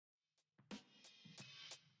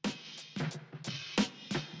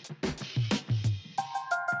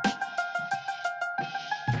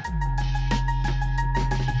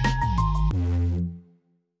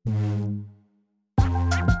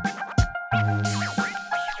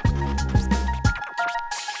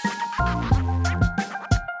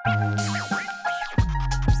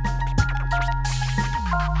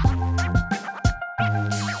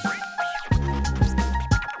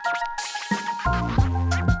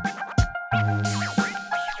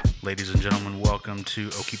ladies and gentlemen. Welcome to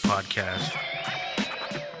Oki Podcast.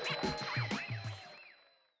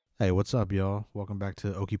 Hey, what's up, y'all? Welcome back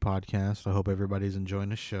to Oki Podcast. I hope everybody's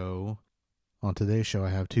enjoying the show. On today's show, I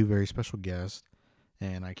have two very special guests,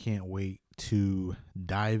 and I can't wait to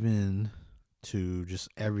dive in to just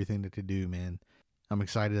everything that they do, man. I'm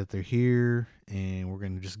excited that they're here, and we're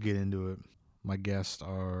going to just get into it. My guests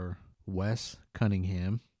are Wes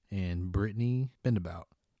Cunningham and Brittany Bendabout.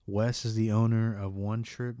 Wes is the owner of One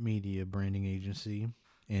Trip Media branding agency,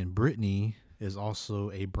 and Brittany is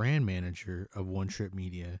also a brand manager of One Trip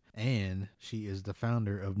Media, and she is the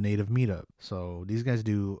founder of Native Meetup. So these guys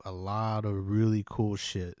do a lot of really cool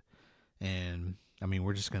shit, and I mean,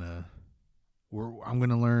 I'm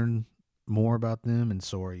gonna learn more about them, and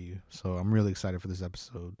so are you. So I'm really excited for this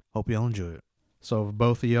episode. Hope y'all enjoy it. So if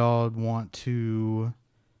both of y'all want to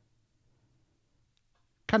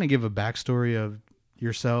kind of give a backstory of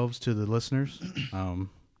yourselves to the listeners,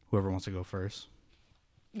 whoever wants to go first.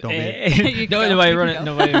 Nobody go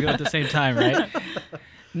at the same time, right?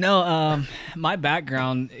 No, my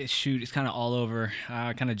background is it's kind of all over.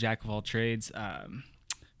 Kind of jack of all trades,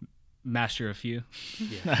 master of few.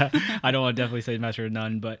 Yeah. I don't want to definitely say master of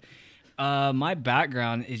none, but my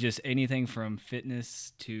background is just anything from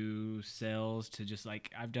fitness to sales to just like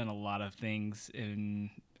I've done a lot of things in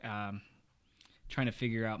trying to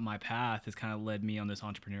figure out my path has kind of led me on this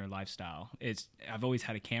entrepreneur lifestyle. I've always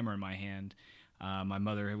had a camera in my hand. My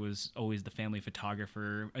mother was always the family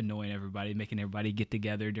photographer, annoying everybody, making everybody get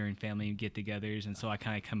together during family get-togethers, and so I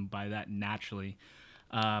kind of come by that naturally.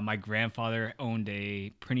 My grandfather owned a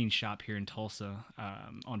printing shop here in Tulsa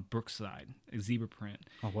on Brookside, a Zebra Print.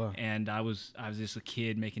 Oh wow! And I was just a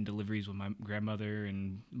kid making deliveries with my grandmother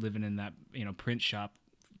and living in that print shop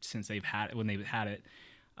since they've had it.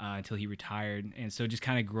 Until he retired, and so just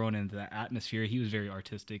kind of growing into that atmosphere. He was very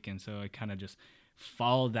artistic, and so I kind of just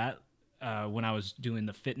followed that when I was doing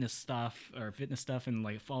the fitness stuff, and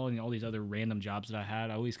like following all these other random jobs that I had.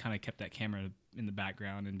 I always kind of kept that camera in the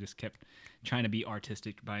background and just kept trying to be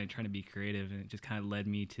artistic by trying to be creative, and it just kind of led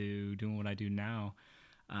me to doing what I do now.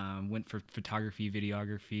 Went for photography,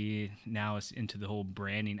 videography. Now it's into the whole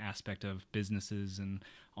branding aspect of businesses and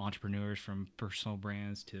entrepreneurs, from personal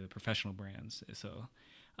brands to professional brands. So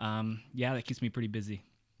that keeps me pretty busy.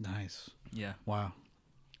 Nice. Yeah. Wow.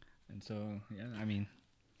 And so, yeah, I mean.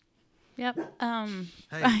 Yep.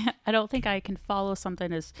 Hey. I don't think I can follow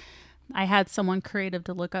something as I had someone creative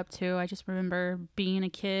to look up to. I just remember being a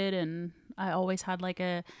kid and I always had like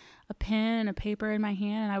a pen and a paper in my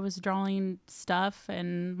hand and I was drawing stuff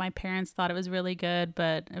and my parents thought it was really good,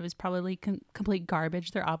 but it was probably complete garbage.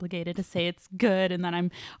 They're obligated to say it's good and that I'm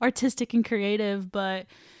artistic and creative, but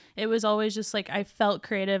it was always just like I felt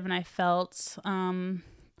creative and I felt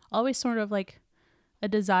always sort of like a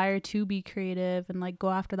desire to be creative and like go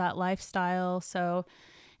after that lifestyle. So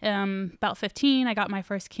about 15, I got my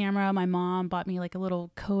first camera. My mom bought me like a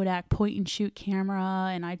little Kodak point and shoot camera,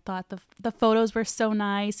 and I thought the photos were so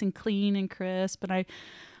nice and clean and crisp, and I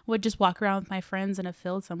would just walk around with my friends in a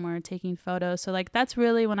field somewhere taking photos. So like that's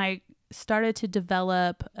really when I started to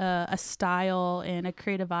develop a style and a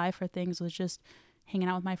creative eye for things, was just hanging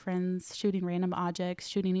out with my friends, shooting random objects,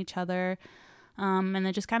 shooting each other. And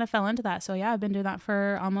then just kind of fell into that. So yeah, I've been doing that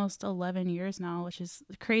for almost 11 years now, which is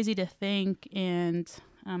crazy to think. And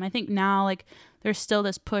I think now like there's still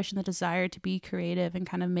this push and the desire to be creative and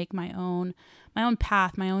kind of make my own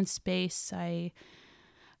path, my own space.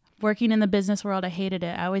 Working in the business world, I hated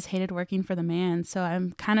it. I always hated working for the man. So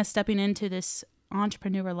I'm kind of stepping into this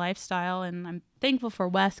entrepreneur lifestyle, and I'm thankful for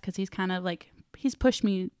Wes because he's pushed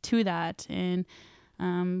me to that and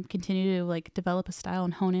continue to like develop a style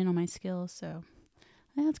and hone in on my skills. So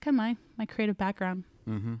yeah, that's kind of my creative background.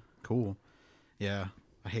 Mm-hmm. Cool. Yeah.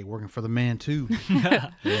 I hate working for the man too.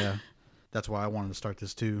 Yeah. That's why I wanted to start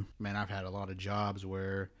this too. Man, I've had a lot of jobs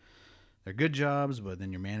where they're good jobs, but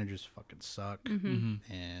then your managers fucking suck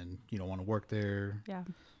and you don't want to work there. Yeah.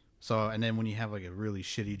 So, and then when you have like a really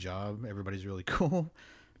shitty job, everybody's really cool,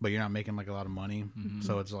 but you're not making like a lot of money. Mm-hmm.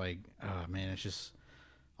 So it's like, man, it's just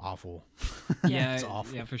awful. Yeah, it's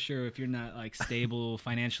awful. Yeah, for sure. If you're not like stable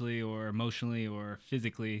financially or emotionally or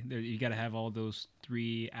physically, you got to have all those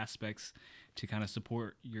three aspects to kind of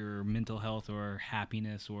support your mental health or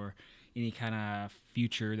happiness or any kind of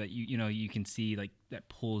future that you can see like that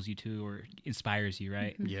pulls you to or inspires you,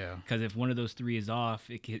 right? Mm-hmm. Yeah. Because if one of those three is off,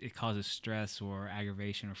 it causes stress or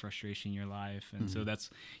aggravation or frustration in your life, and so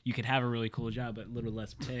you could have a really cool job but little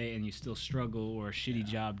less pay, and you still struggle, or a shitty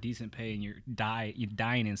job, decent pay, and you're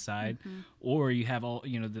dying inside, or you have all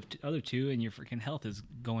the other two, and your freaking health is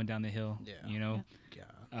going down the hill. Yeah. You know. Yeah.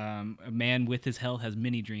 A man with his health has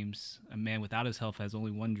many dreams. A man without his health has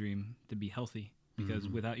only one dream: to be healthy. Because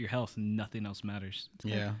without your health, nothing else matters.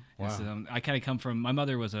 Yeah. Wow. So, I kind of come from. My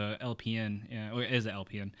mother was a LPN, or is a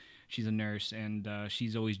LPN. She's a nurse, and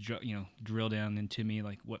she's always drilled down into me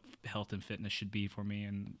like what health and fitness should be for me,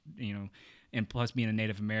 and and plus being a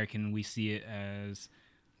Native American, we see it as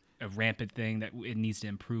a rampant thing that it needs to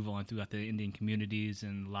improve on throughout the Indian communities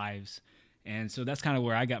and lives. And so that's kind of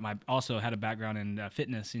where I got also had a background in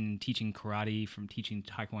fitness and teaching karate, from teaching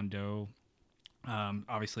taekwondo.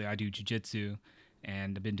 Obviously I do jiu-jitsu,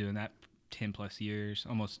 and I've been doing that 10 plus years,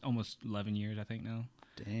 almost 11 years, I think now.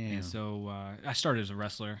 Damn. And so I started as a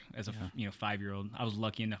wrestler as a 5-year-old. I was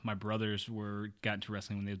lucky enough. My brothers got into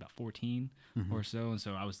wrestling when they was about 14 or so. And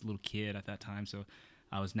so I was a little kid at that time. So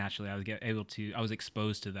I was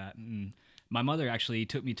exposed to that. And my mother actually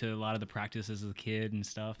took me to a lot of the practices as a kid and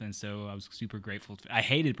stuff, and so I was super grateful. I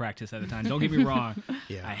hated practice at the time. Don't get me wrong.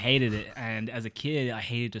 Yeah. I hated it. And as a kid, I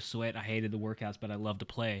hated to sweat. I hated the workouts, but I loved to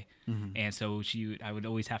play. And so I would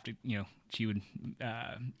always have to, she would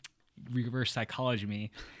reverse psychology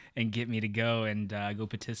me and get me to go and go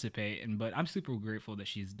participate. But I'm super grateful that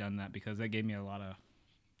she's done that, because that gave me a lot of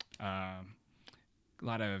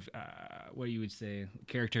what you would say,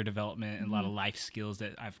 character development, and a lot of life skills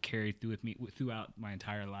that I've carried through with me throughout my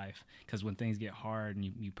entire life. Because when things get hard and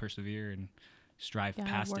you persevere and strive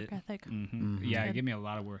past work it. ethic. Yeah, it gave me a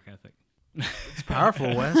lot of work ethic. It's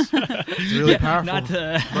powerful, Wes. It's really powerful. Not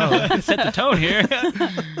to set the tone here.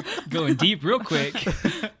 Going deep real quick.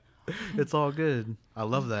 It's all good. I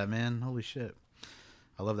love that, man. Holy shit.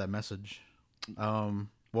 I love that message. Well,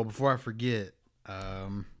 before I forget,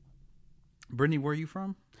 Brittany, where are you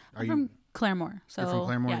from? I'm from Claremore. So, you're from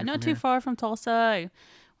Claremore? Yeah, You're not from too here? far from Tulsa. I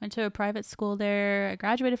went to a private school there. I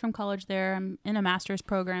graduated from college there. I'm in a master's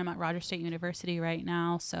program at Rogers State University right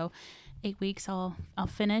now. So 8 weeks I'll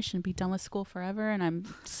finish and be done with school forever, and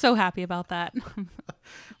I'm so happy about that.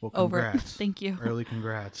 Well, congrats. Thank you. Early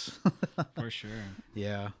congrats. For sure.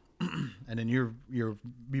 Yeah. And then you've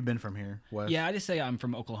been from here, Wes? Yeah, I just say I'm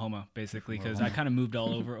from Oklahoma, basically, because I kind of moved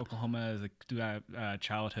all over Oklahoma throughout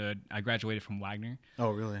childhood. I graduated from Wagner.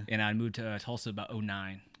 Oh, really? And I moved to Tulsa about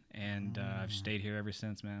 2009, and I've stayed here ever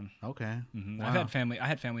since, man. Okay. Wow. I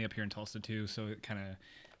had family up here in Tulsa too, so it kind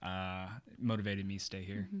of motivated me to stay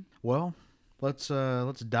here. Well, let's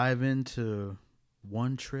dive into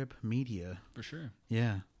One Trip Media. For sure.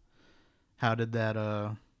 Yeah. How did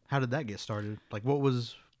that get started? Like, what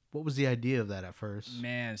was the idea of that at first?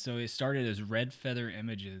 Man, so it started as Red Feather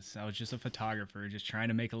Images. I was just a photographer, just trying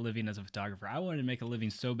to make a living as a photographer. I wanted to make a living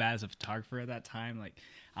so bad as a photographer at that time. Like,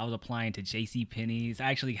 I was applying to JCPenney's.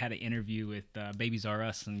 I actually had an interview with Babies R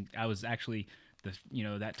Us, and I was actually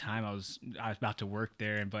that time I was about to work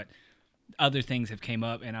there, but other things have came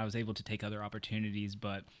up, and I was able to take other opportunities.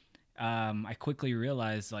 But I quickly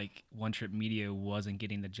realized like One Trip Media wasn't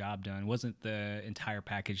getting the job done. It wasn't the entire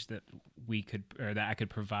package that that I could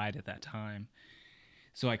provide at that time.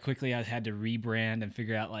 So I had to rebrand and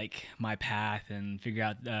figure out like my path and figure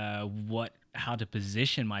out how to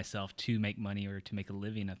position myself to make money or to make a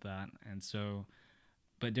living at that. And so,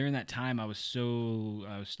 but during that time, I was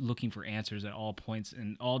looking for answers at all points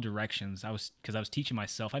in all directions. Because I was teaching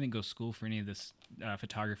myself. I didn't go to school for any of this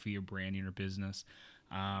photography or branding or business.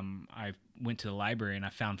 I went to the library and I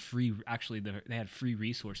found they had free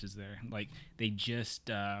resources there. Like they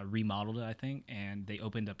just remodeled it, I think, and they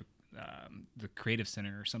opened up the Creative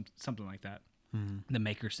Center or something like that. The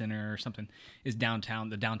Maker Center or something is downtown,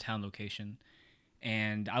 the downtown location.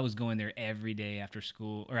 And I was going there every day after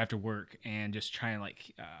school or after work and just trying to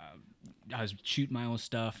I was shooting my own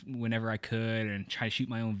stuff whenever I could and try to shoot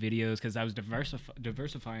my own videos, because I was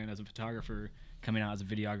diversifying as a photographer, coming out as a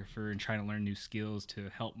videographer and trying to learn new skills to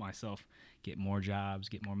help myself get more jobs,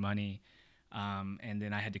 get more money. And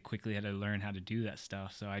then I had to learn how to do that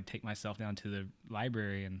stuff. So I'd take myself down to the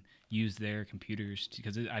library and use their computers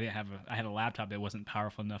because I had a laptop that wasn't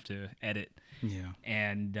powerful enough to edit. Yeah.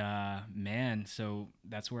 And so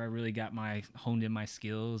that's where I really honed in my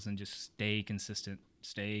skills and just stay consistent.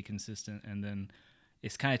 And then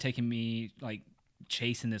it's kind of taken me like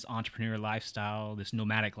chasing this entrepreneur lifestyle, this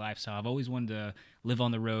nomadic lifestyle. I've always wanted to live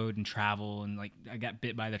on the road and travel, and like I got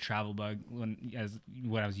bit by the travel bug when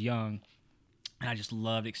I was young. And I just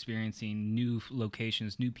loved experiencing new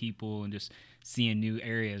locations, new people, and just seeing new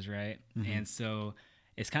areas, right? Mm-hmm. And so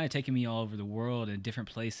it's kind of taken me all over the world and different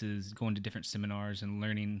places, going to different seminars and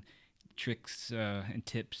learning tricks and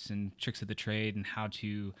tips and tricks of the trade and how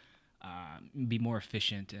to be more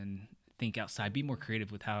efficient and think outside, be more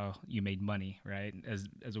creative with how you made money, right? As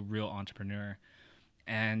a real entrepreneur.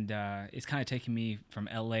 And it's kind of taken me from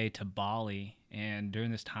LA to Bali And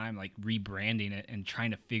during this time, like rebranding it and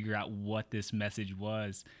trying to figure out what this message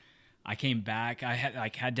was, I came back. I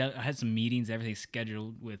had some meetings, everything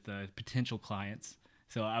scheduled with potential clients.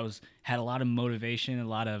 So I had a lot of motivation, a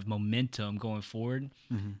lot of momentum going forward.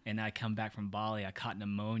 And I come back from Bali, I caught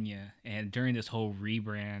pneumonia. And during this whole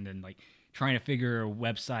rebrand and like trying to figure a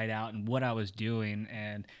website out and what I was doing,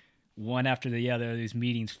 and one after the other, these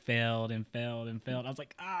meetings failed and failed and failed. I was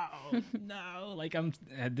like, oh no! Like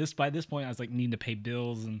by this point, I was like needing to pay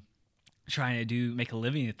bills and trying to make a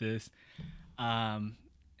living at this. I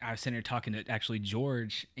was sitting there talking to actually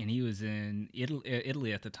George, and he was in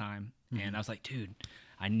Italy at the time, and I was like, dude,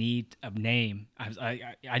 I need a name.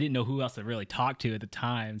 I didn't know who else to really talk to at the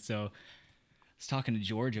time, so I was talking to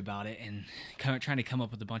George about it and trying to come up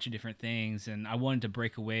with a bunch of different things. And I wanted to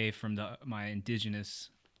break away from my indigenous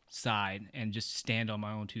side and just stand on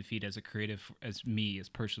my own 2 feet as a creative, as me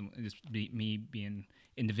being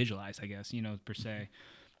individualized, I guess, per se.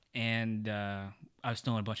 And I was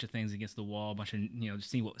throwing a bunch of things against the wall, a bunch of just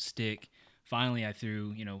seeing what would stick. Finally I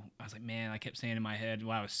threw, I was like, man, I kept saying in my head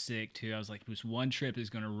while I was sick too, I was like, this one trip is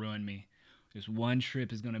going to ruin me. This one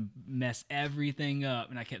trip is going to mess everything up.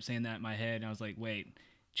 And I kept saying that in my head, and I was like, wait,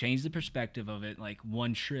 change the perspective of it. Like,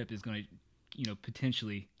 one trip is going to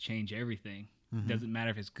potentially change everything. Doesn't matter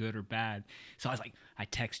if it's good or bad. So I was like, I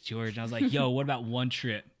text George, and I was like, yo, what about one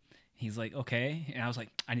trip? He's like, okay. And I was like,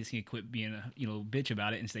 I just need to quit being a bitch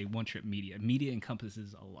about it and say One Trip Media. Media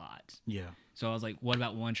encompasses a lot. Yeah. So I was like, what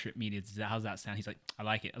about One Trip Media? How's that sound? He's like, I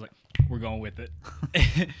like it. I was like, we're going with it.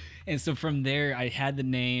 And so from there, I had the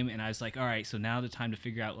name, and I was like, all right, so now the time to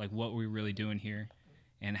figure out like what we're really doing here,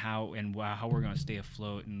 and how we're going to stay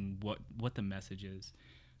afloat, and what the message is.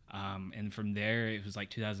 And from there, it was like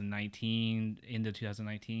 2019, into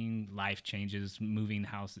 2019, life changes, moving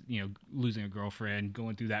house, losing a girlfriend,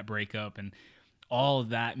 going through that breakup, and all of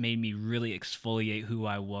that made me really exfoliate who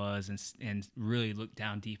I was and really look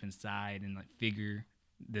down deep inside and like figure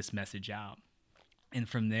this message out. And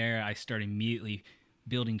from there, I started immediately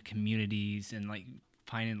building communities and like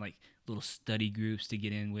finding like little study groups to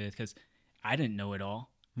get in with, because I didn't know it all.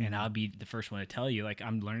 And I'll be the first one to tell you, like,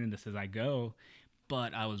 I'm learning this as I go.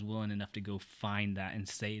 But I was willing enough to go find that and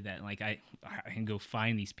say that, like, I can go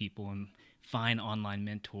find these people and find online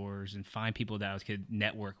mentors and find people that I could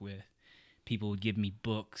network with. People would give me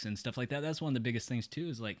books and stuff like that. That's one of the biggest things too,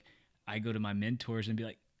 is like, I go to my mentors and be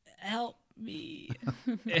like, help me.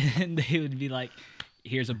 And they would be like,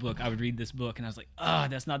 here's a book. I would read this book, and I was like,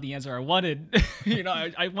 that's not the answer I wanted.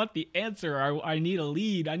 I want the answer. I need a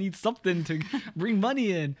lead. I need something to bring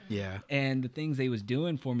money in. Yeah. And the things they was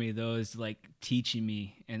doing for me, though, is like teaching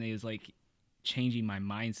me, and it was like changing my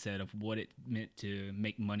mindset of what it meant to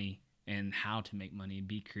make money and how to make money and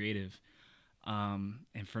be creative.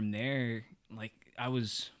 And from there, like, I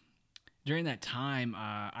was, during that time,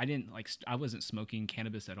 I wasn't smoking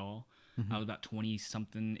cannabis at all. I was about 20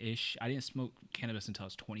 something ish. I didn't smoke cannabis until I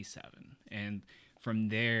was 27. And from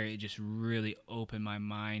there, it just really opened my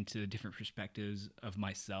mind to different perspectives of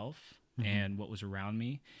myself and what was around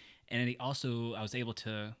me. And it also, I was able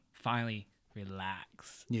to finally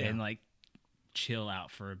relax and like chill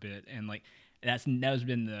out for a bit. And like, that has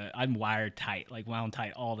been I'm wired tight, like wound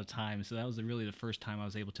tight all the time. So that was really the first time I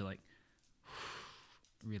was able to like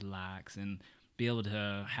relax and be able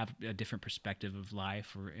to have a different perspective of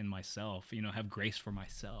life or in myself, have grace for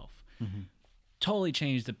myself. Totally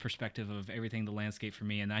changed the perspective of everything, the landscape for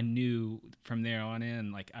me. And I knew from there on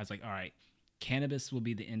in, like, I was like, all right, cannabis will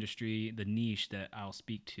be the industry, the niche that I'll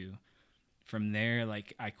speak to. From there,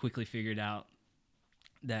 like, I quickly figured out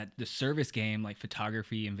that the service game, like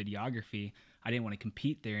photography and videography, I didn't want to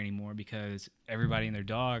compete there anymore, because everybody and their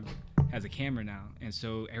dog has a camera now. And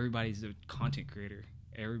so everybody's a content creator.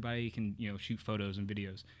 Everybody can, shoot photos and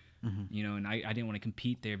videos, and I didn't want to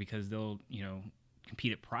compete there, because they'll,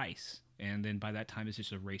 compete at price. And then by that time, it's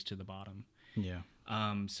just a race to the bottom. Yeah.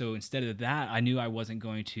 So instead of that, I knew I wasn't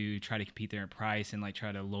going to try to compete there at price and like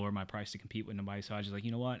try to lower my price to compete with nobody. So I was just like,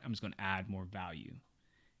 you know what? I'm just going to add more value.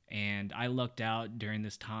 And I lucked out during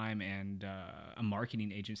this time, and a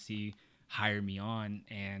marketing agency hired me on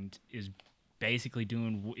and is basically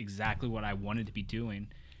doing exactly what I wanted to be doing.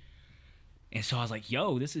 And so I was like,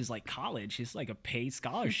 yo, this is like college. It's like a paid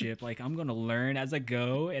scholarship. Like, I'm going to learn as I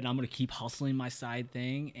go, and I'm going to keep hustling my side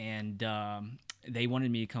thing. And they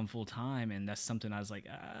wanted me to come full time. And that's something I was like,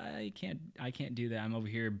 I can't do that. I'm over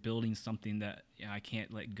here building something that I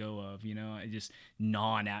can't let go of, it just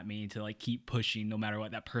gnawing at me to like keep pushing no matter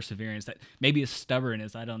what. That perseverance, that maybe is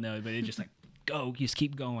stubbornness, I don't know, but it just like, go, just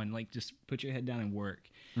keep going, like just put your head down and work.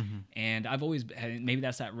 And I've always had, maybe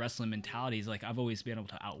that's that wrestling mentality, is like I've always been able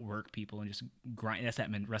to outwork people and just grind. That's that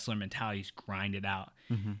wrestler mentality, just grind it out.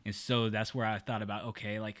 And so that's where I thought about,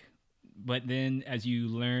 okay, like, but then as you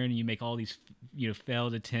learn, you make all these, you know,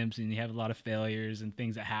 failed attempts, and you have a lot of failures and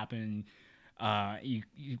things that happen.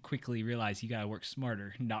 You quickly realize you got to work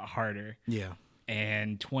smarter, not harder. Yeah.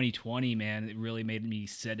 And 2020, man, it really made me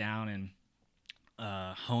sit down and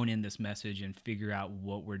hone in this message and figure out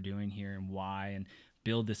what we're doing here and why, and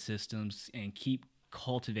build the systems and keep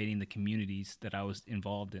cultivating the communities that I was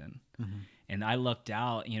involved in. And I lucked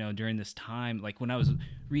out, you know, during this time, like when I was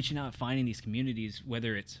reaching out, finding these communities,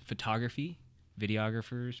 whether it's photography,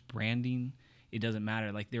 videographers, branding, it doesn't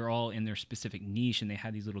matter. Like they're all in their specific niche, and they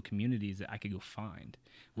had these little communities that I could go find,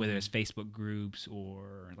 whether it's Facebook groups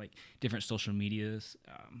or like different social medias.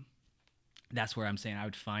 That's where I'm saying I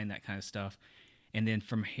would find that kind of stuff. And then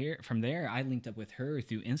from there, I linked up with her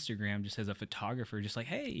through Instagram, just as a photographer, just like,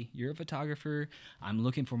 hey, you're a photographer. I'm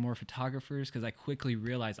looking for more photographers, because I quickly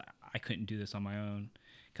realized I couldn't do this on my own,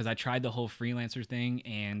 because I tried the whole freelancer thing,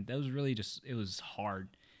 and that was really it was hard.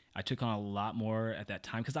 I took on a lot more at that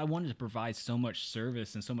time because I wanted to provide so much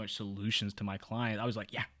service and so much solutions to my clients. I was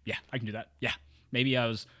like, yeah, I can do that. Yeah. Maybe I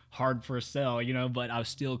was hard for a sell, you know, but I was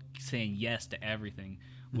still saying yes to everything,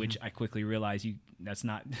 which I quickly realized that's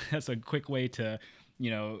a quick way to,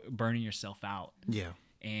 you know, burning yourself out. Yeah.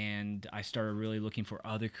 And I started really looking for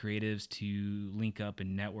other creatives to link up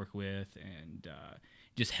and network with, and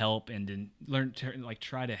just help, and then learn to like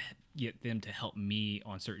try to get them to help me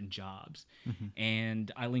on certain jobs.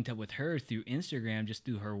 And I linked up with her through Instagram, just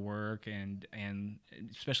through her work, and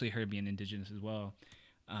especially her being indigenous as well.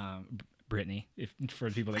 Brittany, if for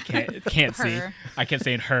the people that can't see, I kept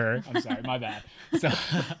saying her. I'm sorry, my bad. So,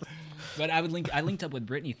 but I linked up with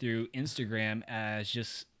Brittany through Instagram as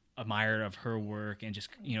just admirer of her work, and just,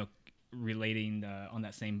 you know, relating on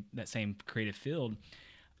that same creative field.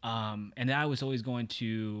 And I was always going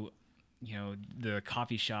to, you know, the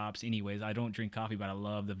coffee shops. Anyways, I don't drink coffee, but I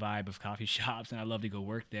love the vibe of coffee shops, and I love to go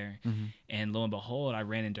work there. And lo and behold, I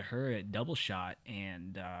ran into her at Double Shot,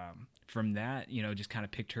 and from that, you know, just kind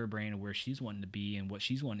of picked her brain of where she's wanting to be and what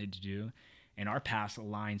she's wanted to do. And our paths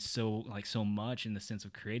aligned so much in the sense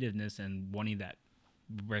of creativeness and wanting that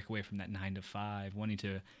break away from that 9 to 5, wanting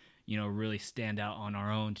to, you know, really stand out on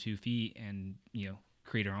our own 2 feet and, you know,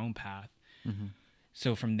 create our own path.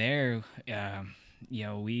 So from there, you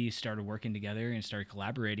know, we started working together and started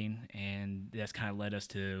collaborating, and that's kind of led us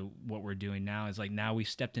to what we're doing now. Is like, now we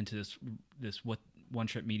stepped into this what One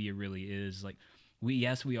Trip Media really is. Like, we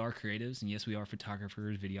are creatives, and yes, we are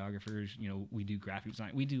photographers, videographers. You know, we do graphic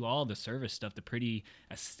design, we do all the service stuff, the pretty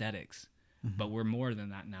aesthetics. But we're more than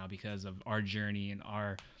that now because of our journey and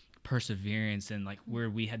our perseverance, and like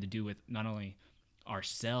where we had to do with not only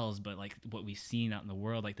ourselves, but like what we've seen out in the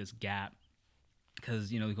world, like this gap.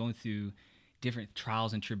 Because, you know, going through different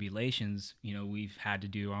trials and tribulations, you know, we've had to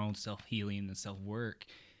do our own self-healing and self-work.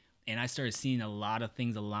 And I started seeing a lot of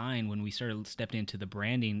things align when we started stepping into the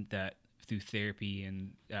branding, that through therapy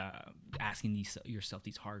and asking yourself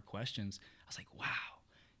these hard questions. I was like, wow,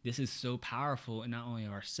 this is so powerful, and not only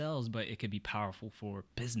ourselves, but it could be powerful for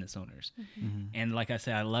business owners. And like I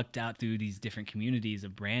said, I lucked out through these different communities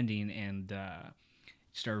of branding, and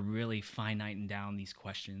started really finiting down these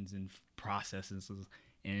questions and processes,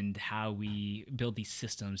 and how we build these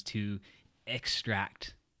systems to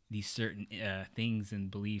extract these certain things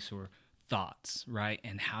and beliefs or thoughts, right?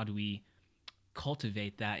 And how do we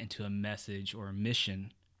cultivate that into a message or a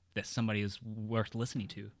mission that somebody is worth listening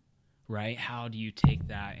to, right? How do you take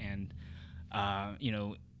that and, you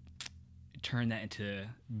know, turn that into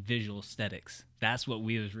visual aesthetics? That's what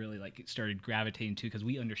we was really like started gravitating to, because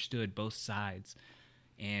we understood both sides.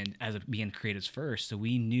 And as being creatives first, so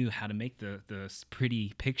we knew how to make the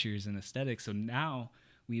pretty pictures and aesthetics. So now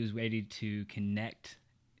we was ready to connect,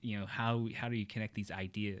 you know, how do you connect these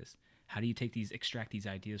ideas? How do you extract these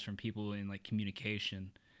ideas from people in like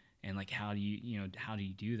communication, and like how do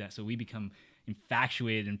you do that? So we become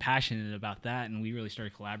infatuated and passionate about that, and we really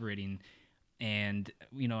started collaborating. And,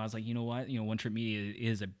 you know, I was like, you know what, you know, One Trip Media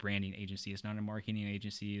is a branding agency. It's not a marketing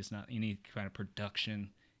agency. It's not any kind of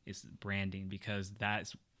production. It's branding, because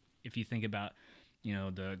that's, if you think about, you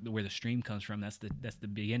know, where the stream comes from, that's the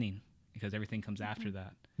beginning, because everything comes after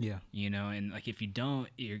that. Yeah. You know, and like if you don't,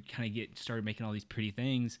 you're kind of started making all these pretty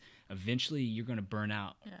things. Eventually, you're going to burn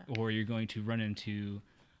out, or you're going to run into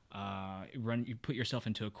you put yourself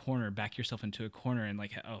into a corner, back yourself into a corner, and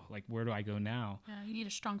like, oh, like where do I go now? Yeah, you need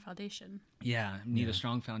a strong foundation. Yeah, need a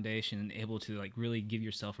strong foundation and able to like really give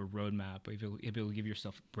yourself a roadmap, or able to give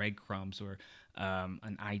yourself breadcrumbs or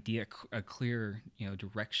an idea, a clear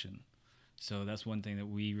direction. So that's one thing that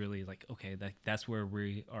we really like. Okay, that's where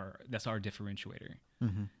we are. That's our differentiator,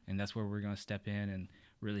 and that's where we're going to step in and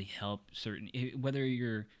really help whether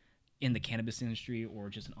you're in the cannabis industry or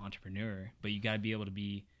just an entrepreneur. But you got to be able to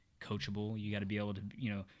be coachable. You got to be able to,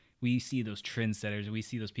 we see those trendsetters. We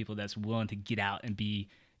see those people that's willing to get out and be,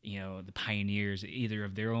 the pioneers either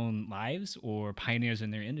of their own lives or pioneers in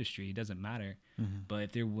their industry. It doesn't matter. But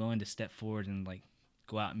if they're willing to step forward and like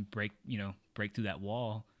go out and break through that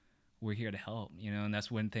wall, we're here to help, and that's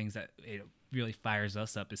one things that it really fires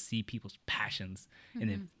us up is see people's passions and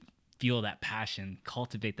then feel that passion,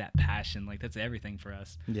 cultivate that passion. Like that's everything for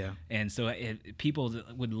us. Yeah. And so people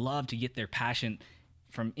would love to get their passion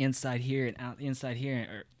from inside here and out inside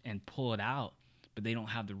here and pull it out, but they don't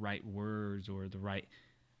have the right words or the right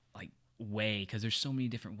like way, because there's so many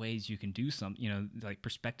different ways you can do something, like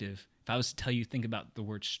perspective. If I was to tell you, think about the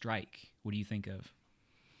word strike, what do you think of?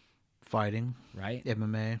 Fighting, right?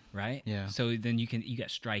 MMA, right? Yeah. So then you got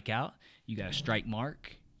strike out, you got a strike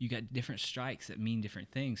mark, you got different strikes that mean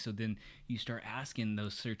different things. So then you start asking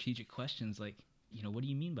those strategic questions like, what do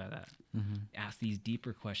you mean by that? Ask these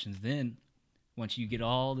deeper questions. Then once you get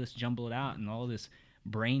all this jumbled out and all this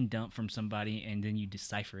brain dump from somebody, and then you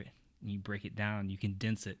decipher it and you break it down, you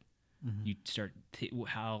condense it. You start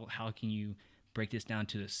how can you break this down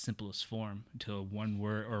to the simplest form, to a one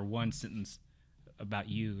word or one sentence about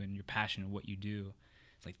you and your passion and what you do.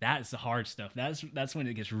 It's like that's the hard stuff. That's when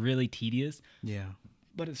it gets really tedious. Yeah.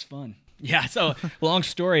 But it's fun. Yeah. So long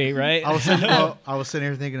story, right? I was sitting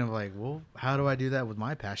here thinking of like, well, how do I do that with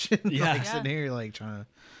my passion? Yeah. Sitting here like trying to.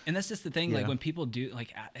 And that's just the thing. Like when people do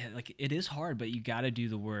like it is hard, but you got to do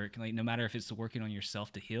the work. Like no matter if it's working on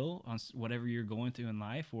yourself to heal on whatever you're going through in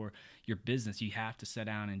life or your business, you have to sit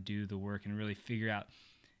down and do the work and really figure out,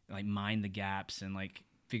 like mind the gaps and like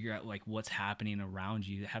figure out like what's happening around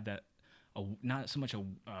you. Have that not so much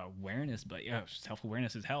awareness, but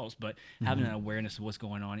self-awareness helps, but having an awareness of what's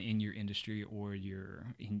going on in your industry or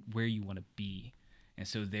where you want to be. And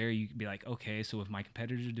so there you can be like, okay, so if my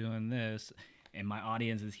competitors are doing this and my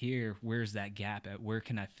audience is here, where's that gap at? Where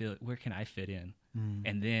can I fit in?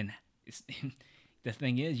 And then the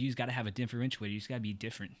thing is, you just got to have a differentiator. You just got to be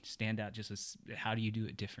different, stand out. How do you do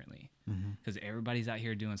it differently? Because everybody's out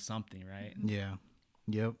here doing something, right? Yeah.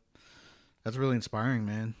 Yep. That's really inspiring,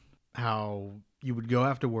 man. How you would go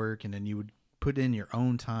after work and then you would put in your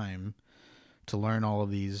own time to learn all of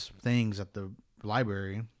these things at the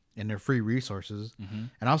library and their free resources.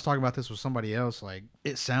 And I was talking about this with somebody else. Like,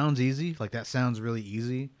 it sounds easy. Like, that sounds really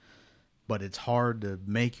easy, but it's hard to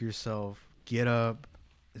make yourself get up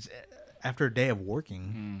after a day of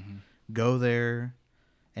working, go there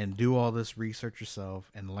and do all this research yourself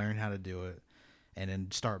and learn how to do it and then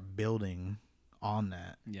start building on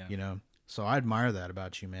that. Yeah. So I admire that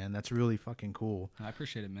about you, man. That's really fucking cool. I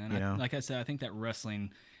appreciate it, man. Like I said, I think that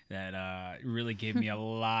wrestling that really gave me a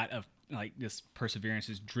lot of like this perseverance,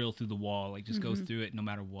 just drill through the wall, like just go through it no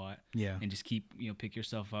matter what. Yeah. And just keep, pick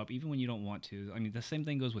yourself up even when you don't want to. I mean, the same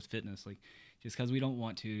thing goes with fitness. Like just because we don't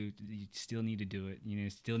want to, you still need to do it. You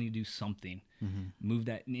still need to do something. Move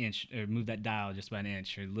that inch or move that dial just by an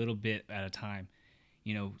inch or a little bit at a time.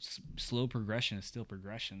 Slow progression is still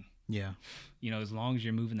progression. Yeah. As long as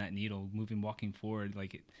you're moving that needle, walking forward,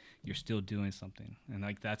 like you're still doing something. And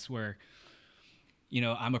like, that's where,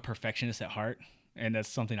 I'm a perfectionist at heart, and that's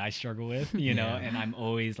something I struggle with, and I'm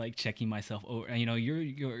always like checking myself over,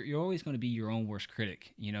 you're always going to be your own worst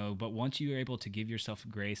critic, but once you're able to give yourself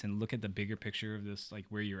grace and look at the bigger picture of this, like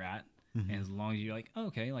where you're at, and as long as you're like, oh,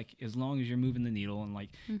 okay, like as long as you're moving the needle and like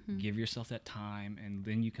give yourself that time, and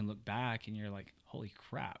then you can look back and you're like, holy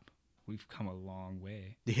crap, we've come a long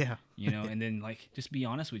way. Yeah. And then like just be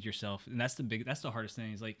honest with yourself. And that's the hardest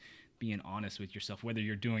thing is like being honest with yourself, whether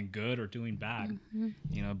you're doing good or doing bad.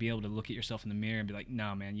 Be able to look at yourself in the mirror and be like,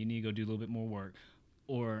 no, man, you need to go do a little bit more work.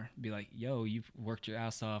 Or be like, yo, you've worked your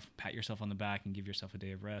ass off, pat yourself on the back and give yourself a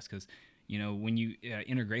day of rest. Because, when you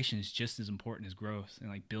integration is just as important as growth and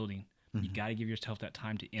like building. You got to give yourself that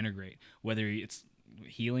time to integrate, whether it's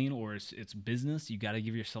healing or it's business. You got to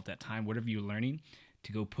give yourself that time, whatever you're learning,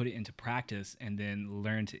 to go put it into practice and then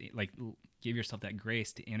learn to like give yourself that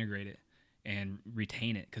grace to integrate it and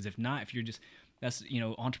retain it. Because if not, if you're just, that's,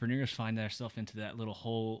 entrepreneurs find themselves into that little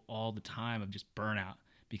hole all the time of just burnout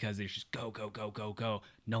because they just go,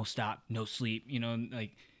 no stop, no sleep,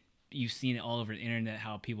 like you've seen it all over the internet,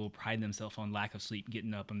 how people pride themselves on lack of sleep,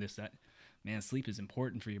 getting up on this, that. Man, sleep is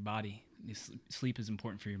important for your body. Sleep is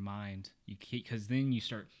important for your mind. Because then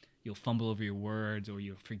you'll fumble over your words, or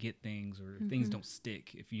you'll forget things, or things don't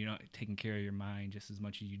stick if you're not taking care of your mind just as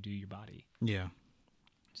much as you do your body. Yeah.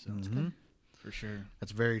 So it's good. For sure.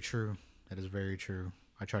 That's very true. That is very true.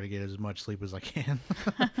 I try to get as much sleep as I can.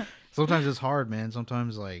 Sometimes it's hard, man.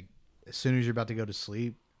 Sometimes, like, as soon as you're about to go to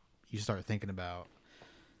sleep, you start thinking about,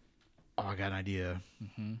 oh, I got an idea.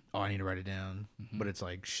 Oh, I need to write it down. But it's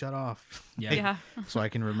like, shut off. Yeah. So I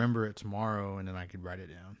can remember it tomorrow, and then I could write it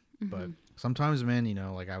down. But sometimes, man, you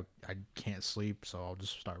know, like I can't sleep, so I'll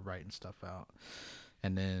just start writing stuff out.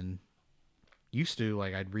 And then used to,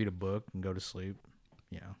 like, I'd read a book and go to sleep.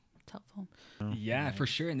 You know. It's helpful. Yeah, for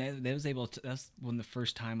sure. And that was able to, that's when the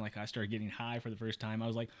first time, like, I started getting high for the first time. I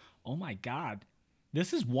was like, oh my God,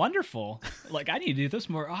 this is wonderful. Like, I need to do this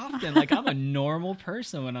more often. Like, I'm a normal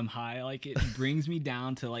person when I'm high. Like, it brings me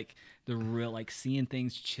down to, like, the real, like, seeing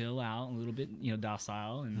things chill out a little bit, you know,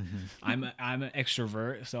 docile. And I'm an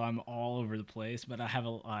extrovert, so I'm all over the place, but I have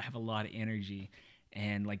a lot of energy,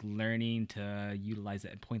 and, like, learning to utilize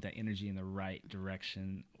that and point that energy in the right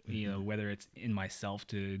direction. You know, whether it's in myself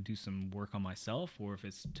to do some work on myself, or if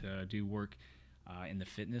it's to do work in the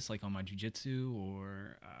fitness, like on my jiu-jitsu,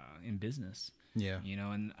 or in business. Yeah. You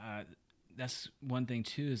know, and that's one thing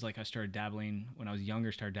too, is like I started dabbling when I was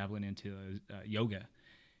younger, into yoga.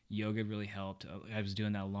 Yoga really helped. I was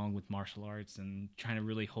doing that along with martial arts and trying to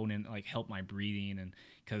really hone in, like, help my breathing. And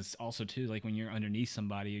because also too, like, when you're underneath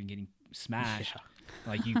somebody and getting smashed,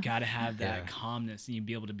 like, you got to have that calmness, and you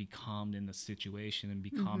be able to be calmed in the situation and be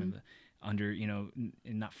calm in the under, you know,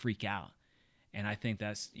 and not freak out. And I think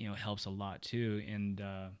that's, you know, helps a lot too. And,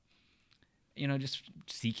 you know, just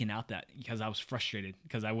seeking out that, because I was frustrated,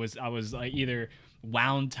 because I was like either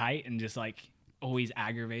wound tight and just, like, always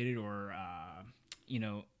aggravated, or, you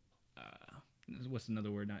know, what's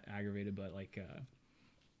another word? Not aggravated, but, like,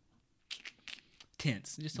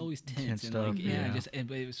 tense, just always tense and stuff,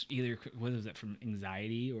 but it was either, whether it was from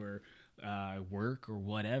anxiety or work or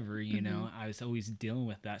whatever, you know, I was always dealing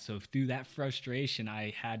with that. So through that frustration,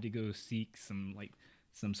 I had to go seek some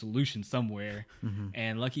solution somewhere.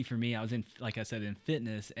 And lucky for me, I was in, like I said, in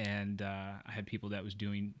fitness, and I had people that was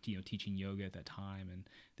doing, you know, teaching yoga at that time, and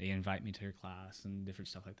they invite me to their class and different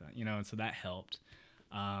stuff like that, you know, and so that helped.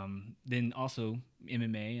 Then also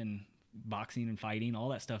MMA and boxing and fighting, all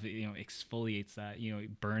that stuff, you know, exfoliates that, you know,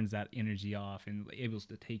 it burns that energy off, and able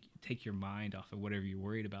to take your mind off of whatever you're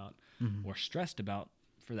worried about or stressed about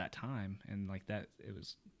for that time. And like that,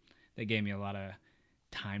 that gave me a lot of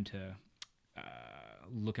time to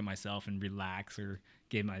look at myself and relax, or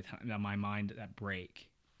gave my mind that break.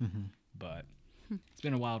 But it's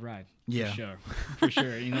been a wild ride, for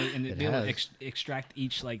sure. You know, and be able to extract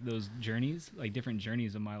each, like, those journeys, like different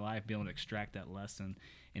journeys of my life, be able to extract that lesson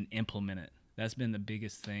and implement it. That's been the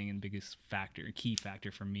biggest thing and biggest key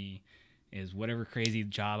factor for me, is whatever crazy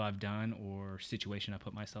job I've done or situation I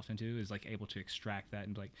put myself into, is, like, able to extract that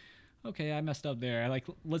and be like, okay, I messed up there. Like,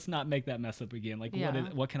 let's not make that mess up again. Like,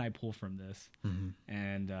 what can I pull from this?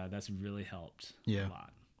 And that's really helped a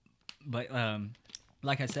lot. But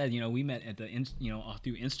like I said, you know, we met at through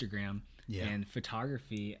Instagram and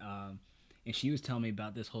photography, and she was telling me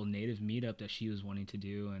about this whole Native meetup that she was wanting to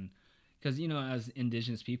do. And because, you know, as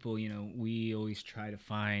Indigenous people, you know, we always try to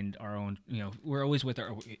find our own, you know, we're always with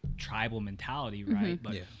our tribal mentality, right?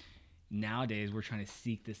 But nowadays we're trying to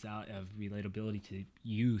seek this out of relatability to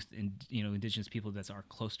youth and, you know, Indigenous people that are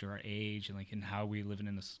close to our age, and, like, in how we're living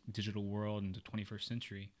in this digital world in the 21st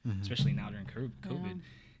century, especially now during COVID.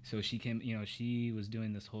 So she came, you know, she was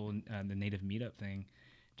doing this whole the Native meetup thing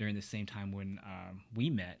during the same time when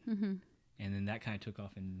we met. And then that kind of took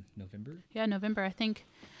off in November. Yeah, November. I think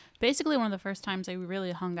basically one of the first times I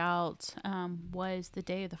really hung out was the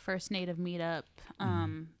day of the first Native meetup.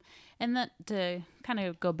 And that, to kind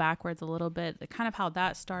of go backwards a little bit, kind of how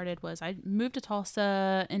that started was I moved to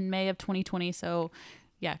Tulsa in May of 2020. So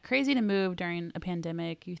yeah, crazy to move during a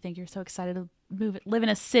pandemic. You think you're so excited to live in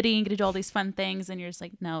a city and get to do all these fun things, and you're just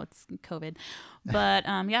like, no, it's COVID. But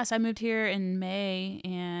so I moved here in May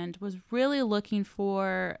and was really looking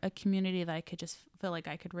for a community that I could just feel like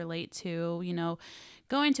I could relate to. You know,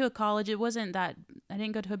 going to a college, it wasn't that I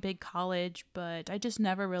didn't go to a big college, but I just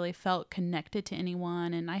never really felt connected to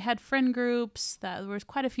anyone. And I had friend groups that there was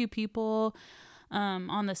quite a few people.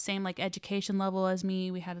 on the same like education level as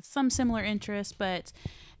me. We had some similar interests, but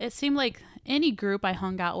it seemed like any group I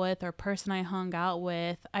hung out with or person I hung out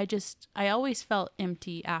with, I always felt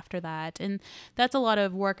empty after that. And that's a lot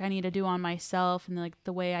of work I need to do on myself and like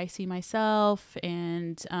the way I see myself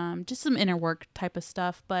and just some inner work type of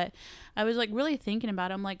stuff. But I was like really thinking about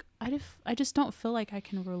it. I'm like, I just don't feel like I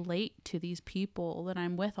can relate to these people that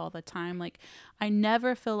I'm with all the time. Like I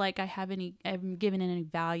never feel like I'm given any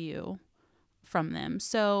value from them.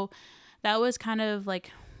 So that was kind of like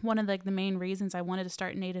one of like the main reasons I wanted to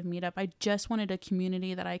start Native Meetup. I just wanted a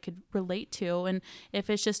community that I could relate to, and if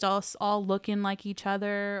it's just all looking like each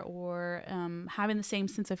other or having the same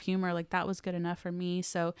sense of humor, like that was good enough for me.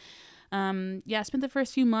 So I spent the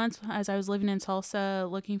first few months as I was living in Tulsa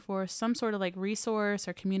looking for some sort of like resource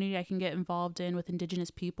or community I can get involved in with Indigenous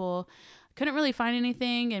people. Couldn't really find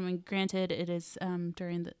anything. And I mean, granted, it is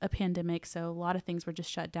during a pandemic, so a lot of things were just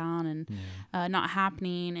shut down and not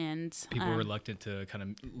happening. And people were reluctant to kind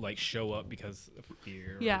of like show up because of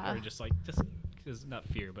fear. Yeah. Or just because not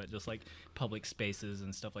fear, but just like public spaces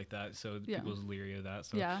and stuff like that. So people was leery of that.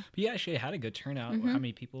 So yeah. But yeah, actually had a good turnout. How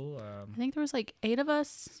many people? I think there was like 8 of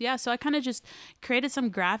us. Yeah. So I kind of just created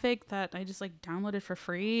some graphic that I just like downloaded for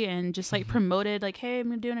free and just like promoted like, hey,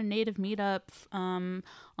 I'm doing a Native Meetup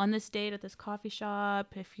on this date at this coffee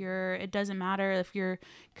shop. It doesn't matter if you're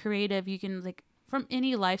creative, you can like from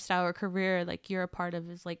any lifestyle or career like you're a part of,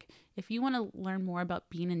 is like if you want to learn more about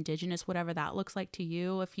being Indigenous, whatever that looks like to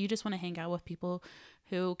you, if you just want to hang out with people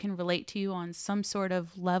who can relate to you on some sort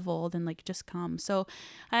of level, then like just come. So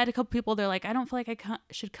I had a couple people, they're like, I don't feel like I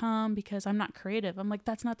should come because I'm not creative. I'm like,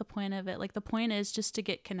 that's not the point of it. Like the point is just to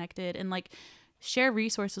get connected and like share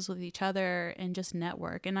resources with each other and just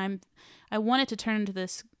network. And I wanted to turn into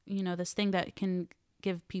this, this thing that can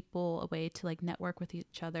give people a way to like network with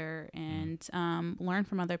each other and learn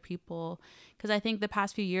from other people. Because I think the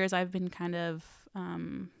past few years I've been kind of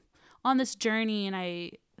on this journey, and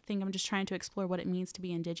I think I'm just trying to explore what it means to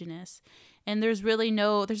be Indigenous. And there's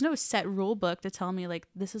no set rule book to tell me like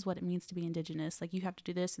this is what it means to be Indigenous, like you have to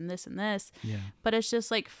do this and this and this. Yeah. But it's just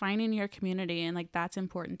like finding your community, and like that's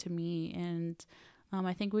important to me. And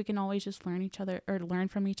I think we can always just learn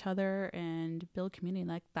from each other and build community.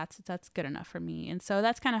 Like that's good enough for me. And so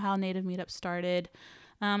that's kind of how Native Meetup started.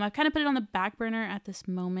 I've kind of put it on the back burner at this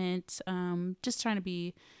moment, just trying to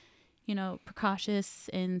be, precautious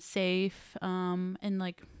and safe, and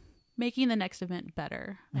like making the next event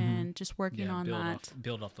better and just working on that.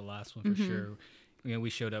 Build off the last one for sure.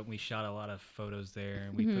 We showed up, we shot a lot of photos there,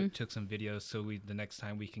 and we took some videos so the next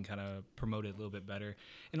time we can kind of promote it a little bit better,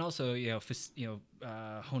 and also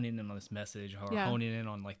honing in on this message or honing in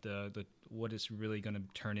on like the what it's really going to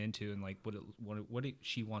turn into and like what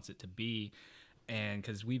she wants it to be. And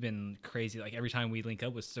because we've been crazy, like every time we link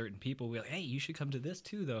up with certain people, we're like, hey, you should come to this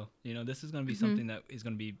too though, this is going to be something that is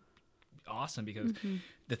going to be awesome, because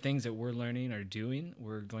the things that we're learning or doing,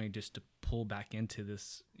 we're going just to pull back into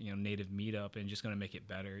this Native Meetup and just going to make it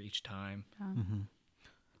better each time.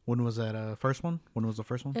 When was that first one? When was the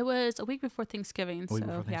first one? It was a week before Thanksgiving.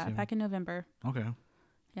 Back in November. Okay.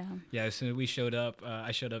 Yeah. So we showed up.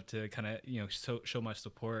 I showed up to kind of show my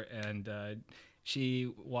support, and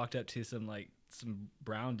she walked up to some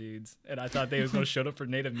brown dudes, and I thought they was gonna show up for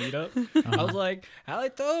Native Meetup. I was like,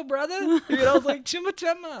 "Halito, brother," I was like, "Chima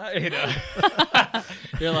chima,"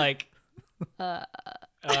 You're like,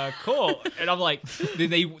 cool. And I'm like,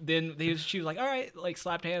 she was like, all right, like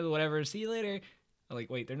slapped hands or whatever. See you later. I'm like,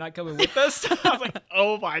 wait, they're not coming with us? I was like,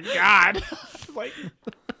 oh my God. Like,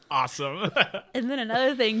 awesome. And then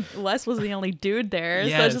another thing, Les was the only dude there.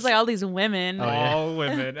 Yes. So it's just like all these women. All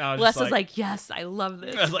women. Les was like, yes, I love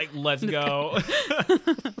this. I was like, let's go.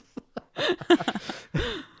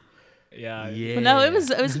 Yeah. But no, it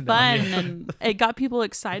was fun, and it got people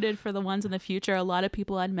excited for the ones in the future. A lot of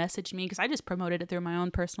people had messaged me because I just promoted it through my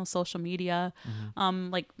own personal social media,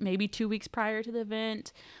 like maybe 2 weeks prior to the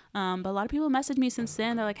event. But a lot of people messaged me since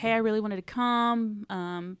then. They're like, hey, I really wanted to come,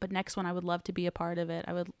 but next one I would love to be a part of it.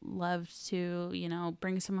 I would love to,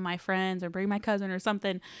 bring some of my friends or bring my cousin or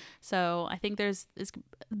something. So I think there's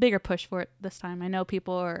a bigger push for it this time. I know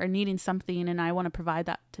people are needing something, and I want to provide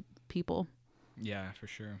that to people. Yeah, for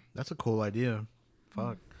sure. That's a cool idea.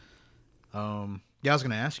 Fuck. I was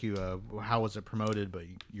gonna ask you how was it promoted, but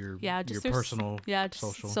your personal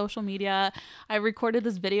social media. I recorded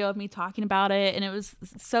this video of me talking about it, and it was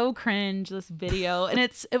so cringe, this video. And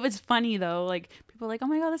it was funny though. Like people were like, oh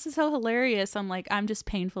my God, this is so hilarious. I'm like, I'm just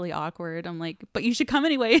painfully awkward. I'm like, but you should come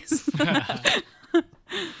anyways.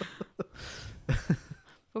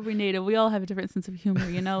 But we Native. We all have a different sense of humor,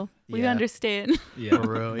 you know. We understand. Yeah,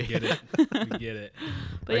 For real. We get it. We get it.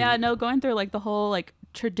 But yeah, no, going through like the whole like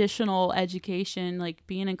traditional education, like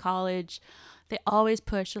being in college, they always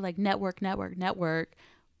push to like network.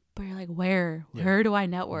 But you're like, where do I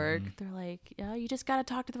network? They're like, yeah, you just got to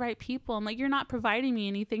talk to the right people. I'm like, you're not providing me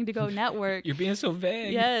anything to go network. You're being so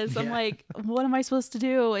vague. Yes. I'm like, what am I supposed to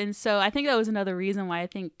do? And so I think that was another reason why I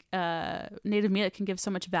think Native Meetup can give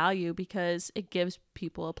so much value, because it gives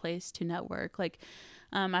people a place to network. Like,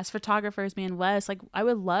 as photographers, me and Wes, like, I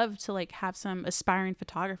would love to like have some aspiring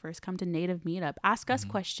photographers come to Native Meetup, ask us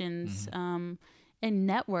questions, and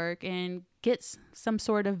network and get some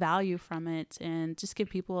sort of value from it, and just give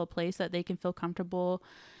people a place that they can feel comfortable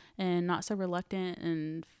and not so reluctant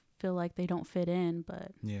and feel like they don't fit in.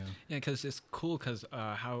 But yeah, because it's cool, because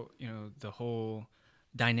how, you know, the whole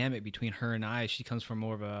dynamic between her and I, she comes from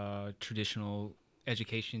more of a traditional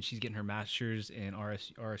education. She's getting her master's in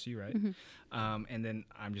RSU, right? And then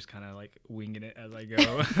I'm just kind of like winging it as I go.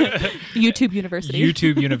 YouTube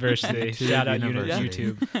University. Shout out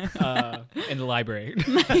YouTube. In the library.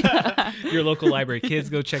 Your local library. Kids,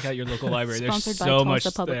 go check out your local library. Sponsored There's so much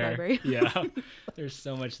Public there. Library. Yeah. There's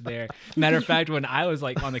so much there. Matter of fact, when I was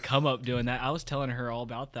like on the come up doing that, I was telling her all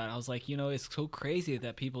about that. I was like, you know, it's so crazy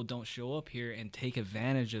that people don't show up here and take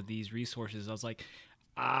advantage of these resources. I was like,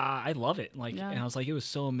 I love it. Like, and I was like, it was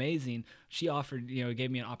so amazing. She offered, you know,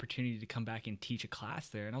 gave me an opportunity to come back and teach a class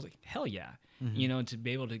there. And I was like, hell yeah. You know, and to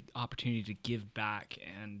be able to opportunity to give back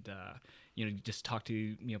and, you know, just talk to,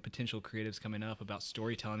 you know, potential creatives coming up about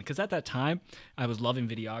storytelling. Because at that time I was loving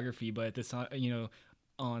videography, but at this time, you know,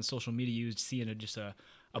 on social media, you would see just a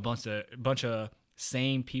bunch of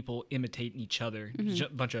same people imitating each other,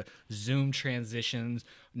 bunch of Zoom transitions,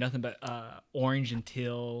 nothing but orange and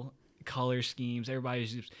teal color schemes.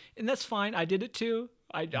 Everybody's just, and that's fine. I did it too.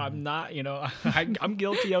 I'm not, you know, I'm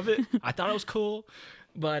guilty of it. I thought it was cool,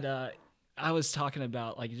 but I was talking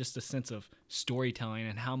about like just a sense of storytelling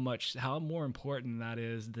and how more important that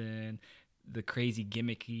is than the crazy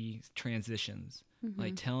gimmicky transitions.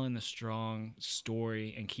 Like telling a strong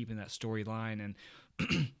story and keeping that storyline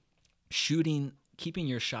and keeping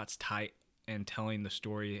your shots tight and telling the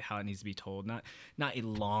story how it needs to be told, not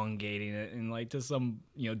elongating it and like to some,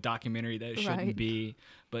 you know, documentary that it shouldn't be,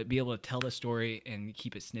 but be able to tell the story and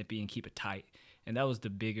keep it snippy and keep it tight. And that was the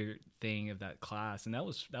bigger thing of that class. And that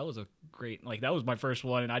was a great, like, that was my first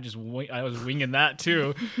one, and I was winging that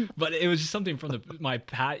too. But it was just something from my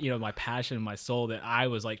passion and my soul that I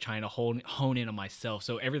was like trying to hone in on myself.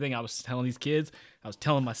 So everything I was telling these kids, I was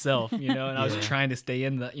telling myself, you know, and I was trying to stay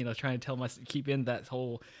in the, you know, trying to keep in that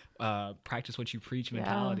whole practice what you preach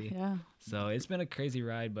mentality. Yeah. So it's been a crazy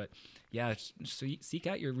ride, but yeah, so seek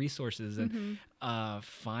out your resources and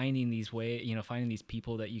finding these finding these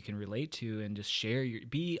people that you can relate to and just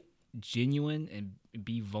be genuine and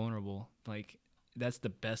be vulnerable. Like, that's the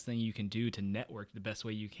best thing you can do to network the best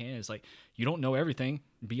way you can. Is like, you don't know everything,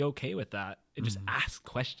 be okay with that, and just ask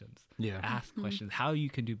questions. Ask questions, how you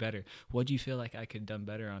can do better. What do you feel like I could have done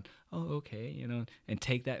better on? Oh, okay, you know, and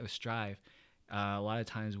take that with strive. A lot of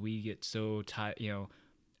times we get so tight, you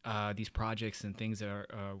know, these projects and things that are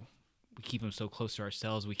we keep them so close to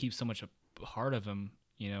ourselves. We keep so much a part of them,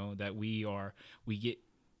 you know, that we get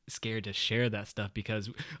scared to share that stuff because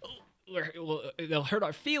they'll hurt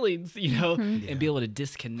our feelings, you know, and be able to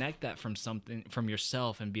disconnect that from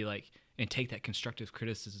yourself and be like, and take that constructive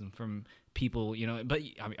criticism from people, you know. But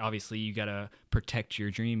I mean, obviously you got to protect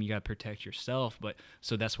your dream. You got to protect yourself. But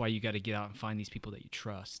so that's why you got to get out and find these people that you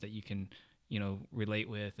trust, that you can, you know, relate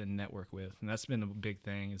with and network with. And that's been a big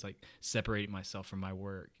thing, is like separating myself from my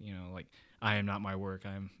work, you know, like I am not my work.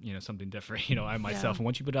 I'm, you know, something different, you know, I'm myself. And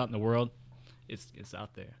once you put it out in the world, it's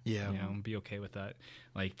out there. Yeah. You know, be okay with that.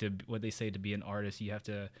 Like, what they say, to be an artist, you have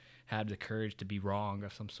to have the courage to be wrong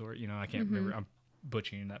of some sort. You know, I can't remember. I'm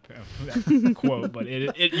butchering that quote, but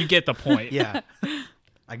you get the point. Yeah.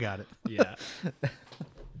 I got it. Yeah.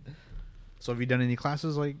 So have you done any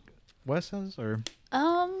classes like Wes has, or?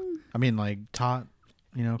 I mean, like, taught,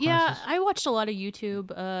 you know, classes? Yeah, I watched a lot of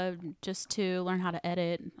YouTube just to learn how to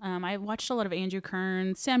edit. I watched a lot of Andrew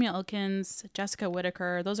Kern, Samuel Elkins, Jessica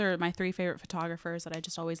Whitaker. Those are my three favorite photographers that I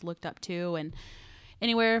just always looked up to. And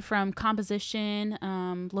anywhere from composition,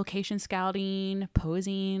 location scouting,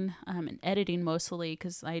 posing, and editing mostly,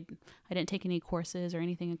 because I didn't take any courses or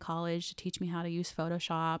anything in college to teach me how to use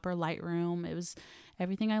Photoshop or Lightroom. It was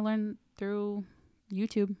everything I learned through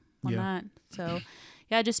YouTube on that. So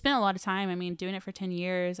yeah, I just spent a lot of time. I mean, doing it for 10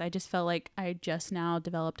 years, I just felt like I just now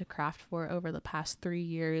developed a craft for it over the past 3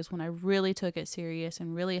 years, when I really took it serious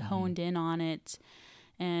and really honed in on it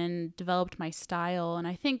and developed my style. And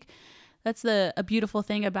I think that's a beautiful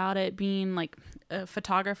thing about it being like a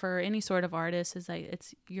photographer or any sort of artist is like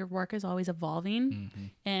it's your work is always evolving. Mm-hmm.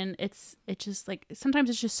 And it's just like sometimes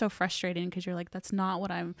it's just so frustrating because you're like that's not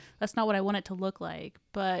what I want it to look like,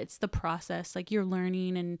 but it's the process. Like you're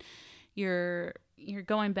learning and you're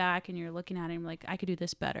going back and you're looking at it and like I could do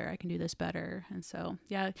this better, I can do this better. And so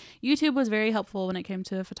yeah, YouTube was very helpful when it came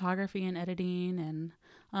to photography and editing, and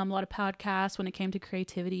a lot of podcasts when it came to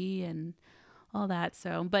creativity and all that.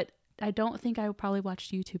 So but I don't think I probably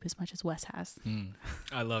watched YouTube as much as Wes has.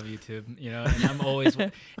 I love YouTube, you know, and I'm always,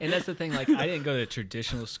 and that's the thing, like, I didn't go to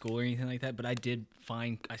traditional school or anything like that, but I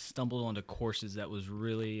stumbled onto courses that was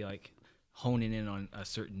really, like, honing in on a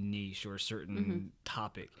certain niche or a certain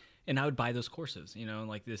topic, and I would buy those courses, you know,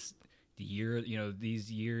 like these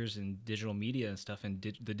years in digital media and stuff, and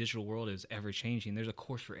the digital world is ever-changing. There's a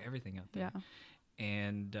course for everything out there. Yeah.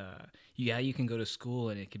 And, you can go to school,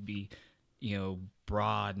 and it could be, you know,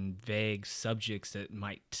 broad and vague subjects that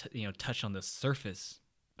might, touch on the surface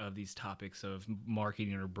of these topics of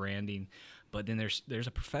marketing or branding. But then there's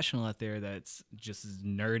a professional out there that's just as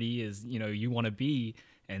nerdy as, you know, you want to be,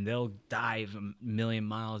 and they'll dive a million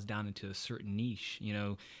miles down into a certain niche. You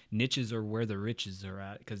know, niches are where the riches are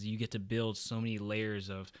at, because you get to build so many layers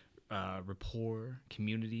of rapport,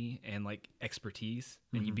 community, and like expertise,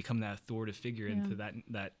 and you become that authoritative figure into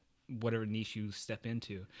that whatever niche you step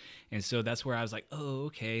into. And so that's where I was like, oh,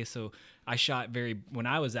 okay. So I shot when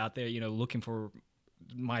I was out there, you know, looking for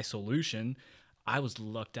my solution, I was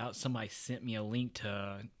lucked out. Somebody sent me a link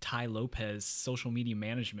to Ty Lopez social media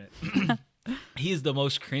management. He's the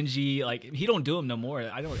most cringy, like, he don't do them no more.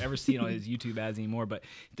 I don't ever see it on his YouTube ads anymore, but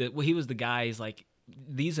he was the guy. He's like,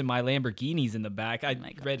 these are my Lamborghinis in the back. I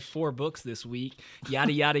read 4 books this week,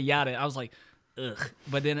 yada, yada, yada. I was like, ugh.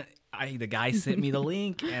 But then the guy sent me the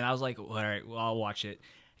link, and I was like, all right, well, I'll watch it.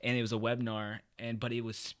 And it was a webinar, but it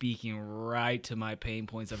was speaking right to my pain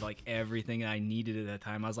points of like everything I needed at that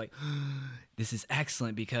time. I was like, this is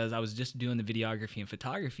excellent, because I was just doing the videography and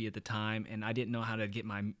photography at the time, and I didn't know how to get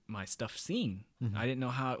my stuff seen. I didn't know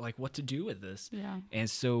what to do with this. Yeah. And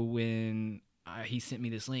so when he sent me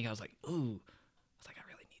this link, I was like, ooh, I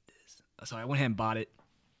really need this. So I went ahead and bought it.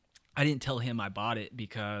 I didn't tell him I bought it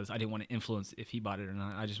because I didn't want to influence if he bought it or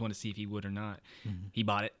not. I just wanted to see if he would or not. He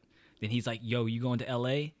bought it. Then he's like, yo, you going to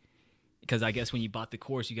LA? Because I guess when you bought the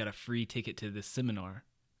course, you got a free ticket to this seminar.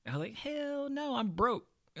 And I was like, hell no, I'm broke.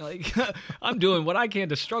 Like, I'm doing what I can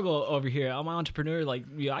to struggle over here. I'm an entrepreneur. Like,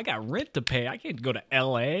 I got rent to pay. I can't go to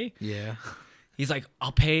LA. Yeah. He's like,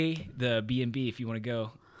 I'll pay the B&B if you want to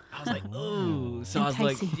go. I was like, oh. So Enticing. I was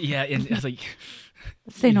like, yeah. And I was like,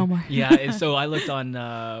 say no more. Yeah. And so I looked on,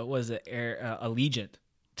 Allegiant,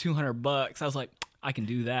 $200. I was like, I can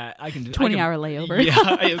do that. I can do 20-hour layover.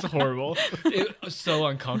 Yeah, it was horrible. It was so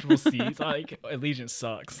uncomfortable seats. Like, Allegiant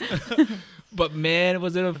sucks. But man,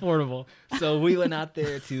 was it affordable. So we went out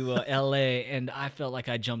there to LA, and I felt like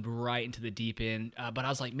I jumped right into the deep end. But I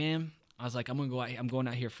was like, man, I'm going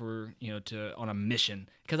out here for, on a mission,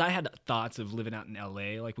 because I had thoughts of living out in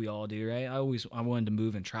LA like we all do, right? I wanted to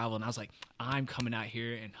move and travel, and I was like, I'm coming out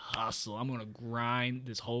here and hustle. I'm going to grind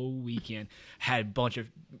this whole weekend. Had a bunch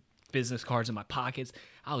of business cards in my pockets.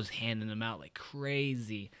 I was handing them out like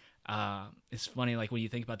crazy. It's funny, like when you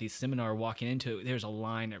think about these seminars, walking into it, there's a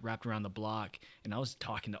line that wrapped around the block, and I was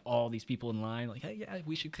talking to all these people in line, like, hey, yeah,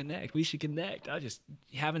 we should connect. I was just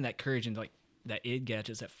having that courage and like that id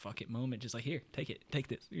gadgets, that fuck it moment, just like, here, take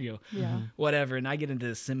this, whatever. And I get into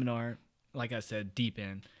the seminar, like I said, deep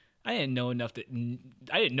in. I didn't know enough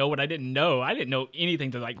I didn't know what I didn't know. I didn't know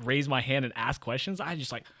anything to like raise my hand and ask questions. I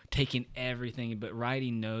just like taking everything, but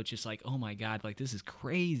writing notes, just like, oh my God, like this is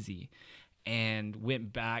crazy. And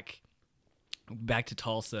went back to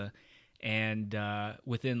Tulsa, and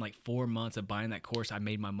within like 4 months of buying that course, I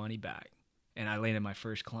made my money back, and I landed my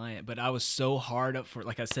first client. But I was so hard up for,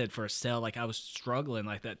 like I said, for a sale. Like I was struggling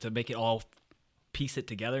like that to make it all, piece it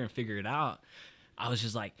together and figure it out. I was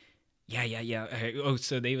just like, yeah. Oh,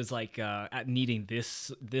 so they was like needing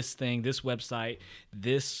this thing, this website,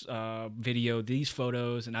 this video, these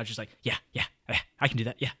photos, and I was just like, yeah, I can do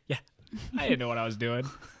that. Yeah. I didn't know what I was doing.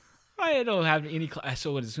 I didn't have any.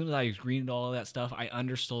 So as soon as I was reading all of that stuff, I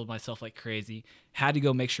undersold myself like crazy. Had to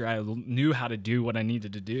go make sure I knew how to do what I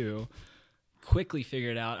needed to do. Quickly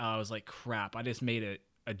figured out. I was like, crap. I just made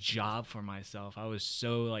a job for myself. I was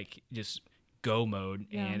so like just go mode,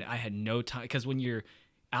 and I had no time, because when you're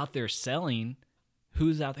out there selling,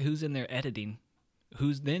 who's in there editing,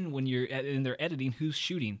 when you're in there editing, who's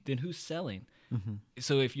shooting, then who's selling.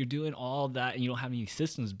 So if you're doing all that and you don't have any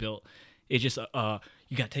systems built, It's just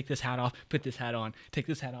you got to take this hat off, put this hat on, take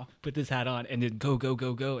this hat off, put this hat on, and then go, go,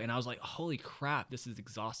 go, go. And I was like, holy crap, this is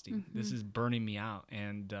exhausting. This is burning me out.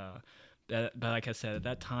 And but like I said, at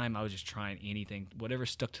that time, I was just trying anything. Whatever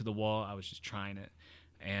stuck to the wall, I was just trying it.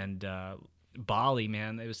 And Bali,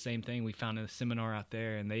 man, it was the same thing. We found a seminar out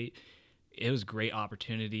there, and it was a great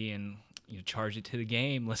opportunity, and charge it to the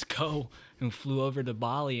game. Let's go. And we flew over to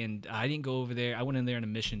Bali, and I didn't go over there. I went in there on a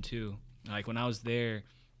mission too. Like when I was there,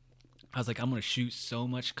 I was like, I'm going to shoot so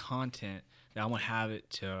much content that I want to have it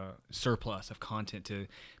to surplus of content to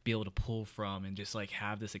be able to pull from and just like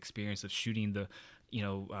have this experience of shooting the,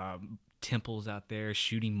 temples out there,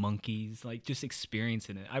 shooting monkeys, like just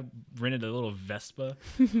experiencing it. I rented a little Vespa.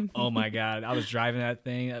 Oh my God. I was driving that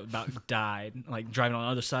thing, I about died, like driving on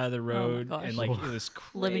the other side of the road. And like, it was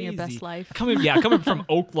crazy. Living your best life. Coming from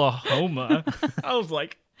Oklahoma, I was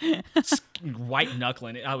like, white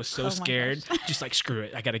knuckling it. I was so scared. Just like, screw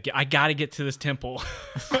it. I gotta get to this temple.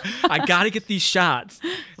 I gotta get these shots.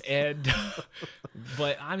 And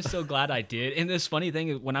but I'm so glad I did. And this funny thing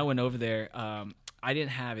is, when I went over there, I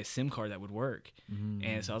didn't have a SIM card that would work.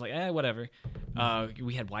 And so I was like, whatever.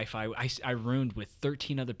 We had Wi-Fi. I roomed with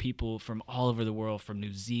 13 other people from all over the world, from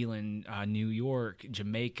New Zealand, New York,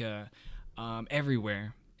 Jamaica,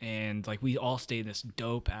 everywhere. And like we all stayed in this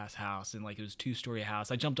dope ass house, and like it was a 2-story house.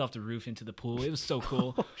 I jumped off the roof into the pool. It was so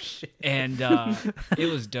cool. Oh, shit. And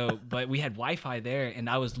it was dope. But we had Wi-Fi there, and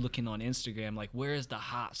I was looking on Instagram like, where's the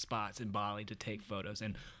hot spots in Bali to take photos,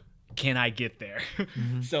 and can I get there?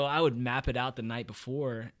 So I would map it out the night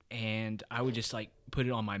before, and I would just like put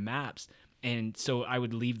it on my maps. And so I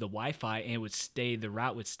would leave the Wi-Fi, and the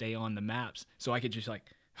route would stay on the maps. So I could just like,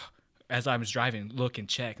 as I was driving, look and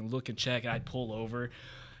check, and I'd pull over.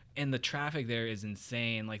 And the traffic there is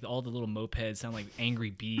insane. Like all the little mopeds sound like angry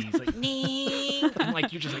bees, like nee. And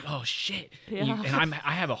like you're just like, oh shit. Yeah. And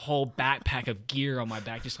I have a whole backpack of gear on my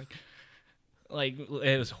back, just like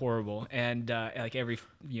it was horrible. And like every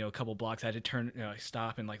couple blocks, I had to turn,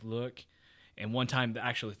 stop and like look. And one time, the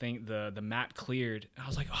actual thing, the map cleared. I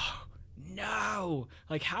was like, oh no!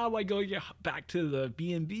 Like how am I going to get back to the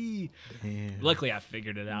B&B? Luckily, I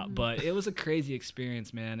figured it out. But it was a crazy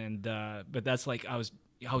experience, man. And but that's like I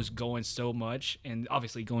was going so much, and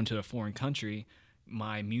obviously going to a foreign country,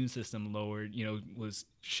 my immune system lowered, was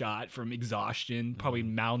shot from exhaustion, probably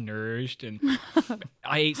malnourished. And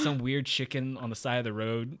I ate some weird chicken on the side of the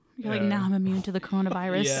road. You're like, now I'm immune to the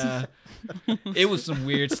coronavirus. Yeah. It was some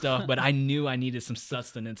weird stuff, but I knew I needed some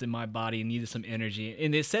sustenance in my body and needed some energy.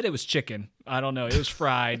 And they said it was chicken. I don't know. It was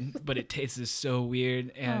fried, but it tasted so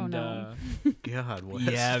weird. And God, what?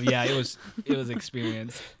 Yeah, it was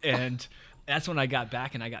experience. And that's when I got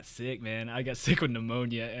back and I got sick, man. I got sick with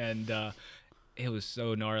pneumonia, and it was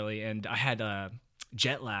so gnarly. And I had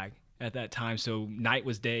jet lag at that time, so night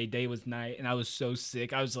was day, day was night, and I was so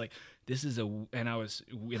sick. I was like, and I was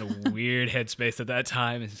in a weird headspace at that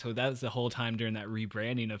time, and so that was the whole time during that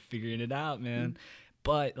rebranding of figuring it out, man.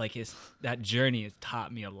 But like that journey has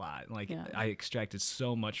taught me a lot. Like I extracted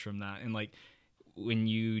so much from that, and like when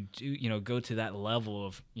you do, go to that level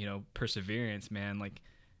of perseverance, man, like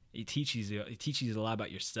it teaches you a lot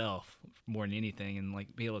about yourself more than anything, and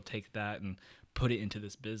like be able to take that and put it into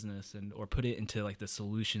this business, or put it into like the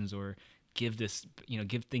solutions, or give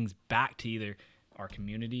things back to either our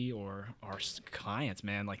community or our clients,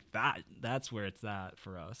 man. Like that's where it's at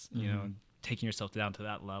for us, taking yourself down to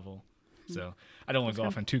that level. So I don't want to go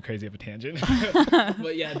off on too crazy of a tangent,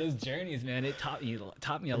 but yeah, those journeys, man, it taught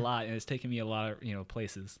me a lot, and it's taken me a lot of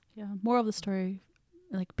places. Yeah. Moral of the story,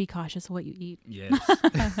 like, be cautious of what you eat. Yes.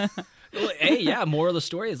 Well, hey, yeah. Moral of the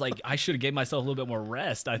story is like I should have gave myself a little bit more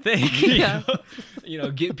rest. I think. Yeah.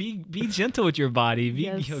 Be gentle with your body.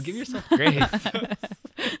 Give yourself grace.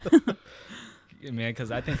 Man,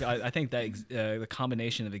 because I think that the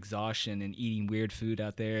combination of exhaustion and eating weird food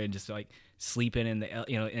out there, and just like sleeping in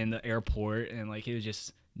the in the airport, and like it was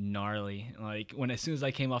just gnarly. Like as soon as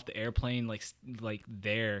I came off the airplane, like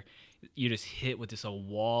there, you just hit with this a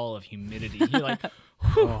wall of humidity. You're like,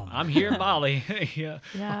 I'm here in Bali. Yeah.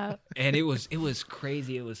 Yeah. And it was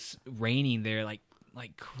crazy. It was raining there like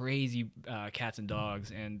crazy, cats and dogs.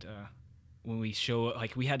 And when we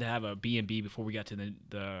we had to have a B&B before we got to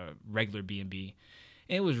the regular B&B.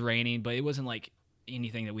 And it was raining, but it wasn't like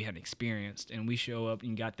anything that we hadn't experienced. And we show up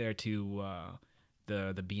and got there to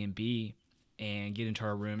the B&B and get into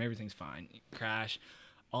our room. Everything's fine. Crash.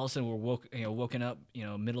 All of a sudden we're woken up,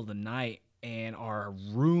 middle of the night, and our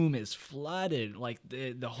room is flooded. Like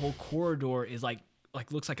the whole corridor is like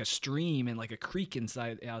looks like a stream and like a creek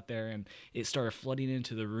inside out there, and it started flooding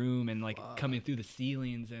into the room and like coming through the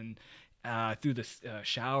ceilings, and through the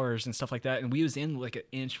showers and stuff like that, and we was in like an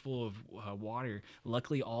inch full of water.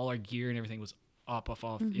 Luckily, all our gear and everything was off,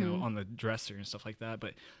 you know, on the dresser and stuff like that.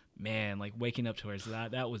 But man, like waking up towards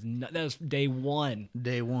that was that was day one.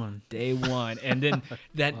 And then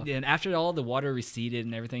and after all the water receded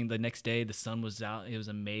and everything, the next day the sun was out. It was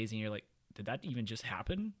amazing. You're like, did that even just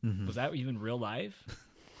happen? Was that even real life?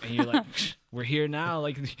 And you're like, we're here now.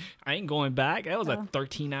 Like, I ain't going back. That was a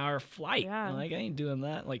 13-hour flight. Yeah. Like, I ain't doing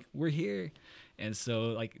that. Like, we're here. And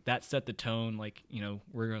so, like, that set the tone. Like, you know,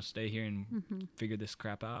 we're going to stay here and figure this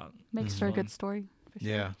crap out. Makes for a good story. For sure.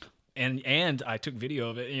 Yeah. And I took video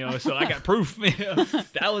of it, you know, so I got proof. You know?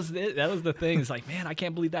 That was it. That was the thing. It's like, man, I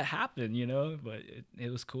can't believe that happened, you know. But it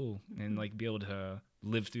was cool. And, like, be able to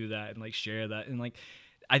live through that and, like, share that. And, like,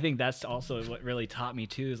 I think that's also what really taught me,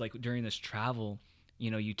 too, is, like, during this travel, you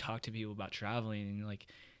know, you talk to people about traveling and like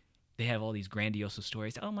they have all these grandiose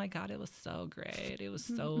stories. Oh my God, it was so great. It was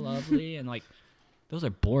so lovely. And like, those are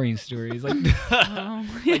boring stories. Like,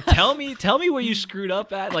 like tell me where you screwed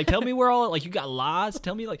up at. Like, tell me where all, like you got lost.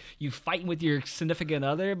 Tell me like you fighting with your significant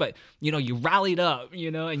other, but you know, you rallied up, you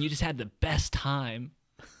know, and you just had the best time.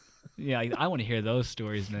 Yeah. I want to hear those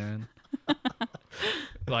stories, man.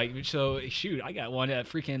 Like, so shoot, I got one at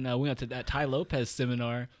freaking, we went to that Ty Lopez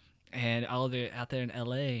seminar. And out there in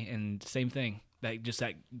LA, and same thing. Like just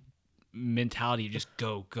that mentality, just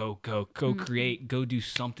go create, go do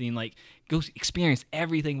something, like go experience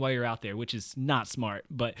everything while you're out there, which is not smart,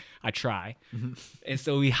 but I try. And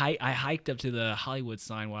so I hiked up to the Hollywood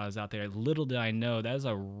sign while I was out there. Little did I know that was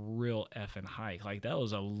a real effing hike. Like that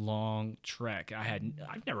was a long trek.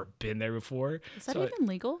 I've never been there before. Is that even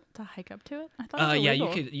legal to hike up to it? I thought it was illegal.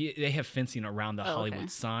 Yeah, you could. They have fencing around the Hollywood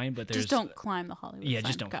sign, but there's just don't climb the Hollywood sign. Yeah,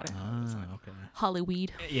 just don't. Got it. Okay.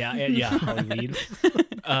 Hollyweed. Yeah, Hollyweed.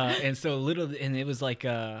 And so and it was like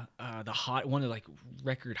one of like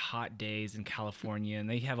record hot days in California, and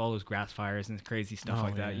they have all those grass fires and crazy stuff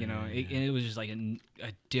like that, you know. And it was just like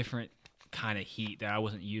a different kind of heat that I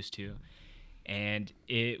wasn't used to, and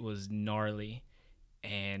it was gnarly.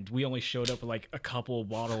 And we only showed up with like a couple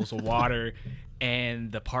bottles of water,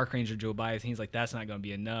 and the park ranger drove by and he's like, "That's not going to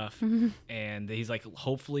be enough." And he's like,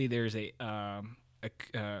 "Hopefully there's a one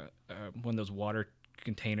of those water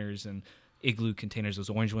containers and igloo containers, those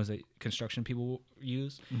orange ones that construction people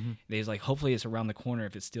use." He's like, "Hopefully it's around the corner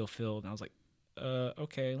if it's still filled." And I was like,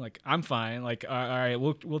 okay, like I'm fine, like all right,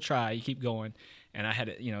 we'll try, you keep going. And I had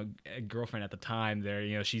a girlfriend at the time there,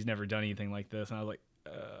 you know, she's never done anything like this, and I was like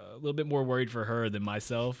a little bit more worried for her than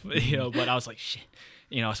myself, you know. But I was like, shit,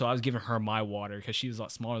 you know, so I was giving her my water because she was a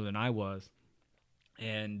lot smaller than I was.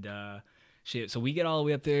 And shit, so we get all the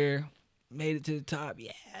way up there, made it to the top.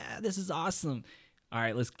 Yeah, this is awesome. All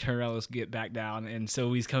right, let's turn around, let's get back down. And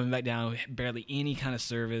so he's coming back down, barely any kind of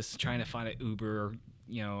service, trying to find an Uber or,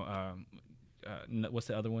 you know, what's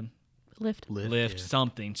the other one? Lyft, yeah.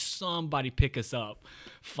 Something. Somebody pick us up.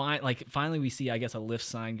 Finally we see, I guess, a Lyft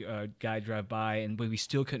sign guy drive by, but we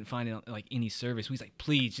still couldn't find like any service. He's like,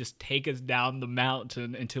 "Please just take us down the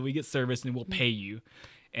mountain until we get service, and we'll pay you."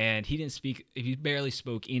 And he didn't speak. He barely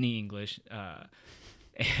spoke any English.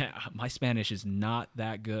 My Spanish is not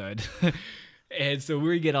that good. And so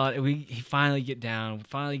we get on. We finally get down.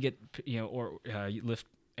 Finally get Lyft,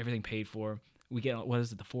 everything paid for. We get on, what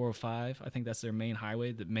is it, the 405? I think that's their main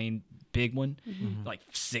highway, the main big one, like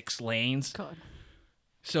 6 lanes. God.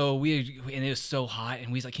 So and it was so hot,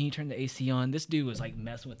 and we was like, "Can you turn the AC on?" This dude was like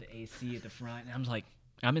messing with the AC at the front, and I was like,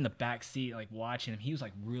 I'm in the back seat like watching him. He was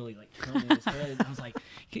like really like turning his head, and I was like,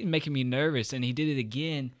 making me nervous. And he did it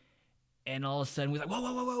again, and all of a sudden we was like,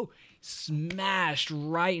 whoa, smashed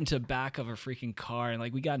right into the back of a freaking car. And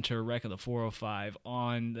like we got into a wreck of the 405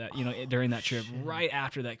 on that, you know, during that trip, right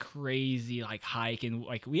after that crazy like hike. And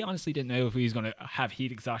like we honestly didn't know if we was going to have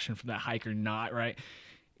heat exhaustion from that hike or not, right?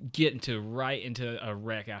 Right into a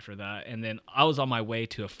wreck after that. And then I was on my way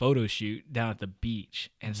to a photo shoot down at the beach.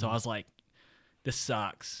 And so I was like, this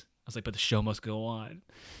sucks. I was like, but the show must go on.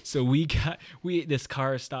 So this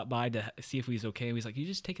car stopped by to see if we was okay. And we was like, "Can you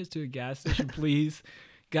just take us to a gas station, please?"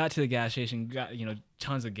 Got to the gas station, got, you know,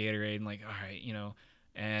 tons of Gatorade, and like, all right, you know.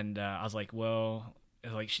 And I was like, well,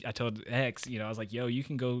 like I told X, you know, I was like, "Yo, you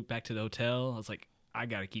can go back to the hotel." I was like, I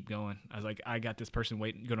got to keep going. I was like, I got this person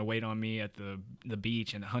going to wait on me at the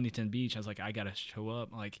beach, in Huntington Beach. I was like, I got to show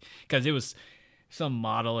up, like, because it was some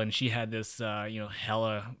model, and she had this,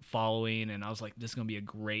 hella following, and I was like, this is going to be a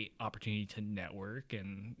great opportunity to network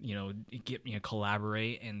and, you know,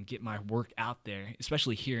 collaborate and get my work out there,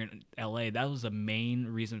 especially here in LA. That was the main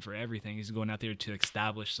reason for everything, is going out there to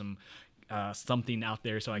establish some something out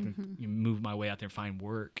there so I can move my way out there and find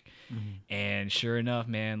work. And sure enough,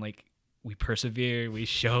 man, like we persevered. We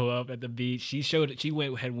show up at the beach. She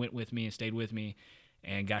went with me and stayed with me,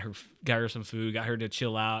 and got her some food, got her to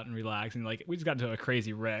chill out and relax, and like we just got into a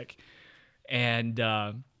crazy wreck, and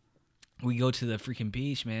we go to the freaking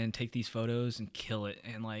beach, man, take these photos and kill it,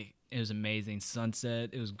 and like it was amazing. Sunset,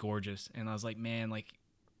 it was gorgeous, and I was like, man, like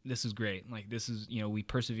this is great. Like this is, we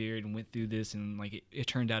persevered and went through this, and like it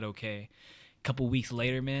turned out okay. A couple weeks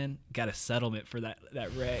later, man, got a settlement for that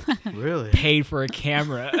wreck. Really? Paid for a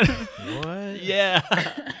camera. What? Yeah.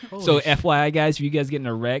 So FYI, guys, if you guys get in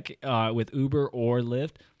a wreck with Uber or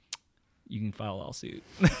Lyft, you can file a lawsuit.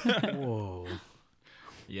 Whoa.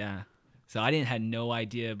 Yeah. So I had no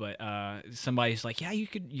idea, but somebody's like, yeah, you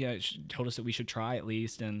could, told us that we should try at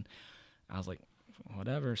least. And I was like,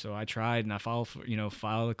 whatever. So I tried, and I filed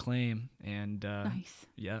a claim, and Nice.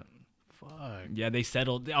 yeah. Fuck. Yeah, they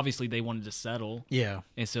settled. Obviously, they wanted to settle. Yeah.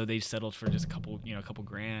 And so they settled for just a couple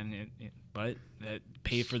grand, but that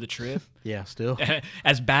paid for the trip. Yeah, still.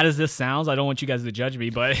 As bad as this sounds, I don't want you guys to judge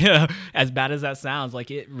me, but as bad as that sounds,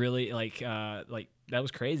 like it really, like that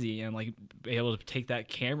was crazy, and like be able to take that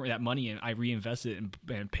camera, that money, and I reinvested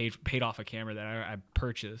and paid off a camera that I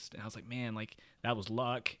purchased, and I was like, man, like that was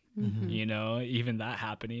luck, even that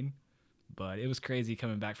happening, but it was crazy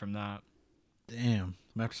coming back from that. Damn.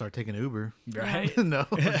 I'm gonna have to start taking Uber. Right? No.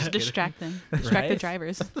 Just distract them. Distract the Right?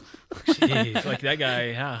 drivers. Jeez, like that guy,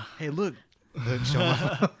 yeah. Hey, look. Show my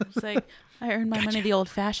phone. It's like, I earned my money the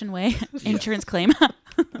old-fashioned way. Insurance claim.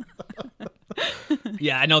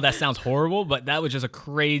 Yeah, I know that sounds horrible, but that was just a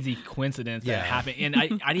crazy coincidence that happened. And I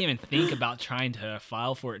didn't even think about trying to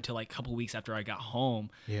file for it until like a couple weeks after I got home.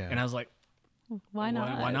 Yeah. And I was like, Why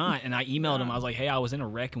not? Why not? And I emailed him. I was like, hey, I was in a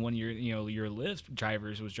wreck, and one of your Lyft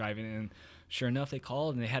drivers was driving, and sure enough, they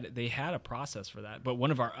called, and they had a process for that. But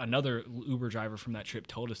another Uber driver from that trip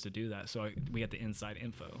told us to do that, so we got the inside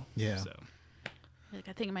info. Yeah. So. Like,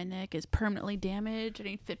 I think my neck is permanently damaged. I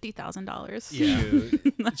need $50,000.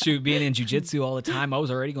 Yeah. Shoot, being in jiu-jitsu all the time, I was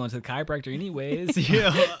already going to the chiropractor anyways.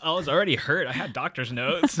 I was already hurt. I had doctor's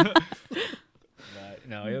notes. But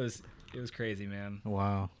no, it was crazy, man.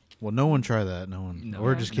 Wow. Well, no one try that. No one. No.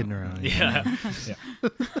 We're just kidding around. Yeah.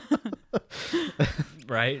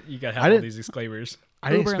 Right? You got to have all these disclaimers.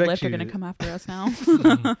 I didn't Uber and expect Lyft are you. going to come after us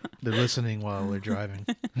now. They're listening while we're driving.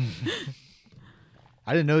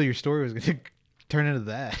 I didn't know your story was going to turn into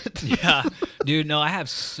that. Yeah. Dude, no, I have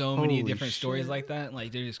so many Holy different stories shit. like that.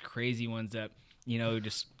 Like, they're just crazy ones that,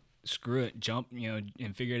 just screw it, jump,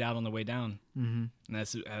 and figure it out on the way down. Mm-hmm.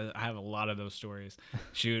 And I have a lot of those stories.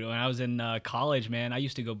 Shoot, when I was in college, man, I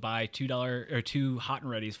used to go buy $2 or 2 Hot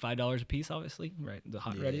and Ready's, $5 a piece, obviously, right? The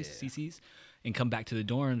Hot and Ready's, CC's, and come back to the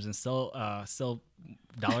dorms and sell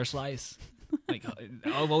dollar slice. Like,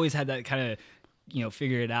 I've always had that kind of,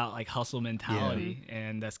 figure it out, like hustle mentality,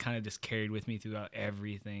 and that's kind of just carried with me throughout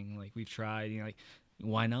everything. Like, we've tried, like,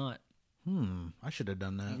 why not? I should have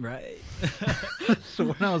done that. Right. So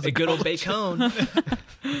when I was A good old Bacon.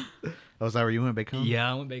 Oh, is that where you went, Bacon?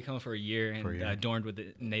 Yeah, I went Bacon for a year and For a year. dormed with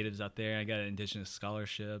the natives out there. I got an indigenous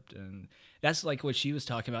scholarship, and that's like what she was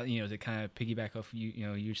talking about. To kind of piggyback off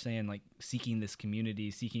you're saying like seeking this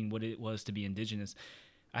community, seeking what it was to be indigenous.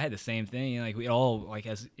 I had the same thing. Like we all like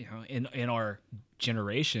as in our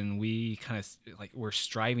generation, we kind of like we're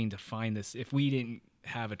striving to find this. If we didn't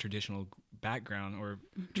have a traditional background or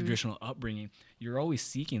traditional upbringing, you're always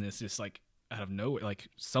seeking this just like out of nowhere, like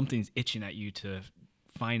something's itching at you to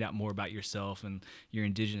find out more about yourself and your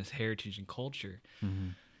indigenous heritage and culture.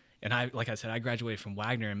 And like I said, I graduated from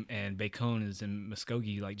Wagner, and Bacon is in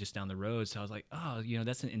Muskogee, like just down the road. So I was like, oh,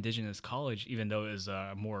 that's an indigenous college, even though it was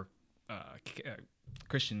a more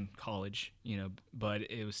Christian college, but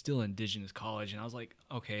it was still an indigenous college. And I was like,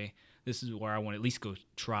 okay, this is where I want to at least go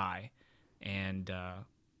try. And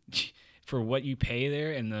for what you pay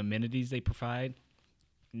there and the amenities they provide,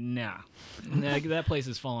 that place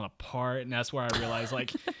is falling apart. And that's where I realized,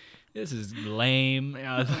 like, this is lame. And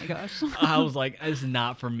Oh my gosh. I was like, this is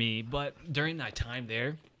not for me. But during that time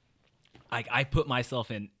there, I put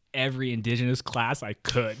myself in every indigenous class I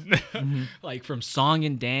could, like from song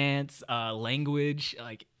and dance, language,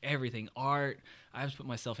 like everything, art. I just put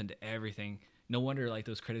myself into everything. No wonder like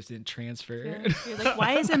those credits didn't transfer. Yeah. You're like,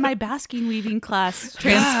 why isn't my basking weaving class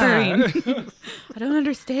transferring? I don't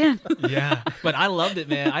understand. Yeah, but I loved it,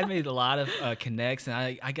 man. I made a lot of connects, and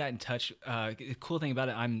I got in touch. The cool thing about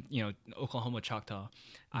it, I'm Oklahoma Choctaw.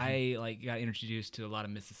 I like got introduced to a lot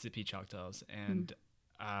of Mississippi Choctaws, and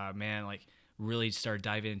man, like really started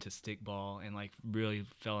diving into stickball and like really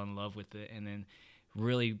fell in love with it, and then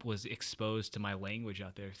really was exposed to my language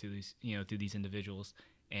out there through these individuals.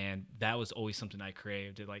 And that was always something I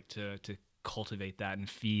craved, to cultivate that and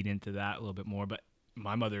feed into that a little bit more. But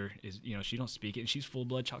my mother is, she don't speak it, and she's full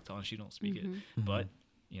blood Choctaw, and she don't speak it, but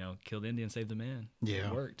kill the Indian, save the man. Yeah,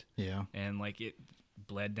 it worked. Yeah, and like it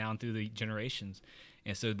bled down through the generations,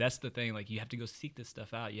 and so that's the thing. Like you have to go seek this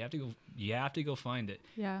stuff out. You have to go find it.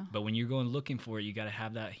 Yeah. But when you're going looking for it, you got to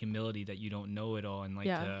have that humility that you don't know it all, and like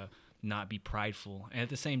to not be prideful, and at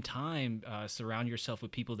the same time surround yourself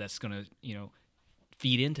with people that's gonna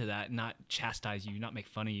feed into that, not chastise you, not make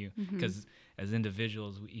fun of you, because as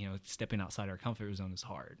individuals, stepping outside our comfort zone is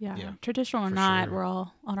hard. Yeah. Traditional or not, we're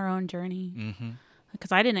all on our own journey.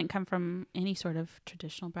 Because I didn't come from any sort of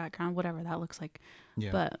traditional background, whatever that looks like.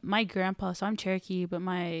 Yeah. But my grandpa, so I'm Cherokee, but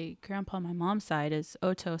my grandpa on my mom's side is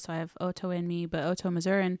Oto, so I have Oto in me, but Oto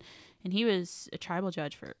Missourian, and he was a tribal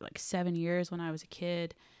judge for like 7 years when I was a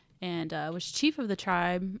kid, and was chief of the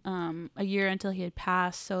tribe a year until he had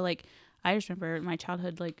passed. So like I just remember my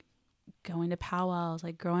childhood, like going to powwows,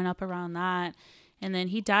 like growing up around that. And then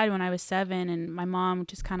he died when I was 7, and my mom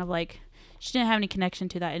just kind of like, she didn't have any connection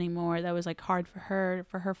to that anymore. That was like hard for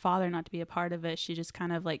her father not to be a part of it. She just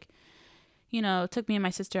kind of like, took me and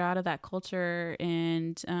my sister out of that culture,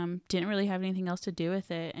 and didn't really have anything else to do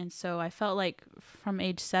with it. And so I felt like from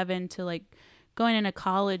age 7 to like going into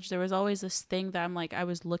college, there was always this thing that I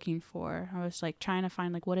was looking for. I was like trying to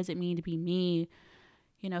find like, what does it mean to be me?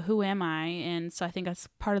 Who am I? And so I think that's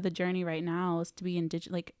part of the journey right now, is to be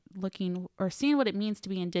indigenous, like looking or seeing what it means to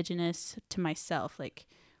be indigenous to myself, like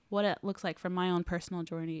what it looks like for my own personal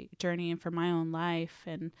journey and for my own life.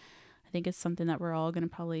 And I think it's something that we're all going to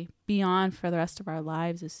probably be on for the rest of our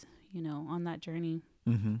lives, is, on that journey.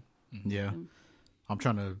 Yeah. I'm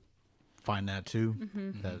trying to find that too,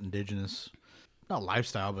 that indigenous, not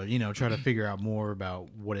lifestyle, but, try to figure out more about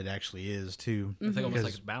what it actually is too. I think almost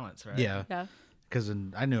like balance, right? Yeah. Yeah. Because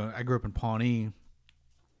I grew up in Pawnee,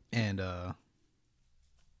 and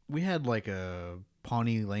we had like a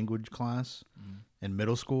Pawnee language class in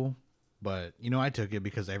middle school, but I took it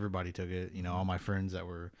because everybody took it. All my friends that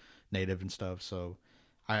were native and stuff. So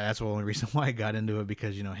that's the only reason why I got into it,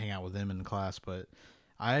 because hang out with them in the class. But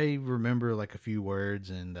I remember like a few words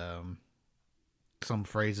and some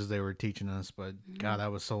phrases they were teaching us. But God,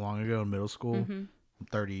 that was so long ago in middle school. I'm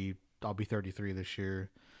 30. I'll be 33 this year.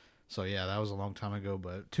 So, yeah, that was a long time ago.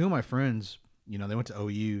 But 2 of my friends, they went to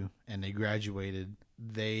OU and they graduated.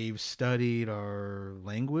 They've studied our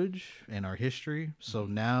language and our history. So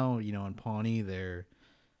now, in Pawnee, they're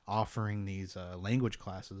offering these language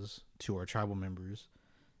classes to our tribal members.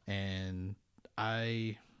 And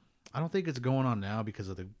I don't think it's going on now because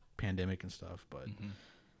of the pandemic and stuff. But,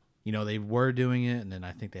 they were doing it, and then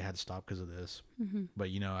I think they had to stop because of this. But,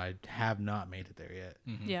 I have not made it there yet.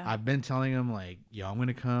 Yeah. I've been telling them, like, I'm going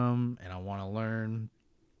to come, and I want to learn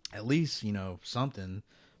at least, something,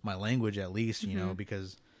 my language at least,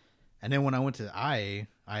 because... And then when I went to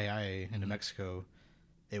IA in New Mexico,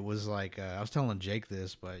 it was like, I was telling Jake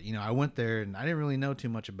this, but, I went there, and I didn't really know too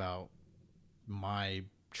much about my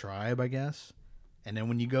tribe, I guess. And then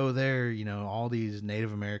when you go there, all these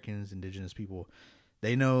Native Americans, indigenous people...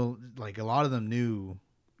 They know, like, a lot of them knew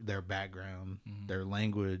their background, their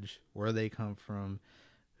language, where they come from,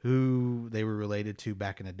 who they were related to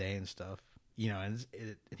back in the day and stuff. And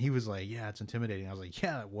he was like, yeah, it's intimidating. I was like,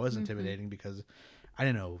 yeah, it was intimidating because I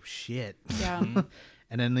didn't know shit. Yeah.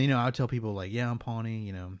 And then, I would tell people, like, yeah, I'm Pawnee,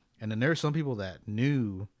 And then there are some people that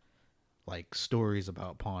knew, like, stories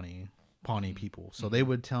about Pawnee people. So they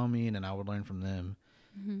would tell me, and then I would learn from them.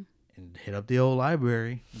 And hit up the old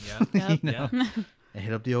library. Yeah. And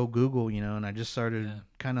hit up the old Google, and I just started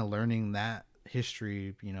kind of learning that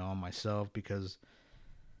history, on myself, because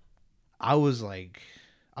I was like,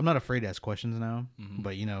 I'm not afraid to ask questions now,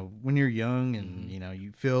 but, when you're young and,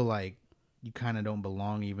 you feel like you kind of don't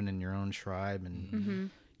belong even in your own tribe, and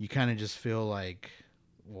you kind of just feel like,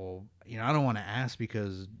 well, I don't want to ask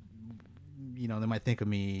because, they might think of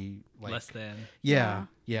me like less than. Yeah.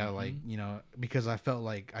 Like, because I felt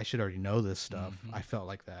like I should already know this stuff. I felt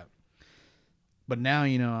like that. But now,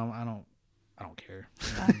 I don't care.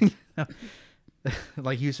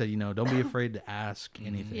 Like you said, don't be afraid to ask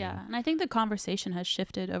anything. Yeah, and I think the conversation has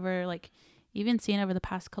shifted over, like, even seeing over the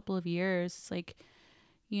past couple of years, like,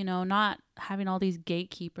 not having all these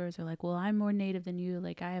gatekeepers or like, well, I'm more Native than you,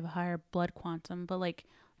 like, I have a higher blood quantum, but like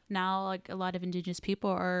now, like, a lot of indigenous people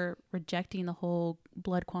are rejecting the whole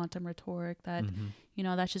blood quantum rhetoric that,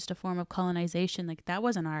 that's just a form of colonization. Like, that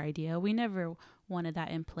wasn't our idea. We never wanted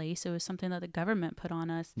that in place. It was something that the government put on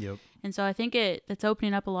us. Yep. And so I think it's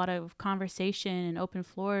opening up a lot of conversation and open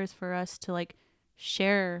floors for us to, like,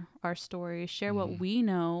 share our stories, share what we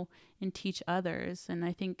know, and teach others. And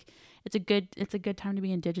I think it's a good time to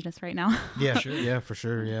be indigenous right now. Yeah, sure. Yeah, for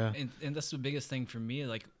sure. Yeah. And that's the biggest thing for me,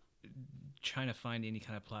 like, trying to find any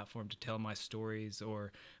kind of platform to tell my stories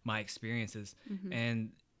or my experiences.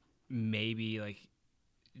 And maybe like,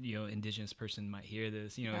 you know, indigenous person might hear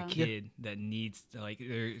this, you know, a kid that needs to, like,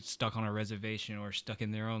 they're stuck on a reservation or stuck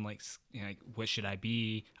in their own, like, you know, like, what should I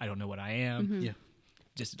be? I don't know what I am.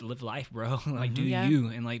 Just live life, bro. Like, do you,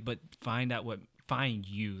 and like, but find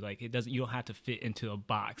you. Like, it doesn't, you don't have to fit into a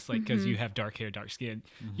box, like, because you have dark hair, dark skin.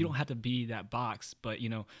 You don't have to be that box, but you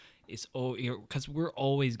know, it's because we're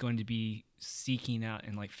always going to be seeking out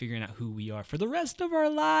and like figuring out who we are for the rest of our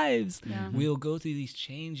lives. We'll go through these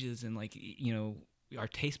changes, and like, you know, our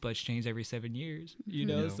taste buds change every 7 years, you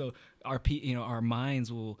know, so our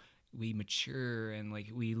minds we mature, and like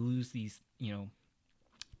we lose these, you know,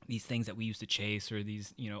 these things that we used to chase, or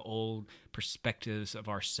these, you know, old perspectives of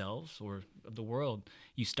ourselves or of the world.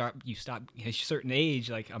 You stop at a certain age,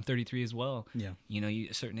 like I'm 33 as well. You know, at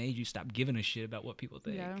a certain age, you stop giving a shit about what people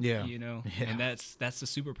think. You know, and that's the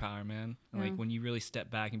superpower, man. Like when you really step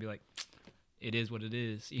back and be like, it is what it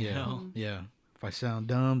is, you know? If I sound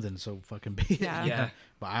dumb, then so fucking be it.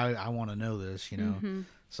 But I want to know this, you know.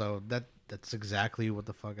 So that's exactly what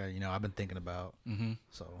the fuck I've been thinking about.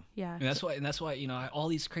 So and that's why you know, all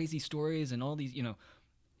these crazy stories and all these, you know,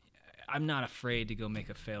 I'm not afraid to go make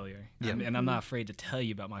a failure. And I'm not afraid to tell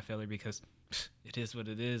you about my failure, because it is what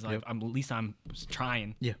it is. Like, at least I'm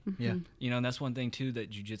trying. You know, and that's one thing too that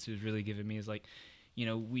jiu-jitsu has really given me, is like, you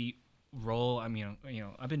know, we roll. I mean, you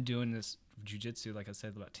know, I've been doing this jiu-jitsu, like I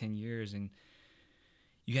said, about 10 years, and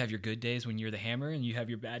you have your good days when you're the hammer, and you have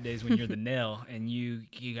your bad days when you're the nail, and you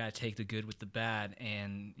got to take the good with the bad,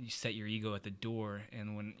 and you set your ego at the door.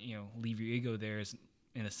 And when, you know, leave your ego there is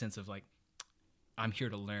in a sense of like, I'm here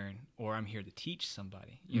to learn, or I'm here to teach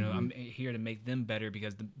somebody, you know, I'm here to make them better,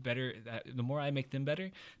 because the more I make them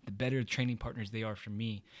better, the better training partners they are for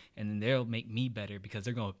me. And then they'll make me better, because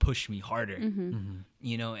they're going to push me harder,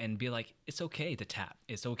 you know, and be like, it's okay to tap.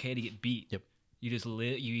 It's okay to get beat. You just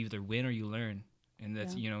live, you either win or you learn. And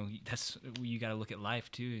that's, you know, that's, you got to look at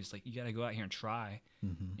life too. It's like, you got to go out here and try,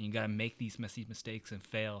 and you got to make these messy mistakes and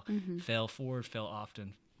fail, fail forward, fail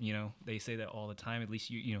often. You know, they say that all the time. At least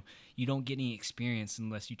you know, you don't get any experience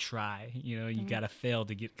unless you try, you know, you got to fail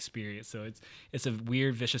to get experience. So it's a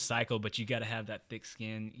weird vicious cycle, but you got to have that thick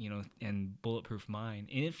skin, you know, and bulletproof mind.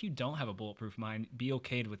 And if you don't have a bulletproof mind, be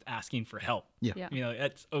okay with asking for help. You know,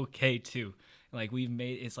 that's okay too. Like,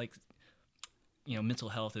 it's like, you know, mental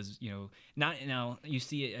health is, you know, not now, you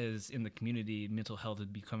see it as in the community, mental health is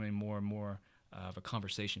becoming more and more of a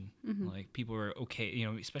conversation. Like, people are okay, you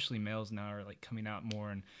know, especially males now are like coming out more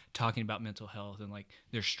and talking about mental health and like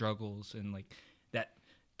their struggles, and like that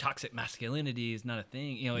toxic masculinity is not a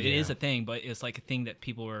thing, you know. It is a thing, but it's like a thing that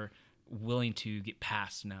people are willing to get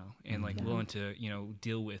past now, and like willing to, you know,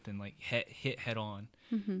 deal with, and like hit head on.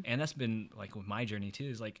 And that's been like with my journey too,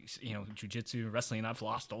 is like, you know, jiu-jitsu and wrestling, I've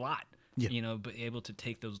lost a lot. You know, but able to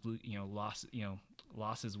take those, you know,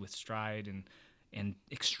 losses with stride, and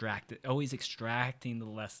always extracting the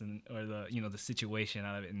lesson, or the, you know, the situation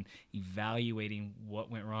out of it, and evaluating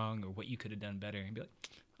what went wrong or what you could have done better, and be like,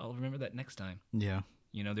 I'll remember that next time.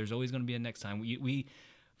 You know, there's always going to be a next time. We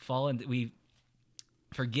we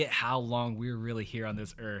forget how long we're really here on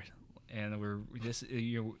this earth, and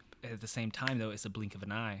you're at the same time though, it's a blink of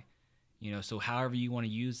an eye. You know, so however you want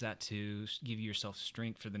to use that to give yourself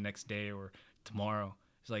strength for the next day or tomorrow,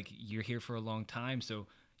 it's like, you're here for a long time, so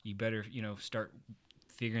you better, you know, start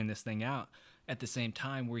figuring this thing out. At the same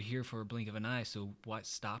time, we're here for a blink of an eye, so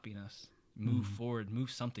what's stopping us? Move forward,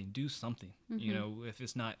 move something, do something. You know, if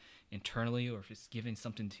it's not internally, or if it's giving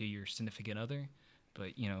something to your significant other,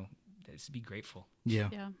 but, you know, just be grateful.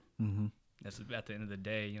 That's at the end of the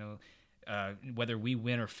day, you know. Whether we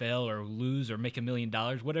win or fail or lose or make $1 million,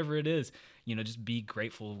 whatever it is, you know, just be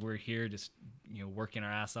grateful we're here, just, you know, working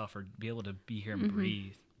our ass off, or be able to be here and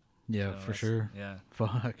breathe. So for sure.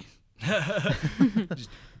 Fuck. Just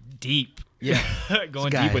deep.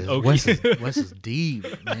 Going deep with Oki. Wes is deep,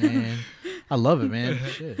 man. I love it, man.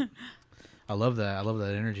 Shit. I love that. I love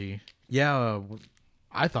that energy.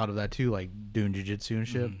 I thought of that too, like doing jiu-jitsu and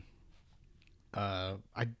shit.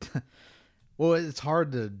 Well, it's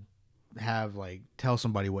hard to tell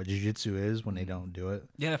somebody what jiu-jitsu is when they don't do it.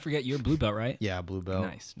 I forget, you're a blue belt, right? Blue belt.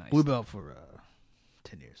 Nice. Blue belt for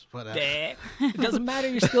 10 years. But it doesn't matter.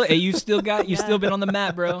 You've still been on the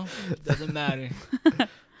mat, bro. It doesn't matter.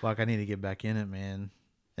 Fuck, I need to get back in it, man.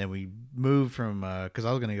 And we moved from because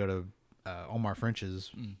I was gonna go to Omar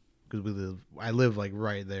French's, because I live like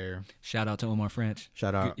right there. Shout out to Omar French.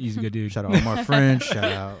 Shout out. He's a good dude. Shout out Omar French. Shout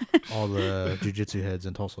out all the jiu-jitsu heads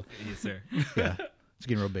in Tulsa. Yes, sir. Yeah, it's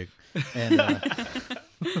getting real big. And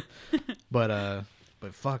but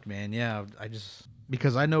fuck, man,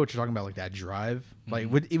 because I know what you're talking about, like that drive, like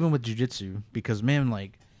even with jiu-jitsu, because man,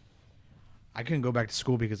 like I couldn't go back to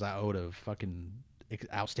school because I owed a fucking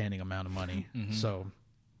outstanding amount of money. So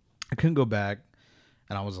I couldn't go back,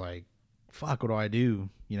 and I was like, fuck, what do I do?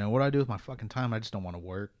 You know, what do I do with my fucking time? I just don't want to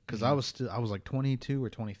work, because I was like 22 or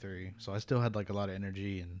 23, so I still had like a lot of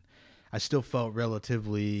energy, and I still felt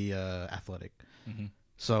relatively athletic.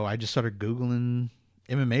 So I just started Googling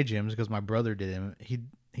MMA gyms, because my brother did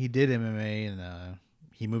he did MMA, and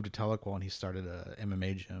he moved to Tahlequah, and he started a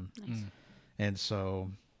MMA gym. Nice. And so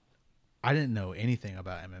I didn't know anything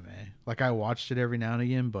about MMA. Like, I watched it every now and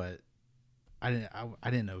again, but I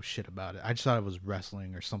didn't know shit about it. I just thought it was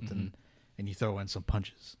wrestling or something, and you throw in some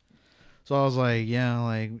punches. So I was like, yeah,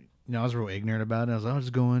 like, you know, I was real ignorant about it. I was like, I'll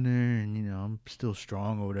just go in there, and, you know, I'm still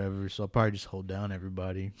strong or whatever, so I'll probably just hold down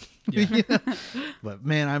everybody. Yeah. You know? But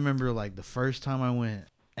man, I remember like the first time I went,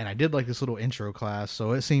 and I did like this little intro class,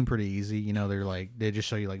 so it seemed pretty easy. You know, they just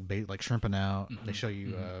show you like bait, like shrimping out. They show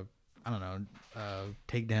you I don't know,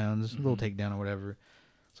 takedowns, little takedown or whatever.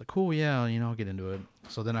 It's like, cool, yeah, you know, I'll get into it.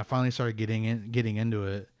 So then I finally started getting into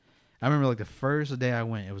it. I remember like the first day I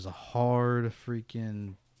went, it was a hard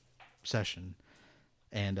freaking session.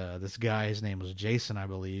 And this guy, his name was Jason, I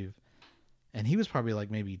believe. And he was probably like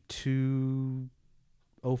maybe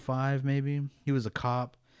 205 maybe. He was a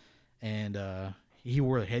cop, and he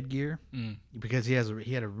wore a headgear because he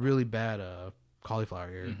had a really bad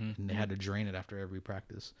cauliflower ear, and they had to drain it after every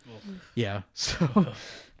practice. Yeah, so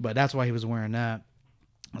but that's why he was wearing that.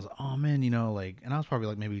 I was like, oh man, you know, like, and I was probably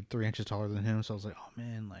like maybe 3 inches taller than him, so I was like, oh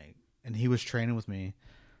man, like, and he was training with me.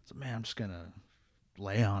 So man, I'm just gonna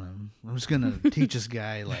lay on him. I'm just gonna teach this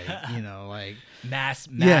guy, like, you know, like, mass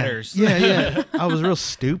matters. Yeah. I was real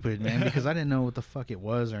stupid, man, because I didn't know what the fuck it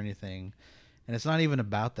was or anything. And it's not even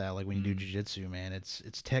about that. Like, when you do jiu-jitsu, man, it's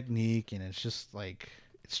technique, and it's just like,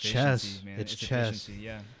 it's chess. Man. It's chess.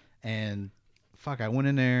 Yeah. And fuck, I went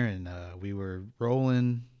in there, and we were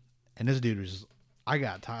rolling, and this dude was,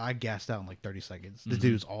 I gassed out in like 30 seconds. This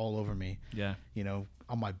dude was all over me. Yeah. You know,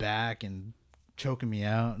 on my back and choking me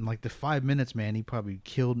out. And like the 5 minutes, man, he probably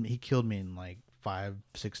killed me. He killed me in like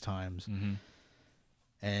 5-6 times.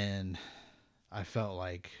 And I felt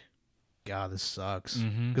like, God, this sucks,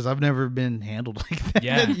 because I've never been handled like that.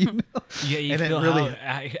 Yeah. You know? Yeah, you and feel really,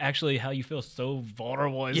 how you feel so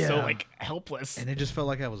vulnerable and so like helpless. And it just felt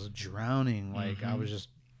like I was drowning. Like I was just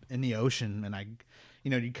in the ocean, and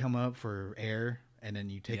you come up for air, and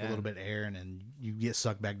then you take a little bit of air, and then you get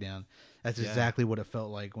sucked back down. That's exactly what it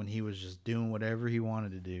felt like when he was just doing whatever he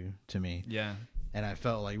wanted to do to me. Yeah. And I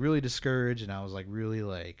felt like really discouraged, and I was like really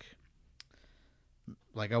like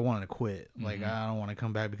I wanted to quit. Like, I don't want to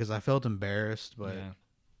come back, because I felt embarrassed. But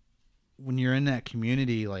when you're in that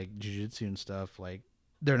community, like jiu-jitsu and stuff, like,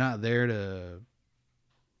 they're not there to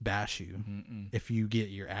bash you if you get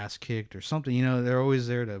your ass kicked or something. You know, they're always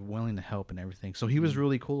there to willing to help and everything. So he was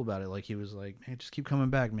really cool about it. Like, he was like, man, just keep coming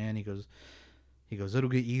back, man. He goes, it'll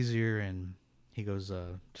get easier. And he goes,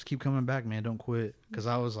 just keep coming back, man. Don't quit. Because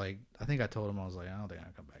I was like, I think I told him, I was like, I don't think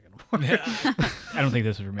I'll come back anymore. I don't think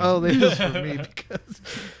this is for me. Oh, this is for me, because,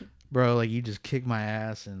 bro, like, you just kick my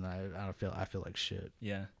ass, and I feel like shit.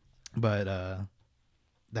 Yeah. But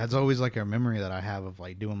that's always like a memory that I have of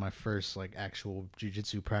like doing my first like actual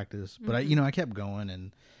jiu-jitsu practice. But I kept going,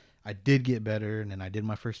 and I did get better, and then I did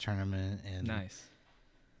my first tournament, and Nice.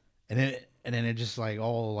 And then it just like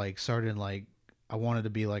all like started, like, I wanted to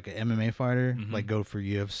be like an MMA fighter, like go for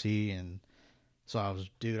UFC. And so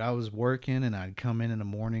I was working, and I'd come in the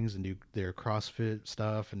mornings and do their CrossFit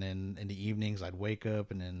stuff, and then in the evenings I'd wake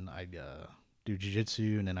up, and then I'd do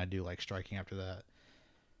jiu-jitsu, and then I'd do like striking after that.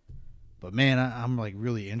 But man, I'm like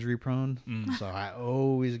really injury prone, so I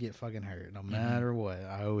always get fucking hurt. No matter what,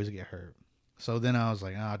 I always get hurt. So then I was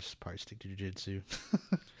like, I'll just probably stick to jiu-jitsu.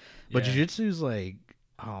 But jiu-jitsu's like,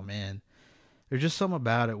 oh man, there's just something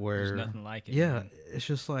about it where there's nothing like it. Yeah, man. it's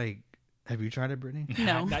just like, have you tried it, Brittany?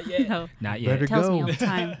 No, Not yet. No. Not yet. Better Tells go. me all the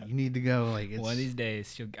time. You need to go. Like, it's, One of these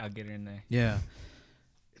days, I'll get her in there. yeah,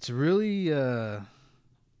 it's really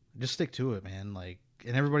just stick to it, man. Like,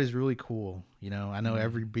 and everybody's really cool. You know, I know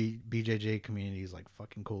every BJJ community is like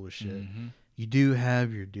fucking cool as shit. You do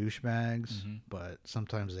have your douchebags, but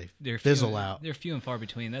sometimes they're fizzle out. They're few and far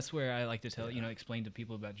between. That's where I like to explain to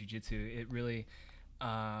people about jiu-jitsu. It really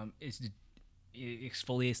it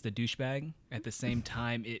exfoliates the douchebag. At the same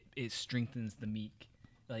time, it strengthens the meek.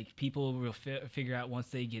 Like, people will figure out once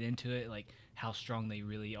they get into it, like, how strong they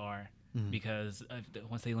really are. Because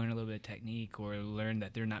once they learn a little bit of technique, or learn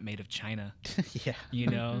that they're not made of China, Yeah, you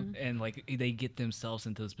know, and like they get themselves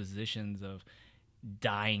into those positions of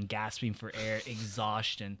dying, gasping for air,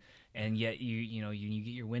 exhaustion, and yet you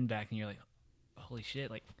get your wind back, and you're like, holy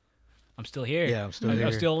shit, like I'm still here. Yeah, I'm still here.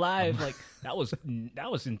 I'm still alive. Like that was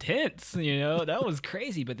intense, that was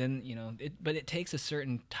crazy. But then, it takes a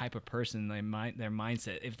certain type of person, their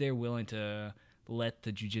mindset, if they're willing to let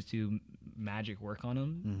the jujitsu magic work on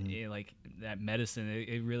them, like that medicine,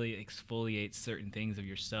 it really exfoliates certain things of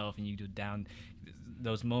yourself, and you go down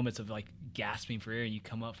those moments of like gasping for air, and you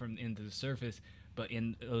come up from into the surface. But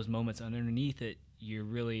in those moments underneath it, you're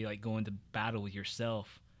really like going to battle with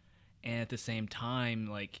yourself. And at the same time,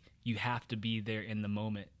 like you have to be there in the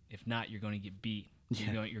moment. If not, you're going to get beat.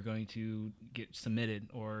 Yeah. You're going to get submitted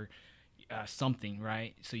or something,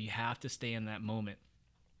 right? So you have to stay in that moment.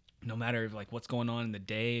 No matter like what's going on in the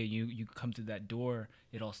day, you come through that door,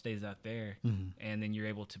 it all stays out there. And then you're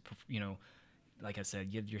able to, like I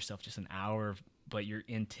said, give yourself just an hour, but you're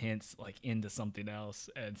intense, like into something else.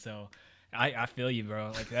 And so I feel you,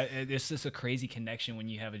 bro. Like that, it's just a crazy connection when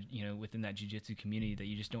you have within that jiu-jitsu community that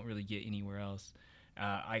you just don't really get anywhere else.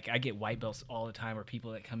 I get white belts all the time, or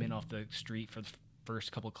people that come in off the street for the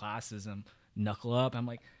first couple classes and knuckle up. I'm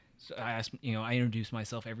like, so I ask, I introduce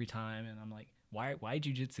myself every time, and I'm like, why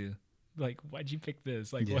jiu-jitsu? Like, why'd you pick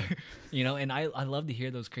this? Like, what? And I love to hear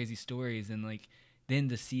those crazy stories, and like then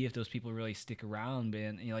to see if those people really stick around,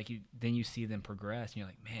 man. And then you see them progress, and you're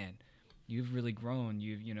like, man, you've really grown.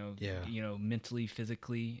 You've mentally,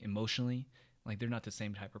 physically, emotionally, like they're not the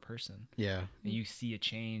same type of person. Yeah. And you see a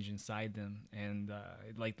change inside them, and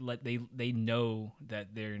they know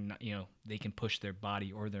that they're not, they can push their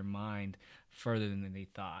body or their mind further than they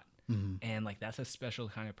thought. And like that's a special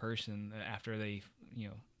kind of person after they've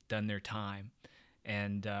done their time.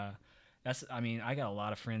 And I got a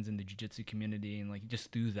lot of friends in the jiu-jitsu community, and like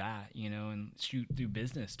just through that, and shoot through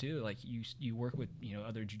business too. Like you work with,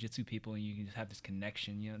 other jiu-jitsu people, and you can just have this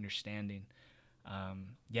connection, understanding. In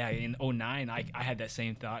 2009, I had that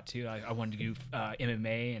same thought too. I wanted to do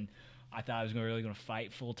MMA, and I thought I was really going to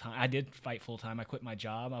fight full time. I did fight full time. I quit my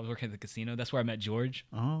job. I was working at the casino. That's where I met George.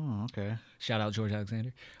 Oh, okay. Shout out George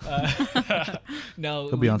Alexander. No,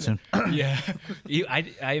 he'll be on soon. Yeah,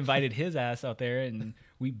 I invited his ass out there, and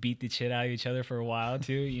we beat the shit out of each other for a while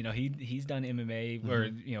too. He's done MMA or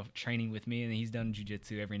training with me, and he's done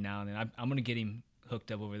jiu-jitsu every now and then. I'm gonna get him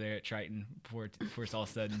hooked up over there at Triton before it's all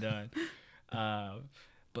said and done.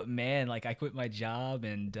 But man, like I quit my job,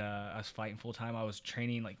 and I was fighting full time. I was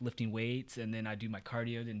training, like lifting weights, and then I do my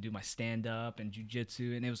cardio, then do my stand up and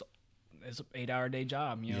jiu-jitsu, and it was an 8-hour day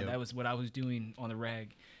job. That was what I was doing on the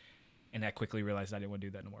reg. And I quickly realized I didn't want to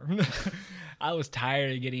do that anymore. I was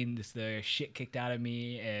tired of getting the shit kicked out of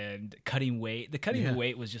me and cutting weight. The cutting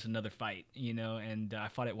weight was just another fight, and I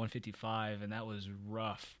fought at 155, and that was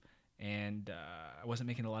rough. And I wasn't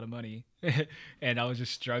making a lot of money, and I was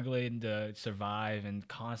just struggling to survive and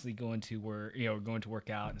constantly going to work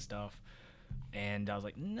out and stuff. And I was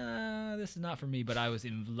like, nah, this is not for me. But I was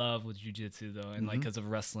in love with jiu-jitsu though, and like because of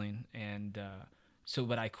wrestling. And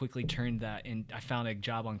but I quickly turned that, and I found a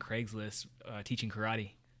job on Craigslist teaching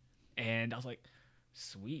karate, and I was like,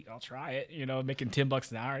 sweet, I'll try it. Making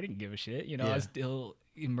 $10 an hour, I didn't give a shit. I was still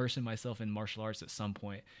immersing myself in martial arts at some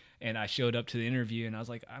point. And I showed up to the interview, and I was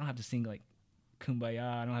like, I don't have to sing like Kumbaya.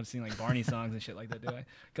 I don't have to sing like Barney songs and shit like that, do I?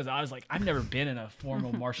 Because I was like, I've never been in a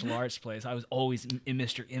formal martial arts place. I was always in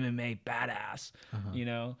Mr. MMA badass,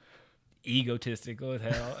 egotistical as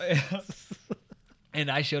hell.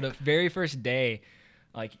 And I showed up very first day.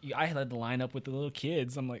 Like I had to line up with the little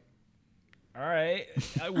kids. I'm like, all right,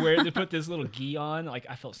 where to put this little gi on? Like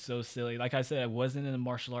I felt so silly. Like I said, I wasn't in the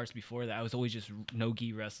martial arts before that. I was always just no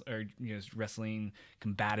gi wrestling,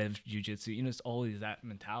 combative jiu-jitsu. It's always that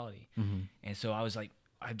mentality. And so I was like,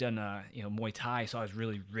 I've done Muay Thai, so I was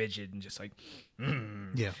really rigid and just like,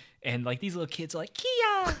 yeah. And like these little kids are like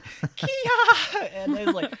Kia, Kia, and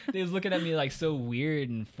they was looking at me like so weird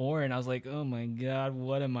and foreign. I was like, oh my god,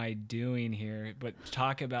 what am I doing here? But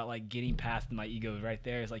talk about like getting past my ego right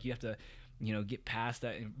there. It's like you have to get past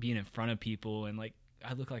that and being in front of people, and like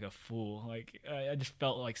I look like a fool. Like I just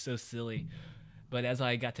felt like so silly. But as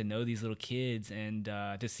I got to know these little kids, and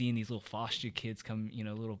just seeing these little foster kids come,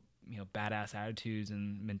 little badass attitudes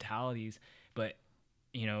and mentalities, but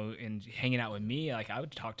and hanging out with me, like I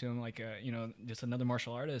would talk to them like just another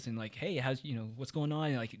martial artist, and like, hey, how's what's going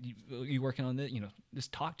on? Like you working on this?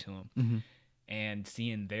 Just talk to them. And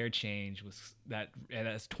seeing their change was that. And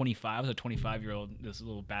as 25, I was a 25-year-old, this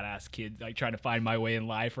little badass kid, like trying to find my way in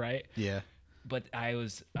life, right? Yeah. But I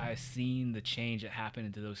seen the change that happened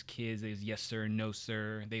into those kids. They was yes sir, no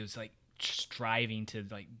sir. They was like striving to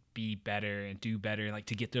like be better and do better, like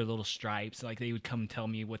to get their little stripes. Like they would come tell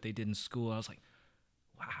me what they did in school. And I was like,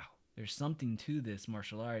 wow, there's something to this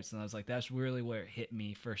martial arts. And I was like, that's really where it hit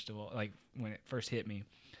me first of all, like when it first hit me.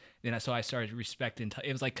 So I started respecting.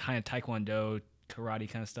 It was like kind of taekwondo, karate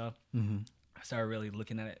kind of stuff. Mm-hmm. I started really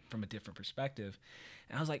looking at it from a different perspective,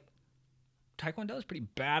 and I was like, taekwondo is pretty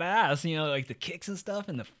badass, like the kicks and stuff,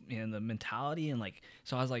 and the mentality, and like,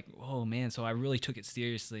 so I was like, oh man. So I really took it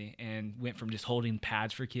seriously and went from just holding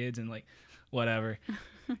pads for kids and like whatever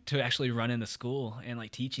to actually running the school and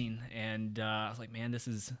like teaching. And I was like, man,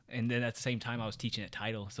 and then at the same time I was teaching at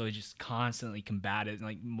Title, so it just constantly combated and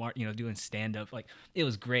like doing stand up. Like, it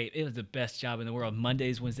was great. It was the best job in the world.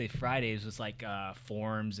 Mondays, Wednesdays, Fridays was like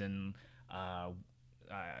forms and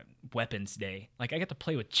weapons day. Like, I got to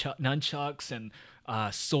play with nunchucks and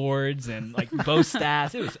swords and like bow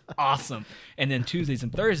staffs. It was awesome. And then Tuesdays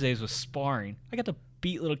and Thursdays was sparring. I got to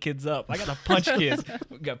beat little kids up. I got to punch kids.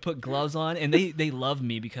 Got to put gloves on, and they loved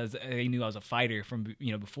me because they knew I was a fighter from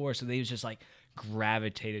before. So they was just like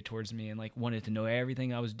gravitated towards me and like wanted to know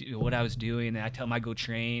everything what I was doing. And I tell them I go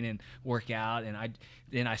train and work out,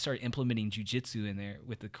 and I started implementing jujitsu in there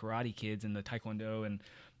with the karate kids and the taekwondo, and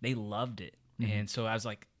they loved it. Mm-hmm. And so I was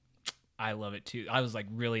like, I love it too. I was like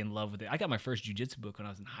really in love with it. I got my first jiu-jitsu book when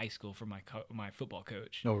I was in high school from my football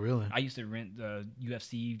coach. Oh, really? I used to rent the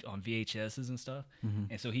UFC on VHSs and stuff.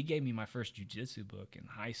 Mm-hmm. And so he gave me my first jiu-jitsu book in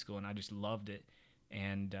high school, and I just loved it.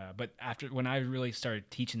 And but when I really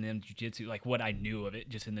started teaching them jiu-jitsu, like what I knew of it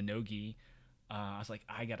just in the no-gi, I was like,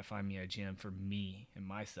 I got to find me a gym for me and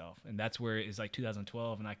myself. And that's where it's like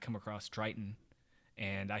 2012, and I come across Triton,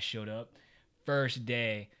 and I showed up first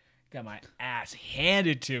day. Got my ass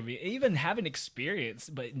handed to me, even having experience,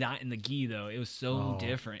 but not in the gi though. It was so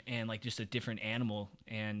different, and like just a different animal.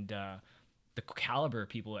 And the caliber of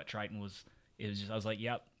people at Triton I was like,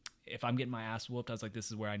 yep, if I'm getting my ass whooped, I was like, this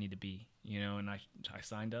is where I need to be, and I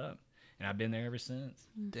signed up, and I've been there ever since.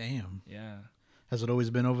 Damn. Yeah. Has it always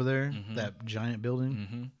been over there? Mm-hmm. That giant building?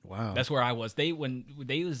 Mm-hmm. Wow. That's where I was. They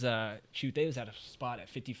was at a spot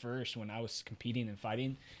at 51st when I was competing and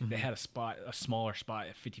fighting. Mm-hmm. They had a smaller spot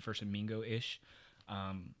at 51st and Mingo-ish.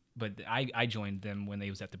 But I joined them when they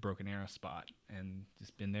was at the Broken Arrow spot, and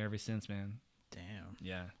just been there ever since, man. Damn.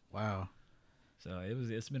 Yeah. Wow. So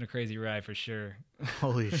it's been a crazy ride for sure.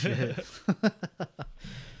 Holy shit.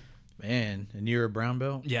 Man, and you're a brown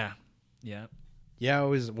belt? Yeah. Yeah. Yeah,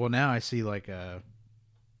 now I see like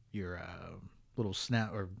your little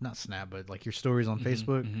snap, or not snap, but like your stories on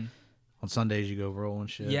Facebook. Mm-hmm. On Sundays you go roll and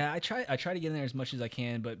shit. Yeah, I try to get in there as much as I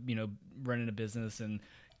can, but running a business, and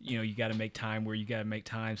you got to make time where you got to make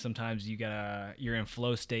time. Sometimes you're in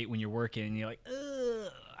flow state when you're working, and you're like,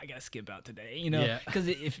 I got to skip out today, because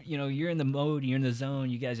if you're in the mode, you're in the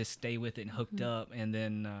zone, you got to just stay with it and hooked up, and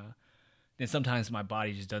then sometimes my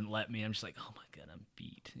body just doesn't let me. I'm just like, oh my god, I'm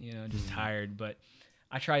beat, just tired. But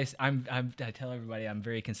I try. I tell everybody I'm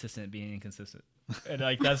very consistent at being inconsistent, and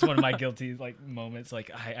like that's one of my guilty moments. Like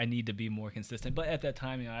I need to be more consistent. But at that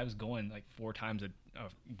time, I was going like 4 times a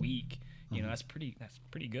week. That's pretty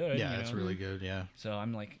good. Yeah, that's really good. Yeah. So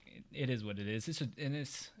I'm like, it is what it is. It's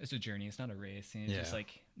a journey. It's not a race. And it's just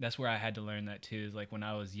like, that's where I had to learn that too. Is like when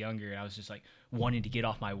I was younger, I was just like wanting to get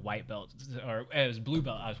off my white belt, or it was blue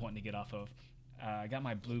belt I was wanting to get off of. I got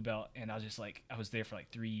my blue belt, and I was just like, I was there for like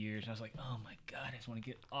 3 years, and I was like, oh my god, I just want to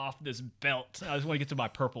get off this belt. I just want to get to my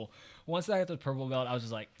purple. Once I got the purple belt, I was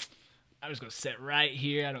just like, I'm just gonna sit right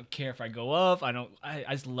here. I don't care if I go up. I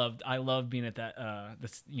love being at that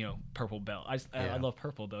purple belt. I love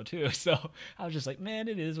purple though too. So I was just like, man,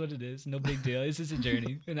 it is what it is. No big deal. It's just a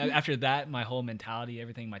journey. And after that, my whole mentality,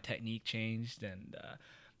 everything, my technique changed, and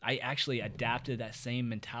I actually adapted that same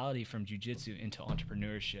mentality from jiu-jitsu into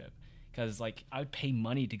entrepreneurship, because like I would pay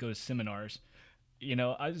money to go to seminars.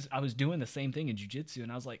 I was doing the same thing in jiu-jitsu,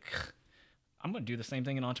 and I was like, I'm going to do the same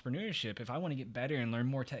thing in entrepreneurship. If I want to get better and learn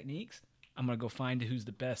more techniques, I'm going to go find who's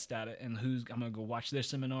the best at it, and I'm going to go watch their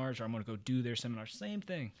seminars, or I'm going to go do their seminars. Same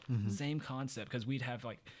thing, same concept, because we'd have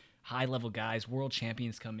like high-level guys, world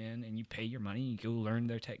champions come in, and you pay your money, and you go learn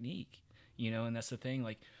their technique, and that's the thing.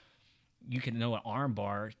 Like, you can know an arm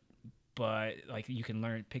bar, but like you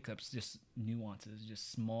can pick up just nuances,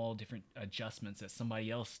 just small different adjustments that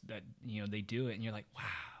somebody else that, they do it, and you're like, wow.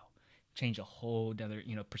 Change a whole other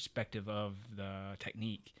perspective of the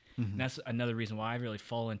technique. And that's another reason why I really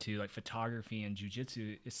fall into like photography and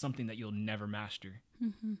jiu-jitsu. Is something that you'll never master.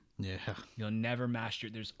 Yeah, you'll never master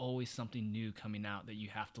it. There's always something new coming out that you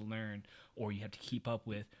have to learn, or you have to keep up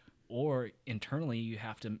with, or internally you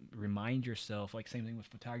have to remind yourself. Like, same thing with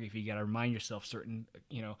photography, you got to remind yourself certain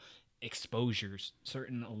exposures,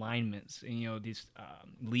 certain alignments, and these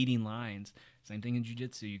leading lines. Same thing in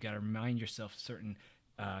jiu-jitsu, you got to remind yourself certain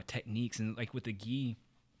techniques. And like with the gi,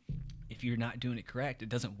 if you're not doing it correct, it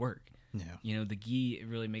doesn't work. Yeah. The gi, it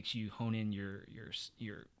really makes you hone in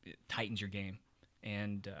it tightens your game.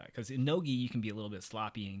 And because in no gi you can be a little bit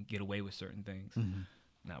sloppy and get away with certain things,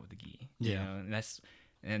 not with the gi. Yeah. You know,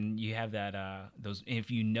 and you have that those.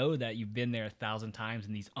 If you know that you've been there 1,000 times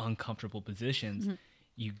in these uncomfortable positions,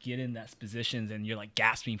 you get in that positions and you're like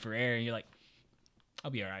gasping for air, and you're like,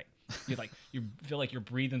 I'll be all right. You're like you feel like you're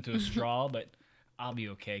breathing through a straw, but I'll be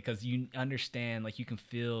okay, because you understand, like, you can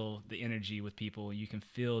feel the energy with people. You can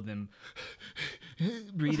feel them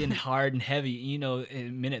breathing hard and heavy. You know, in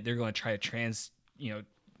a minute they're going to try to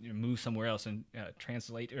move somewhere else and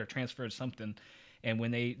translate or transfer something. And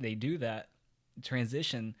when they do that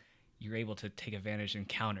transition, you're able to take advantage and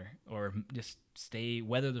counter, or just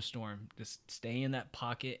weather the storm. Just stay in that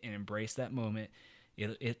pocket and embrace that moment.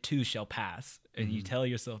 It too shall pass. And you tell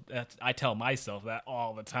yourself that. I tell myself that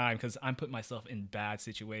all the time, because I'm putting myself in bad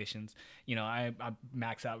situations. You know, I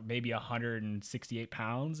max out maybe 168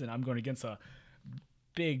 pounds, and I'm going against a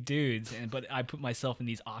big dudes, but I put myself in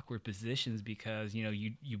these awkward positions because, you know,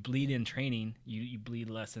 you bleed in training, you bleed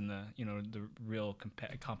less in the, you know, the real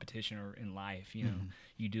competition or in life. You know,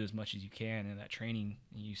 you do as much as you can in that training,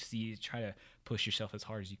 and you try to push yourself as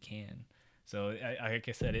hard as you can. So, like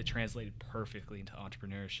I said, it translated perfectly into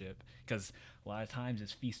entrepreneurship, because a lot of times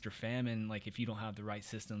it's feast or famine. Like, if you don't have the right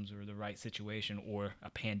systems or the right situation, or a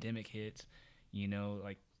pandemic hits, you know,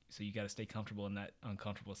 like, so you got to stay comfortable in that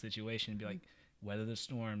uncomfortable situation and be like, weather the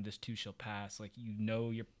storm, this too shall pass. Like, you know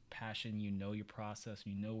your passion, you know your process,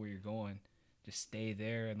 you know where you're going. Just stay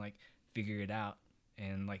there and, like, figure it out.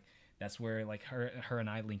 And, like, that's where, like, her and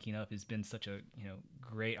I linking up has been such a, you know,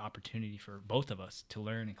 great opportunity for both of us to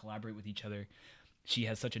learn and collaborate with each other. She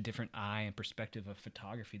has such a different eye and perspective of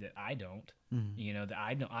photography that I don't. You know, that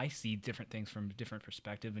I see different things from different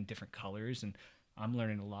perspective and different colors, and I'm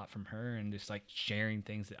learning a lot from her, and just, like, sharing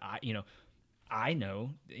things that I know,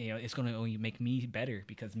 it's going to only make me better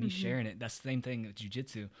because me sharing it. That's the same thing with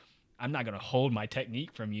jiu-jitsu. I'm not going to hold my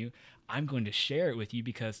technique from you. I'm going to share it with you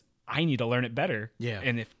because I need to learn it better. Yeah.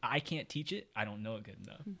 And if I can't teach it, I don't know it good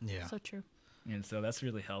enough. Yeah. So true. And so that's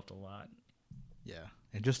really helped a lot. Yeah.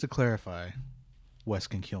 And just to clarify, Wes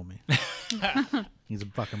can kill me. He's a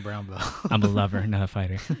fucking brown belt. I'm a lover, not a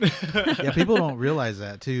fighter. Yeah, people don't realize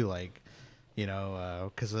that too. Like, you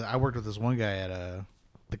know, because I worked with this one guy at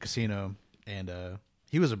the casino, and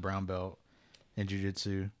he was a brown belt in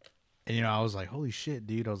jiu-jitsu. And, you know, I was like, holy shit,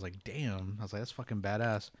 dude. I was like, damn. I was like, that's fucking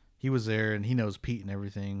badass. He was there, and he knows Pete and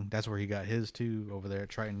everything. That's where he got his too, over there at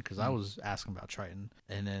Triton, because I was asking about Triton.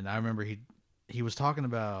 And then I remember he was talking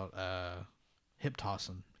about hip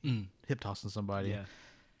tossing. Hip tossing somebody. Yeah.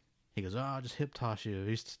 He goes, oh, I'll just hip toss you.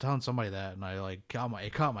 He's telling somebody that, and I, like,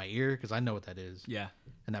 it caught my ear, because I know what that is. Yeah.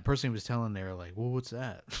 And that person he was telling, they were like, well, what's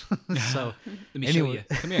that? So let me show you.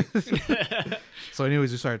 Come here. So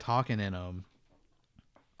anyways, we started talking, and I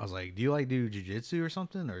was like, do you, like, do jiu-jitsu or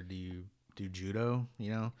something, or do you do judo,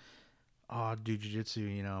 you know? Oh, I do jiu-jitsu,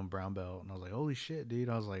 you know, I'm brown belt. And I was like, holy shit, dude.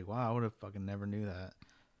 I was like, wow, I would have fucking never knew that.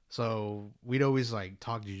 So we'd always, like,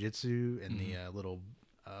 talk jiu-jitsu in the little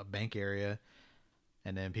bank area,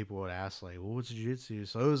 and then people would ask, like, well, what's jiu-jitsu?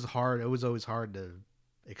 So it was hard. It was always hard to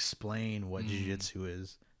explain what jiu-jitsu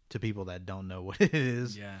is to people that don't know what it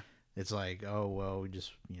is. Yeah. It's like, oh, well, we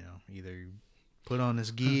just, you know, either put on this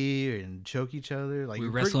gi and choke each other. Like, we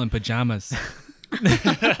wrestle in pajamas.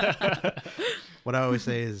 What I always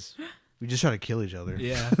say is, we just try to kill each other.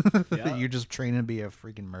 Yeah. Yeah. You're just training to be a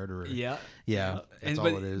freaking murderer. Yeah. Yeah. That's all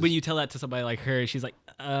it is. When you tell that to somebody like her, she's like,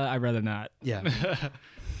 I'd rather not. Yeah.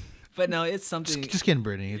 But no, it's something. Just kidding,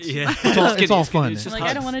 Brittany. It's all fun. It's just Like,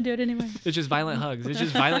 I don't want to do it anyway. It's just violent hugs. It's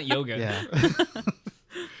just violent yoga. Yeah.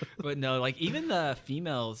 But no, like, even the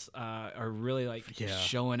females are really, like,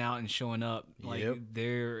 showing out and showing up. Like,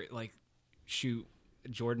 they're like, shoot,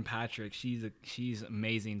 Jordan Patrick, she's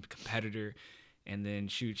amazing competitor. And then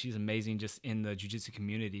she's amazing just in the jiu-jitsu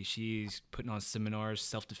community. She's putting on seminars,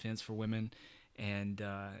 self-defense for women, and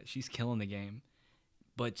she's killing the game.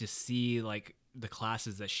 But just see, like, the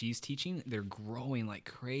classes that she's teaching, they're growing like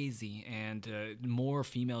crazy, and more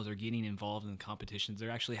females are getting involved in competitions. They're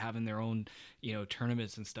actually having their own, you know,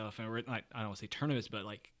 tournaments and stuff. And I don't want to say tournaments, but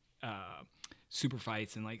like super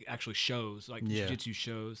fights and like actually shows, like jiu-jitsu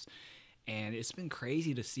shows. And it's been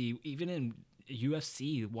crazy to see, even in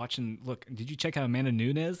UFC, watching. Look, did you check out Amanda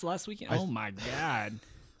Nunes last weekend? Oh my God.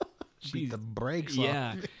 Beat the brakes off.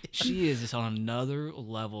 off. She is just on another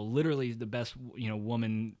level. Literally the best, you know,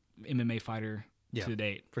 woman MMA fighter to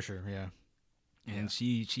date. For sure, yeah. And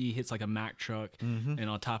she hits like a Mack truck, and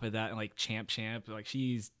on top of that, like champ, like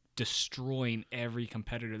she's destroying every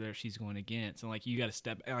competitor that she's going against. And like, you got to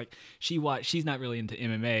step, like, she's not really into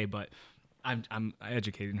MMA, but I'm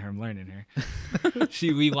educating her. I'm learning her.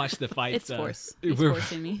 We watched the fights. It's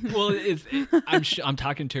forcing me. Well, I'm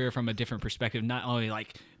talking to her from a different perspective. Not only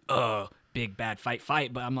like, big bad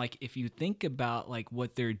fight, but I'm like, if you think about like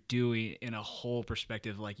what they're doing in a whole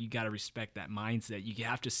perspective, like you got to respect that mindset. You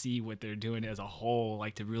have to see what they're doing as a whole,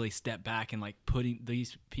 like to really step back and like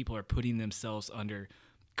these people are putting themselves under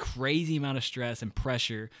crazy amount of stress and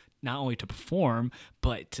pressure, not only to perform,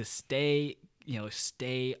 but to stay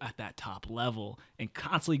at that top level and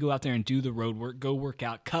constantly go out there and do the road work, go work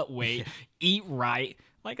out, cut weight, eat right.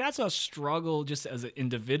 Like, that's a struggle just as an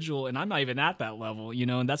individual, and I'm not even at that level,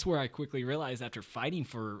 and that's where I quickly realized after fighting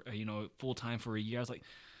for, full time for a year, I was like,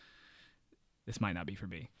 this might not be for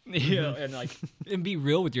me, and like, and be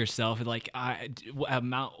real with yourself. And like, what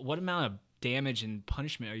amount of damage and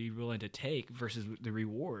punishment are you willing to take versus the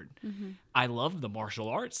reward? Mm-hmm. I love the martial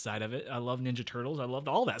arts side of it. I love Ninja Turtles. I loved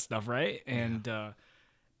all that stuff, right? And,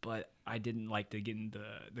 but I didn't like to get into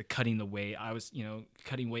the cutting the weight. I was,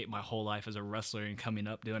 cutting weight my whole life as a wrestler and coming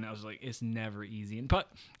up doing it. I was like, it's never easy.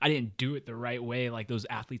 But I didn't do it the right way like those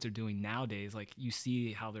athletes are doing nowadays. Like, you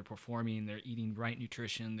see how they're performing. They're eating right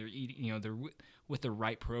nutrition. They're eating, they're with the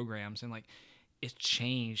right programs. And, like, it's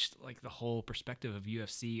changed, like, the whole perspective of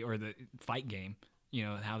UFC or the fight game,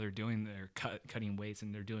 how they're doing their cutting weights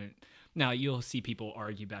and they're doing it. Now, you'll see people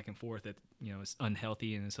argue back and forth that, it's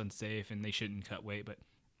unhealthy and it's unsafe and they shouldn't cut weight. But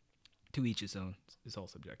to each his own. It's all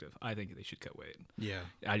subjective. I think they should cut weight. Yeah.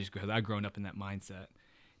 Because I've grown up in that mindset.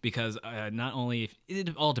 Because not only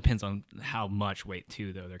it all depends on how much weight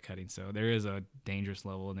too, though they're cutting. So there is a dangerous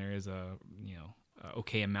level and there is a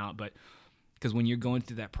okay amount. But because when you're going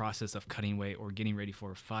through that process of cutting weight or getting ready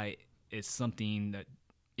for a fight, it's something that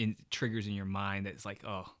triggers in your mind that's like,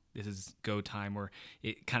 oh, this is go time, or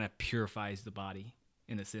it kind of purifies the body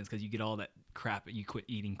in a sense, because you get all that crap, you quit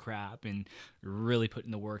eating crap and really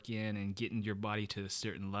putting the work in and getting your body to a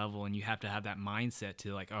certain level, and you have to have that mindset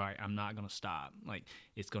to like, all right, I'm not going to stop. Like,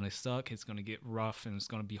 it's going to suck, it's going to get rough, and it's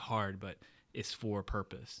going to be hard, but it's for a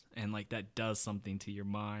purpose. And like, that does something to your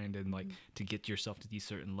mind and like to get yourself to these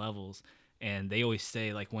certain levels. And they always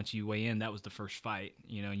say, like, once you weigh in, that was the first fight,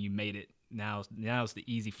 and you made it. Now it's the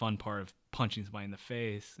easy, fun part of punching somebody in the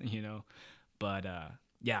face, But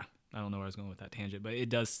yeah, I don't know where I was going with that tangent, but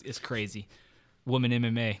it's crazy. Women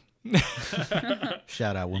MMA.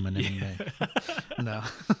 Shout out Women MMA. No.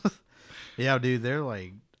 Yeah, dude, they're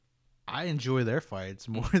like, I enjoy their fights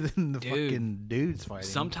more than the fucking dudes fighting.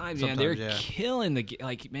 Sometimes man, they're killing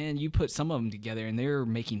man, you put some of them together and they're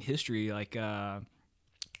making history, like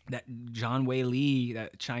that Zhang Weili,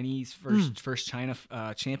 that Chinese first China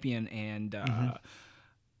champion, and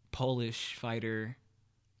Polish fighter.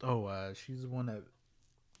 Oh, she's the one that.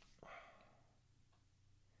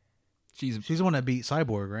 She's the one that beat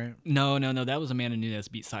Cyborg, right? No. That was Amanda Nunes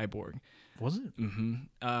beat Cyborg. Was it? Mm-hmm.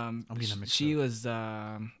 I'm getting mixed she up. Was.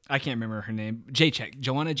 I can't remember her name. Jacek.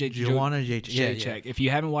 Joanna Jacek. Yeah. If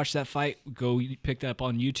you haven't watched that fight, go pick that up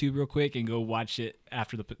on YouTube real quick and go watch it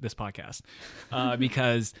after this podcast,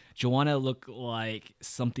 because Joanna looked like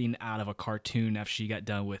something out of a cartoon after she got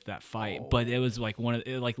done with that fight. But it was like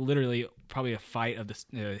literally probably a fight of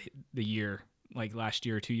the year. Like last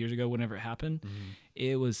year or 2 years ago, whenever it happened.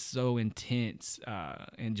 It was so intense,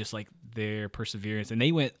 and just like their perseverance, and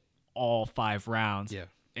they went all 5 rounds. Yeah,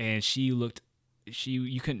 and you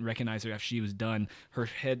couldn't recognize her after she was done. Her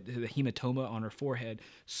head, the hematoma on her forehead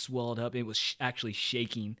swelled up. It was actually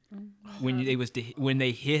shaking when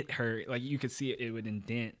they hit her. Like, you could see it would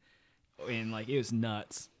indent, and like, it was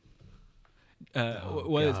nuts.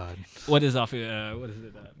 What is off? What is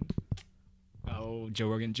it? Oh, Joe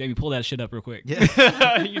Rogan. Jamie, pull that shit up real quick.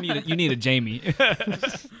 Yeah. you need a Jamie.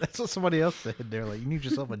 That's what somebody else said. They're like, you need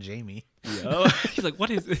yourself a Jamie. Yeah. He's like, what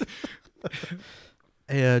is it?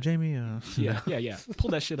 Hey, Jamie. Yeah.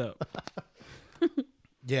 Pull that shit up.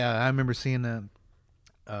 Yeah, I remember seeing that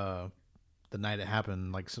the night it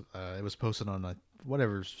happened. Like, it was posted on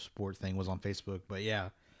whatever sport thing was on Facebook. But yeah,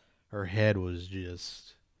 her head was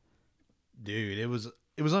just, dude, it was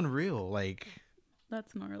unreal. Like,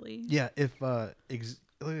 that's gnarly. Yeah, if like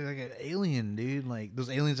an alien, dude, like those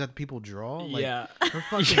aliens that people draw. Like, yeah, her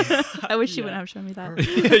fucking, I wish you wouldn't have shown me that.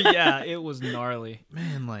 Yeah, it was gnarly,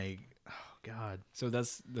 man. Like, oh god. So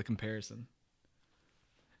that's the comparison.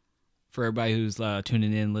 For everybody who's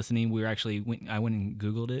tuning in, listening, I went and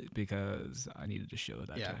Googled it because I needed to show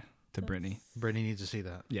that to Brittany. Brittany needs to see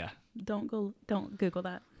that. Yeah. Don't Google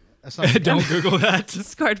that. That's not don't Google that.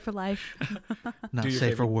 Scarred for life. Not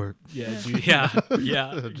safe for work. Yeah,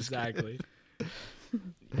 exactly.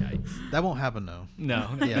 Yikes. That won't happen though.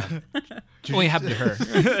 No. Yeah. Only happened to her.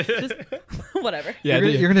 Whatever. Yeah,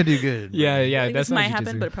 you're gonna do good. Yeah. This might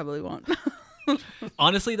happen, but it probably won't.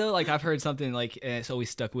 Honestly, though, like I've heard something like it's always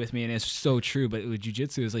stuck with me, and it's so true. But with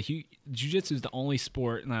jiu-jitsu is like jiu-jitsu is the only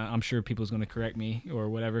sport. And I'm sure people's going to correct me or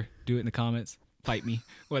whatever. Do it in the comments. Fight me,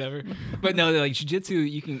 whatever. But no, like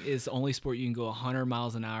jiu-jitsu, is the only sport you can go 100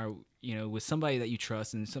 miles an hour. With somebody that you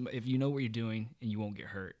trust, and if you know what you're doing, and you won't get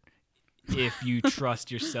hurt. If you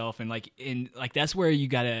trust yourself, and that's where you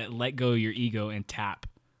gotta let go of your ego and tap.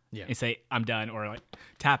 Yeah. And say, I'm done, or like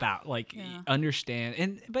tap out,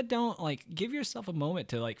 understand, but don't give yourself a moment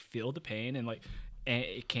to feel the pain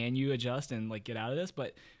and can you adjust and get out of this?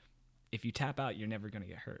 But if you tap out, you're never going to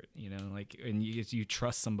get hurt, and you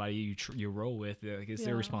trust somebody you roll with, it's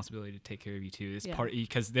their responsibility to take care of you too. It's part,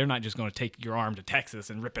 because they're not just going to take your arm to Texas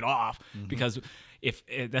and rip it off, because if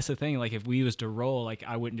that's the thing, if we was to roll,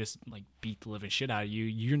 I wouldn't just beat the living shit out of you.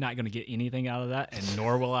 You're not going to get anything out of that, and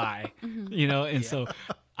nor will I, and so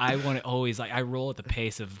I want to always I roll at the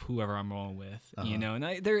pace of whoever I'm rolling with, and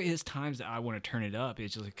there is times that I want to turn it up.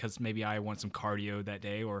 It's just because maybe I want some cardio that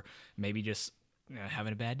day, or maybe just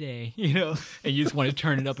having a bad day, and you just want to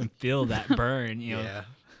turn it up and feel that burn,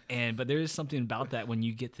 but there is something about that when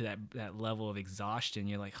you get to that level of exhaustion,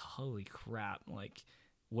 you're like, holy crap,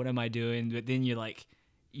 what am I doing? But then you're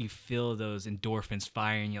you feel those endorphins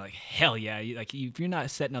firing. You're like, hell yeah. If you're not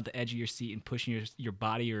setting out the edge of your seat and pushing your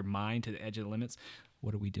body or mind to the edge of the limits,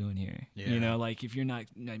 what are we doing here? Yeah. If you're not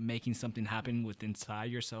making something happen with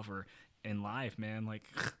inside yourself or in life, man,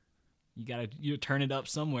 you turn it up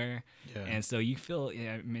somewhere. Yeah. And so you feel,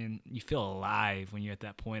 you feel alive when you're at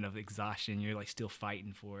that point of exhaustion. You're still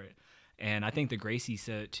fighting for it. And I think the Gracie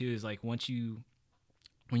said it too, is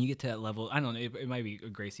when you get to that level, I don't know, it might be a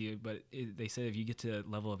Gracie, but they said if you get to that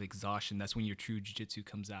level of exhaustion, that's when your true jiu-jitsu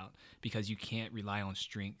comes out, because you can't rely on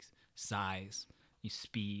strength, size,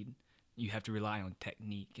 speed. You have to rely on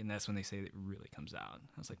technique, and that's when they say it really comes out.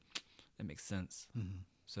 I was like, that makes sense. Mm-hmm.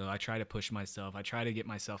 So I try to push myself. I try to get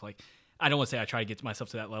myself I don't want to say I try to get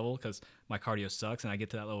myself to that level, because my cardio sucks, and I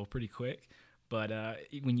get to that level pretty quick. But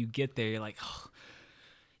when you get there, you're like, oh,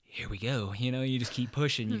 here we go. You just keep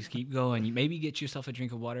pushing. You just keep going. You maybe get yourself a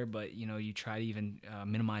drink of water, but, you try to even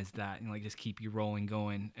minimize that and, just keep your rolling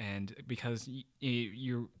going. And because if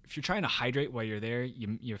you're trying to hydrate while you're there,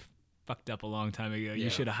 you're fucked up a long time ago. Yeah. You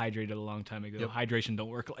should have hydrated a long time ago. Yep. Hydration don't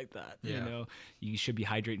work like that. Yeah. You should be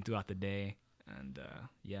hydrating throughout the day. And,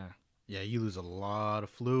 yeah, you lose a lot of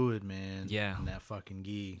fluid, man. Yeah. In that fucking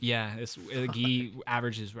gi. Yeah. The gi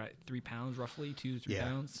averages 3 pounds, roughly 2-3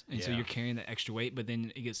 pounds. And so you're carrying that extra weight, but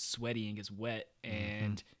then it gets sweaty and gets wet,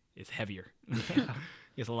 and it's heavier. Yeah.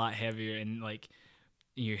 It's a lot heavier. And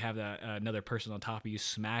you have another person on top of you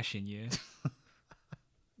smashing you.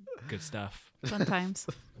 Good stuff. Sometimes.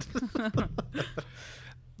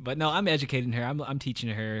 But no, I'm educating her. I'm teaching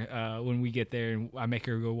her when we get there, and I make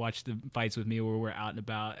her go watch the fights with me where we're out and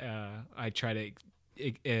about. I try to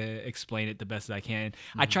explain it the best that I can.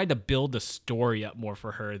 Mm-hmm. I tried to build the story up more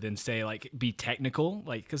for her than say be technical,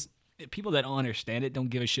 because people that don't understand it don't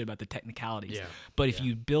give a shit about the technicalities. Yeah. But if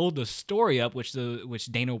you build the story up, which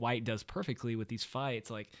Dana White does perfectly with these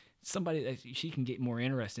fights, somebody that she can get more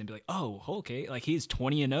interested and be like, oh, okay, he's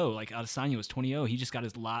 20-0, Adesanya was 20-0. He just got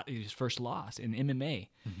his first loss in MMA.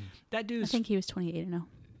 Mm-hmm. That dude's, I think he was 28-0.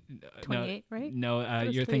 28, right? No,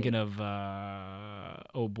 you're thinking of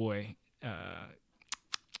the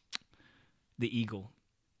Eagle.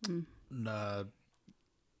 Khabib.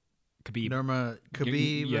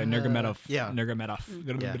 Nurmagomedov.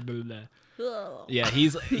 Nurmagomedov. Yeah, I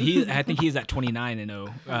think he's at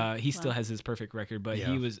 29-0. He still has his perfect record, but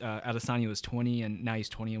he was Adesanya was 20, and now he's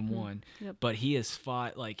 20-1. Yep. But he has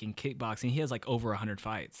fought in kickboxing. He has over 100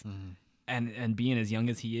 fights. Mm-hmm. And being as young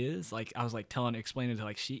as he is, I was explaining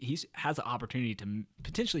to he has an opportunity to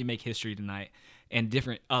potentially make history tonight, and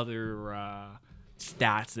different other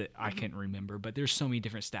stats that I can't remember, but there's so many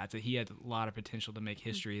different stats that he had a lot of potential to make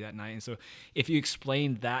history that night. And so if you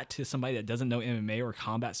explain that to somebody that doesn't know MMA or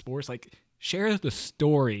combat sports, share the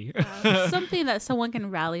story. Something that someone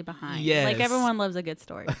can rally behind. Yes. Everyone loves a good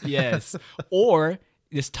story. Yes. Or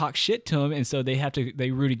just talk shit to them, and so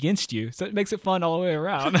they root against you. So it makes it fun all the way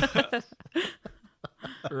around.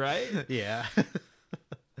 Right? Yeah.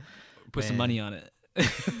 Put some money on it.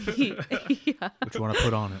 Yeah. What you want to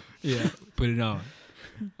put on it? Yeah, put it on.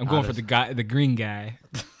 I'm going for the green guy.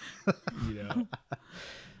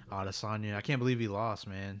 Adesanya, I can't believe he lost,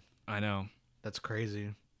 man. I know. That's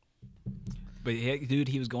crazy. But dude,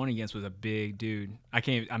 he was going against was a big dude.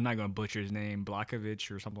 I'm not going to butcher his name,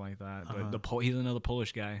 Blachowicz or something like that. But he's another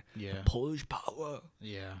Polish guy. Yeah. The Polish power.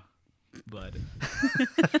 Yeah. But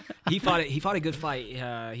he fought a good fight.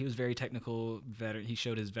 He was very technical. He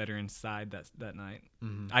showed his veteran side that night.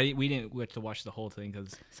 Mm-hmm. We didn't get to watch the whole thing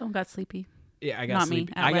because someone got sleepy. Yeah, I got Not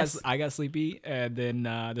sleepy. me, Atlas. I got sleepy, and then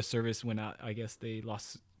the service went out. I guess they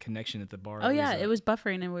lost connection at the bar. Oh yeah, it was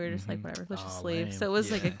buffering, and we were just like, whatever, let's just sleep. lame. So it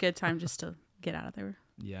was like a Yeah. good time just to get out of there.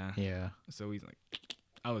 Yeah. Yeah. So he's like,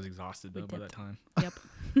 I was exhausted though by that dipped. time. Yep.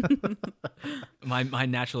 My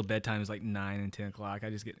natural bedtime is like 9 and 10 o'clock.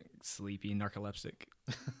 I just get sleepy, narcoleptic,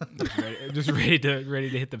 just ready to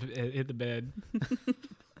hit the bed.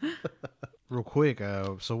 Real quick,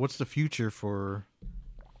 so what's the future for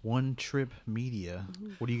One Trip Media?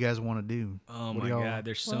 What do you guys want to do? Oh What my do y'all- God,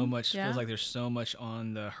 there's so Well, much. yeah. Feels like there's so much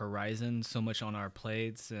on the horizon, so much on our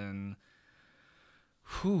plates, and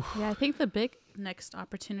whew. Yeah, I think the big next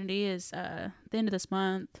opportunity is the end of this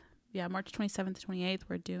month. Yeah, March 27th to 28th,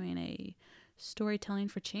 we're doing a Storytelling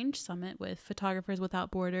for Change Summit with Photographers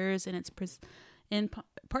Without Borders, and it's in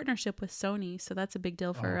partnership with Sony. So that's a big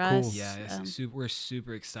deal for Oh, cool. us. Yeah, it's we're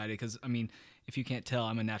super excited because I mean, if you can't tell,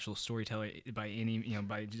 I'm a natural storyteller by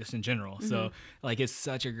by just in general. So like, it's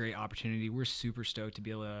such a great opportunity. We're super stoked to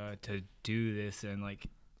be able to do this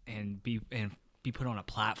and be put on a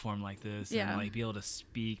platform like this, Yeah. and like be able to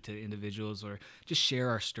speak to individuals or just share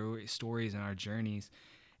our stories and our journeys.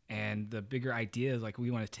 And the bigger idea is like,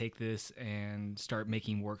 we want to take this and start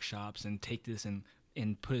making workshops and take this and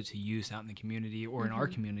put it to use out in the community or in our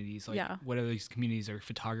communities, like Yeah. whatever these communities are,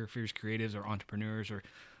 photographers, creatives, or entrepreneurs, or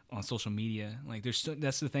on social media. Like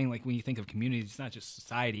that's the thing, like when you think of communities, it's not just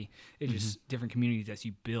society, it's just different communities that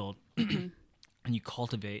you build and you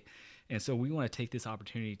cultivate. And so we want to take this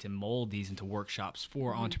opportunity to mold these into workshops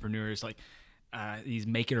for entrepreneurs, like these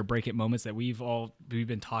make it or break it moments that we've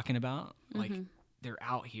been talking about. Like they're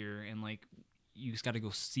out here, and like you just got to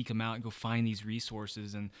go seek them out and go find these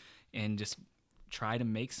resources and just try to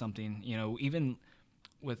make something. Even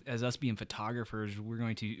as us being photographers, we're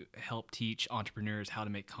going to help teach entrepreneurs how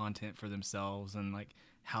to make content for themselves and like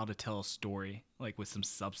how to tell a story like with some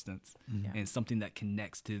substance and something that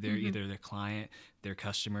connects to their either their client, their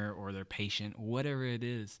customer, or their patient, whatever it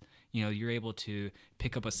is. You're able to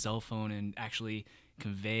pick up a cell phone and actually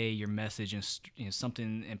convey your message and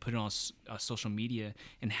something and put it on social media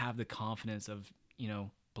and have the confidence of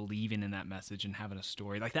believing in that message and having a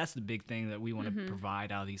story. Like, that's the big thing that we want to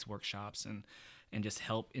provide out of these workshops and just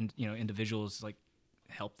help individuals like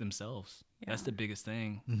help themselves. That's the biggest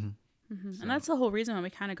thing. So. And that's the whole reason why we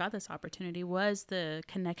kind of got this opportunity, was the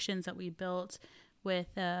connections that we built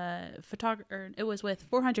with it was with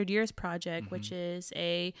 400 Years Project, which is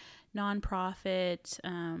a nonprofit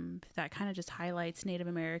that kind of just highlights Native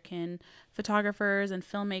American photographers and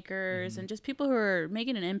filmmakers and just people who are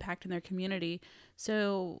making an impact in their community.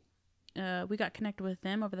 So we got connected with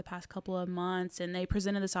them over the past couple of months, and they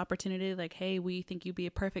presented this opportunity like, hey, we think you'd be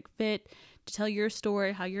a perfect fit to tell your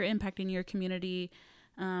story, how you're impacting your community.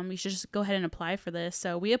 You should just go ahead and apply for this.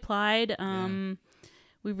 So we applied.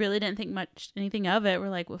 We really didn't think anything of it.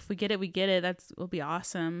 We're like, well, if we get it, we get it. Will be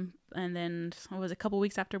awesome. And then it was a couple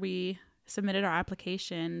weeks after we submitted our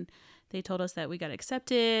application, they told us that we got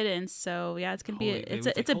accepted. And so, yeah, it's going to be,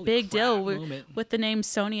 it's a big deal with the name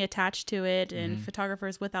Sony attached to it and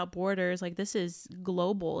Photographers Without Borders. Like, this is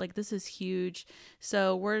global. Like, this is huge.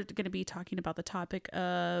 So we're going to be talking about the topic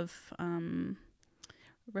of,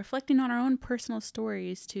 reflecting on our own personal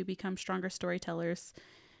stories to become stronger storytellers.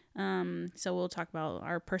 So we'll talk about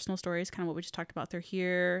our personal stories, kind of what we just talked about through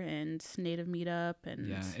here and Native Meetup. And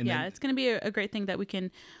it's going to be a great thing that we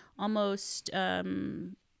can almost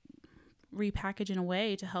repackage in a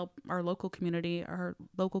way to help our local community, our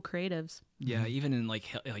local creatives. Yeah, even in like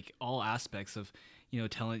all aspects of,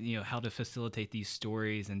 telling, how to facilitate these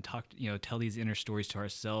stories and talk, tell these inner stories to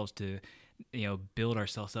ourselves to, build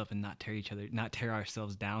ourselves up and not tear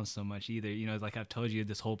ourselves down so much either. Like I've told you,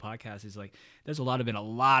 this whole podcast is like, there's been a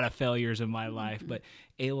lot of failures in my life, but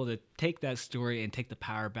able to take that story and take the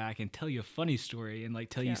power back and tell you a funny story and like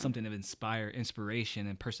tell you something of inspiration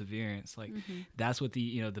and perseverance. Like that's what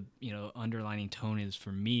the underlining tone is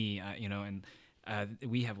for me, and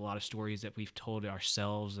we have a lot of stories that we've told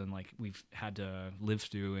ourselves and like we've had to live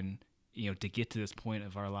through and to get to this point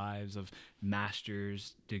of our lives of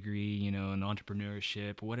master's degree, in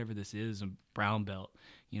entrepreneurship, whatever this is, a brown belt,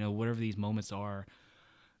 whatever these moments are,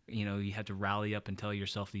 you have to rally up and tell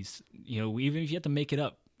yourself these, even if you have to make it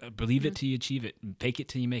up, believe it till you achieve it, fake it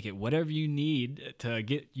till you make it, whatever you need to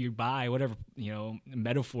get you by, whatever,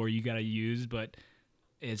 metaphor you got to use. But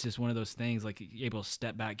it's just one of those things, like, you're able to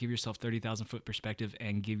step back, give yourself 30,000 foot perspective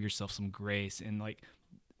and give yourself some grace and like,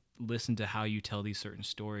 listen to how you tell these certain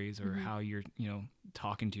stories or how you're,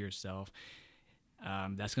 talking to yourself.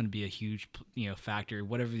 That's going to be a huge, factor.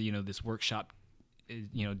 Whatever, this workshop,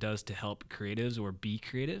 does to help creatives or be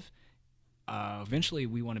creative. Eventually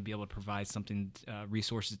we want to be able to provide something,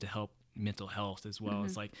 resources to help mental health as well.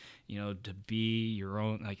 It's like, to be your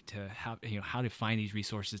own, like to have, how to find these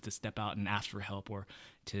resources to step out and ask for help, or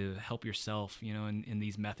to help yourself, in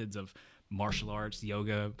these methods of martial arts,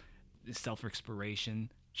 yoga,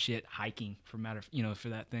 self-exploration, hiking for for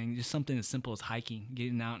that thing. Just something as simple as hiking,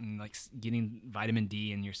 getting out and like getting vitamin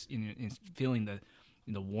D and and feeling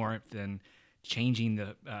the warmth, and changing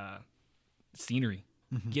the scenery,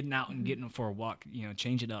 getting out and getting for a walk,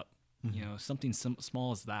 change it up. Something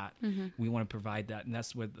small as that. We want to provide that, and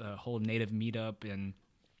that's with the whole Native meetup, and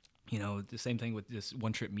the same thing with this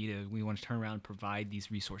One Trip Meetup. We want to turn around and provide these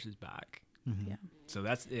resources back. Yeah. So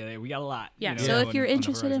that's we got a lot. Yeah. So if you're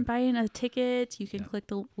interested in buying a ticket, you can click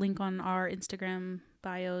the link on our Instagram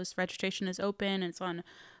bios. Registration is open. It's on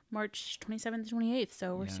March 27th to 28th.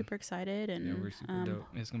 So we're super excited, and we're super dope.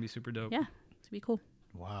 It's gonna be super dope. Yeah, it's gonna be cool.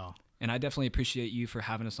 Wow. And I definitely appreciate you for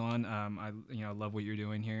having us on. I love what you're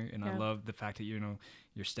doing here, and I love the fact that you're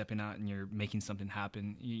stepping out and you're making something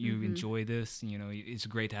happen. You enjoy this. It's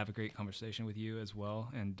great to have a great conversation with you as well,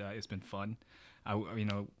 and it's been fun. I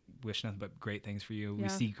wish nothing but great things for you. We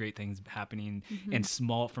see great things happening, and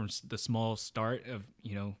from the small start of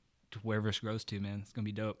to wherever it grows to, man. It's gonna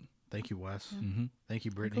be dope. Thank you, Wes. Thank you,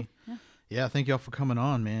 Brittany. Cool. Yeah, thank y'all for coming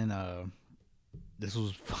on, man. This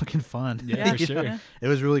was fucking fun. Yeah, for sure. Yeah. It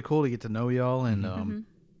was really cool to get to know y'all, and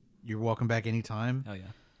you're welcome back anytime. Oh yeah.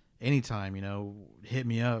 Anytime, hit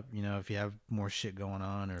me up, if you have more shit going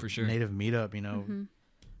on, or For sure. Native meetup,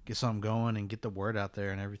 get something going and get the word out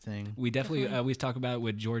there and everything. We definitely we talk about it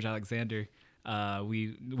with George Alexander. But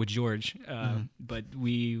we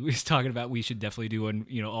was talking about we should definitely do one,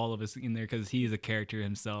 all of us in there, because he is a character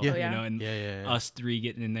himself. Yeah. And us three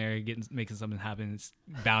getting in there, making something happen, it's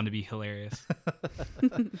bound to be hilarious.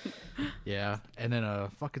 Yeah, and then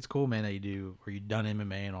it's cool, man, that you've done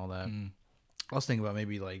MMA and all that. I was thinking about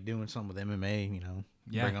maybe like doing something with MMA,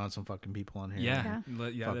 bring on some fucking people on here.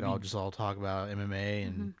 I'll just all talk about MMA,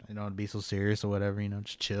 and it'd be so serious or whatever,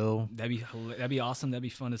 just chill. That'd be awesome. That'd be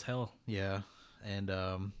fun as hell. Yeah.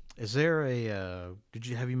 And is there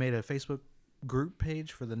have you made a Facebook group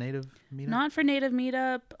page for the Native meetup? Not for Native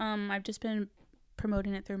meetup. I've just been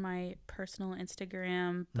promoting it through my personal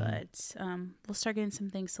Instagram, but we'll start getting some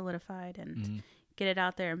things solidified and get it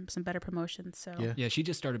out there, some better promotions. So yeah, she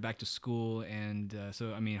just started back to school, and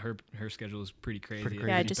so I mean her schedule is pretty crazy.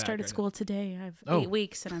 Yeah, I just started school today. I have 8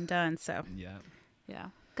 weeks and I'm done. So yeah,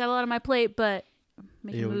 got a lot on my plate, but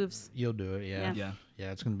making moves. You'll do it.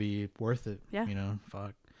 Yeah, it's gonna be worth it. Yeah,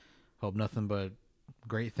 fuck. Hope nothing but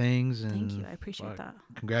great things. And thank you, I appreciate that.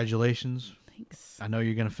 Congratulations. Thanks. I know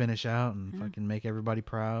you're gonna finish out and fucking make everybody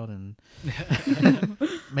proud and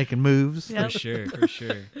making moves. Yep. For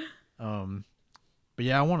sure. But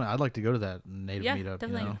yeah, I'd like to go to that Native meetup.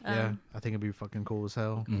 Definitely. I think it'd be fucking cool as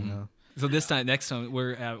hell. So next time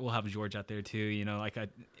we'll have George out there too.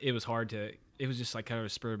 It was hard to. It was just like kind of a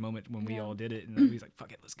spur moment when we all did it, and we was like,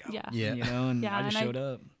 "Fuck it, let's go." Yeah. And I just showed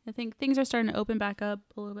up. I think things are starting to open back up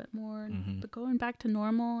a little bit more, but going back to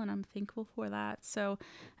normal, and I'm thankful for that. So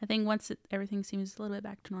I think once everything seems a little bit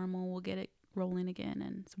back to normal, we'll get it rolling again,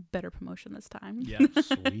 and some better promotion this time. Yeah,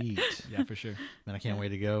 sweet. Yeah, for sure. Man, I can't wait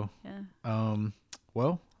to go. Yeah.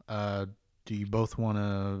 Well, do you both want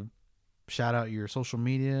to shout out your social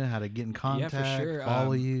media, how to get in contact, for sure.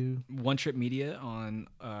 follow you? One Trip Media on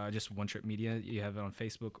just One Trip Media. You have it on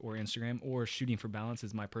Facebook or Instagram, or Shooting for Balance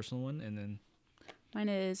is my personal one, and then mine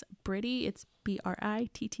is Britti. It's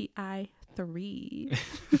BRITTI 3.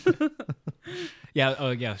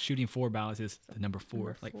 Yeah. Shooting for Balance is the number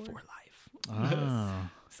 4, like for life. Ah,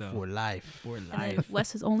 so for life. For And life.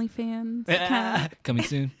 Wes's OnlyFans account. Coming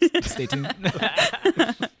soon. Stay tuned.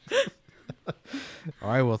 All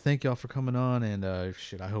right, well, thank y'all for coming on, and I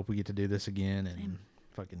hope we get to do this again and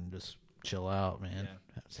fucking just chill out, man.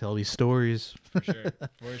 Tell these stories. For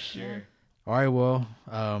sure. All right, well,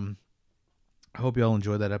 I hope y'all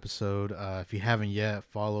enjoyed that episode. If you haven't yet,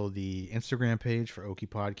 follow the Instagram page for Okie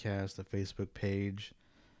Podcast, the Facebook page.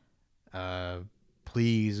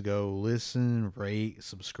 Please go listen, rate,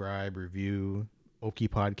 subscribe, review Okie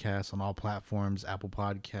Podcast on all platforms: Apple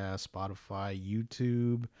Podcasts, Spotify,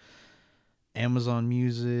 YouTube, Amazon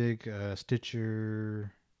Music,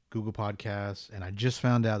 Stitcher, Google Podcasts, and I just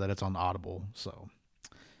found out that it's on Audible. So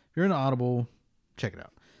if you're into Audible, check it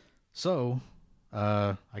out. So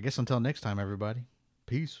I guess until next time, everybody.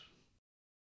 Peace.